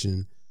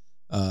affirmation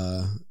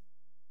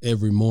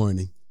every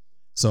morning.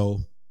 So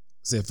I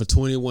said for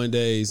 21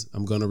 days,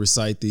 I'm going to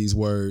recite these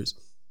words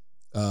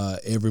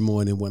every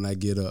morning when I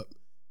get up.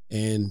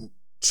 And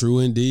true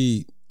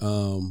indeed,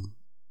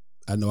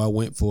 I know I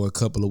went for a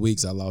couple of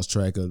weeks. I lost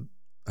track of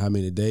how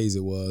many days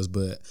it was,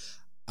 but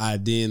I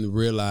didn't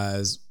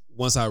realize,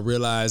 once I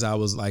realized I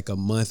was like a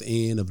month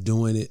in of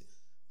doing it,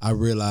 I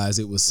realized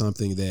it was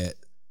something that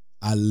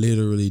I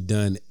literally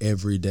done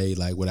every day,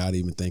 like without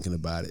even thinking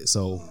about it.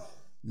 So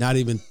not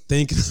even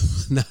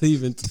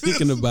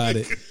thinking about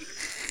it,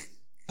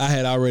 I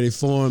had already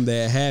formed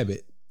that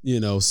habit,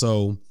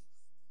 so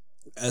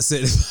I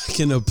said, if I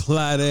can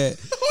apply that,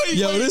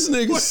 this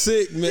nigga's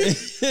sick, man.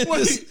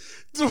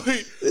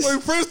 Wait,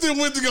 Princeton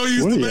went to go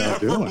use the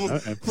bathroom.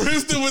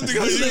 Princeton went to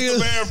go use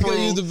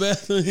the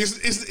bathroom.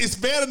 It's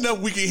bad enough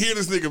we can hear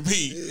this nigga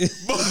pee,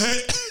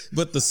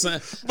 but the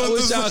sound. I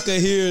wish y'all could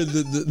hear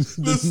the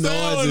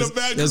noises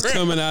that's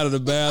coming out of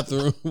the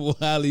bathroom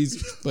while he's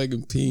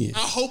fucking peeing. I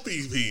hope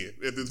he's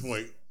peeing at this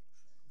point.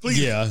 Please,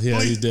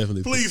 he's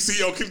definitely. Please,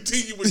 CEO,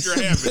 continue with your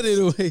habit. But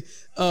anyway,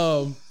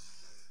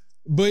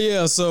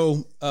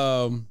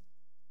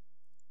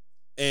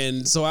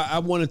 and so I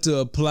wanted to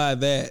apply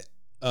that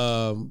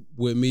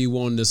with me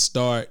wanting to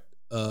start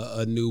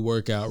a new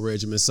workout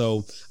regimen.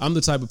 So I'm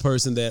the type of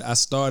person that I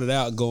started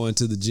out going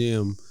to the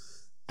gym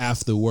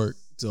after work.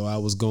 So I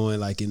was going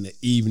like in the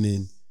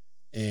evening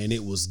and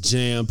it was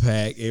jam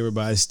packed.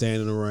 Everybody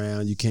standing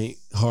around. You can't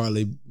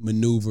hardly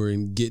maneuver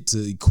and get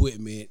to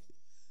equipment.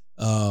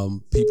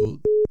 People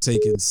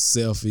taking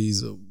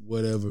selfies or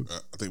whatever.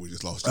 I think we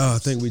just lost James. I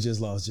think we just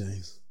lost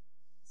James.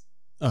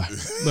 All right,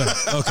 but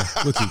okay,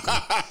 we'll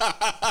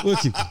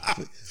keep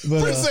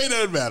going. But say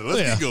nothing about it.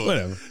 Let's keep going.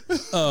 Whatever.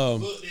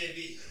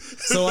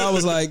 So I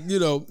was like,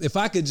 if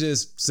I could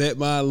just set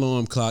my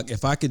alarm clock,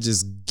 if I could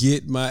just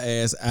get my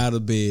ass out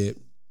of bed,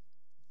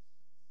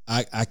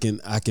 I can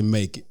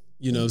make it.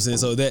 You know what I'm saying?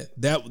 So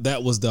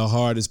that was the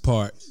hardest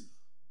part,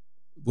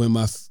 when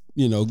my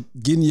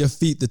getting your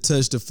feet to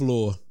touch the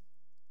floor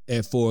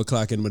at 4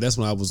 o'clock in the morning. That's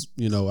when I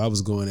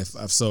was going at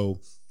 5. So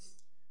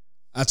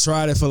I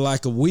tried it for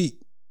like a week.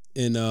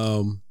 And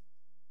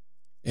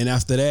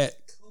after that,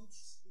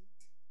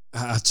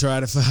 I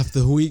tried it for after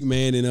a week,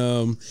 man.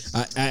 And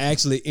I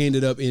actually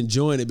ended up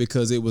enjoying it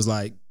because it was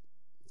like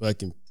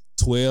fucking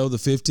 12 to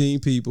 15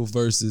 people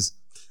versus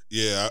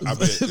I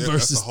bet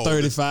versus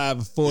 35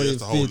 or 40 or 50.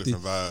 It's a whole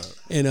different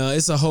vibe. And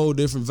it's a whole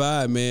different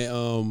vibe,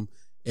 man.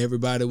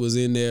 Everybody was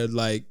in there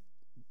like,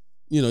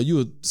 you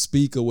would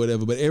speak or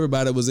whatever, but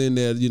everybody was in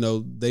there,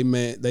 they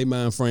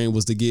mind frame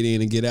was to get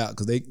in and get out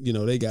because they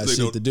got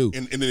shit to do.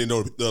 And then they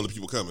know the other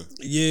people coming.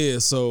 Yeah,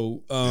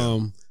 so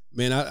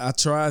man, I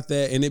tried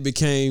that and it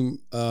became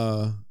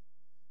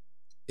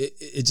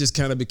it just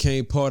kind of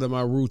became part of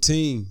my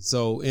routine.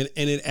 So and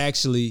it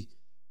actually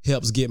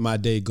helps get my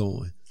day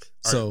going.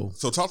 So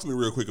talk to me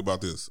real quick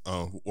about this.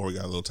 Or we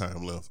got a little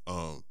time left.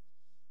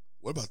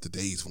 What about the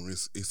days when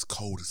it's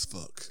cold as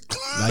fuck?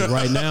 Like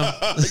right now?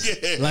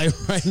 Yeah. Like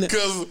right now?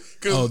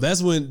 Cause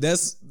that's what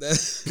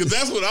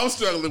I'm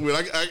struggling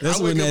with. That's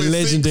when that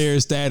legendary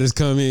status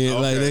come in.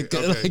 Okay,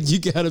 like you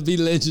gotta be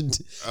legend.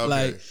 Okay.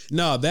 Like,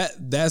 no,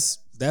 that's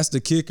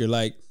the kicker.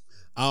 Like,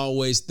 I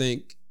always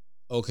think,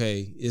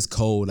 okay, it's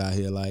cold out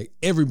here. Like,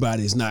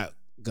 everybody's not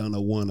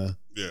gonna wanna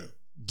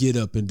get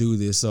up and do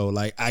this. So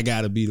like I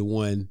gotta be the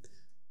one.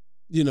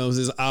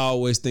 I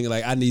always think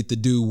like I need to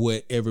do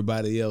what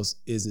everybody else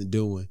isn't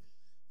doing.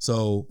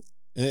 So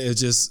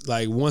it's just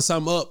like once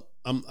I'm up,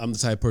 I'm the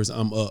type of person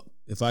I'm up.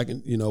 If I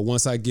can,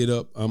 once I get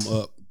up, I'm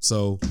up.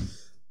 So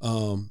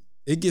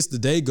it gets the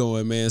day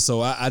going, man.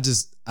 So I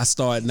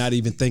start not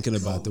even thinking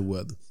about the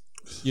weather,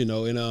 you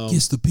know, and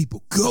gets the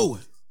people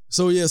going.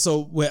 So yeah,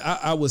 so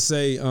I would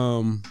say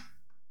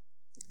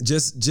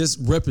just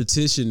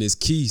repetition is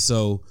key.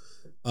 So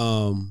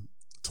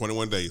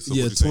 21 days. So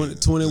yeah,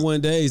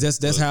 21 days.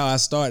 That's how I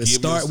started.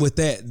 Start with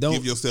that. Don't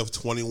give yourself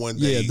 21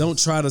 days. Yeah, don't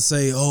try to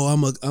say, "Oh,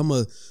 I'm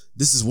a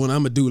this is what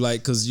I'm gonna do,"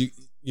 like, cuz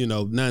you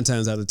know, 9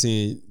 times out of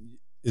 10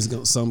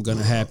 something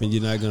gonna happen.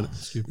 You're not gonna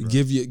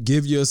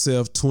give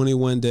yourself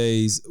 21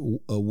 days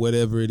of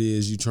whatever it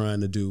is you're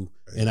trying to do,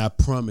 and I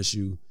promise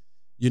you,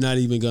 you're not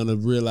even gonna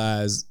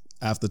realize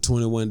after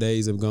 21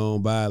 days have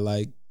gone by,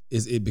 like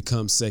it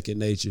becomes second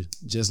nature.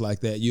 Just like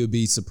that, you'll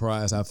be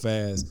surprised how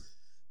fast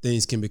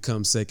things can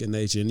become second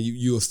nature, and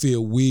you'll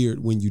feel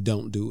weird when you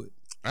don't do it.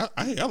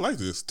 I like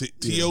this.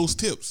 T.O.'s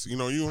tips. You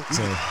know, you can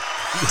have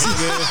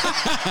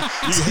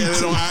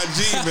it on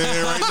IG,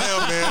 man, right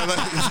now, man.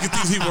 Let's get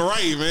these people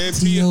right, man.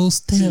 T.O.'s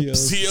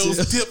tips. T.O.'s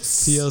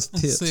tips. T.O.'s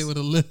tips. Say it with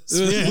a list.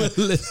 Yeah.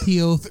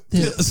 T.O.'s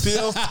tips.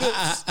 T.O.'s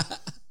tips.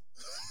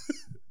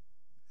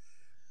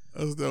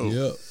 That's dope.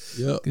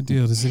 Yep. Good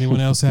deal. Does anyone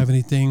else have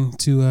anything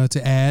to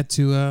add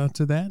to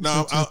that?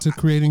 No, to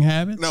creating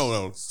habit?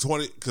 No.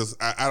 20, because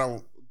I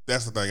don't.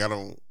 That's the thing. I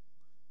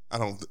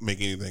don't make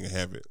anything a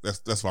habit.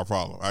 That's my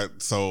problem.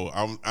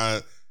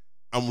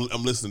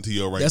 I'm listening to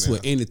you right that's now.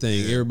 That's with anything.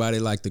 Yeah. Everybody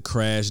like the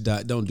crash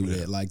diet. Don't do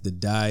that. Like the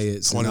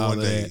diets 21 and all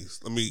days.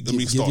 That. Let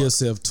me start. Give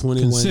yourself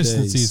 21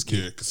 Consistency days. Is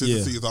key. Yeah,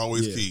 consistency is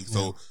always key.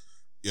 So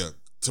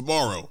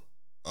tomorrow,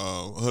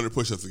 100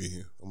 push-ups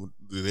again. I'm gonna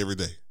do it every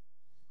day.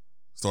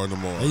 Starting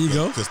tomorrow. There you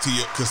go. Because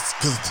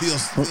T.O.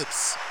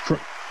 slips.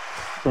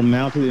 From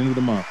now to the end of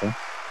the month, huh?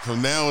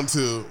 From now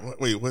until what?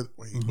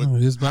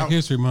 This Black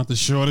History Month, the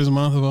shortest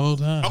month of all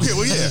time. Okay,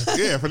 well,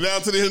 yeah. From now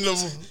to the end of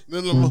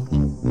the month.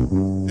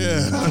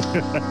 Yeah.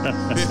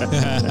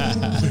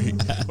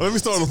 Well, let me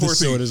start on the 14th.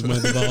 The shortest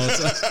month of all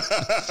time.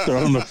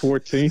 Start on the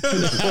 14th.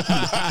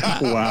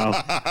 Wow.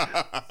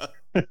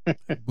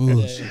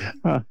 Bullshit.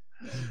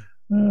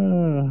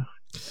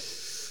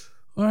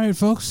 All right,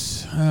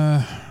 folks.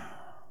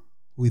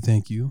 We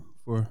thank you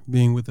for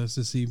being with us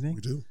this evening.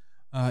 We do.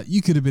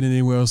 You could have been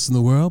anywhere else in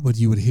the world, but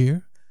you would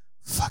hear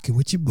fucking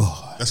with your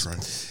boy. That's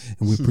right.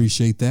 And we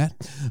appreciate that.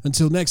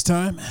 Until next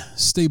time,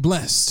 stay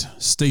blessed,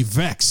 stay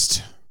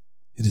vexed.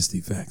 It is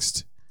the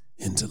Vexed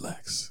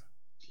Intellects.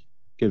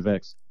 Get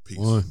vexed. Peace.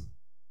 One.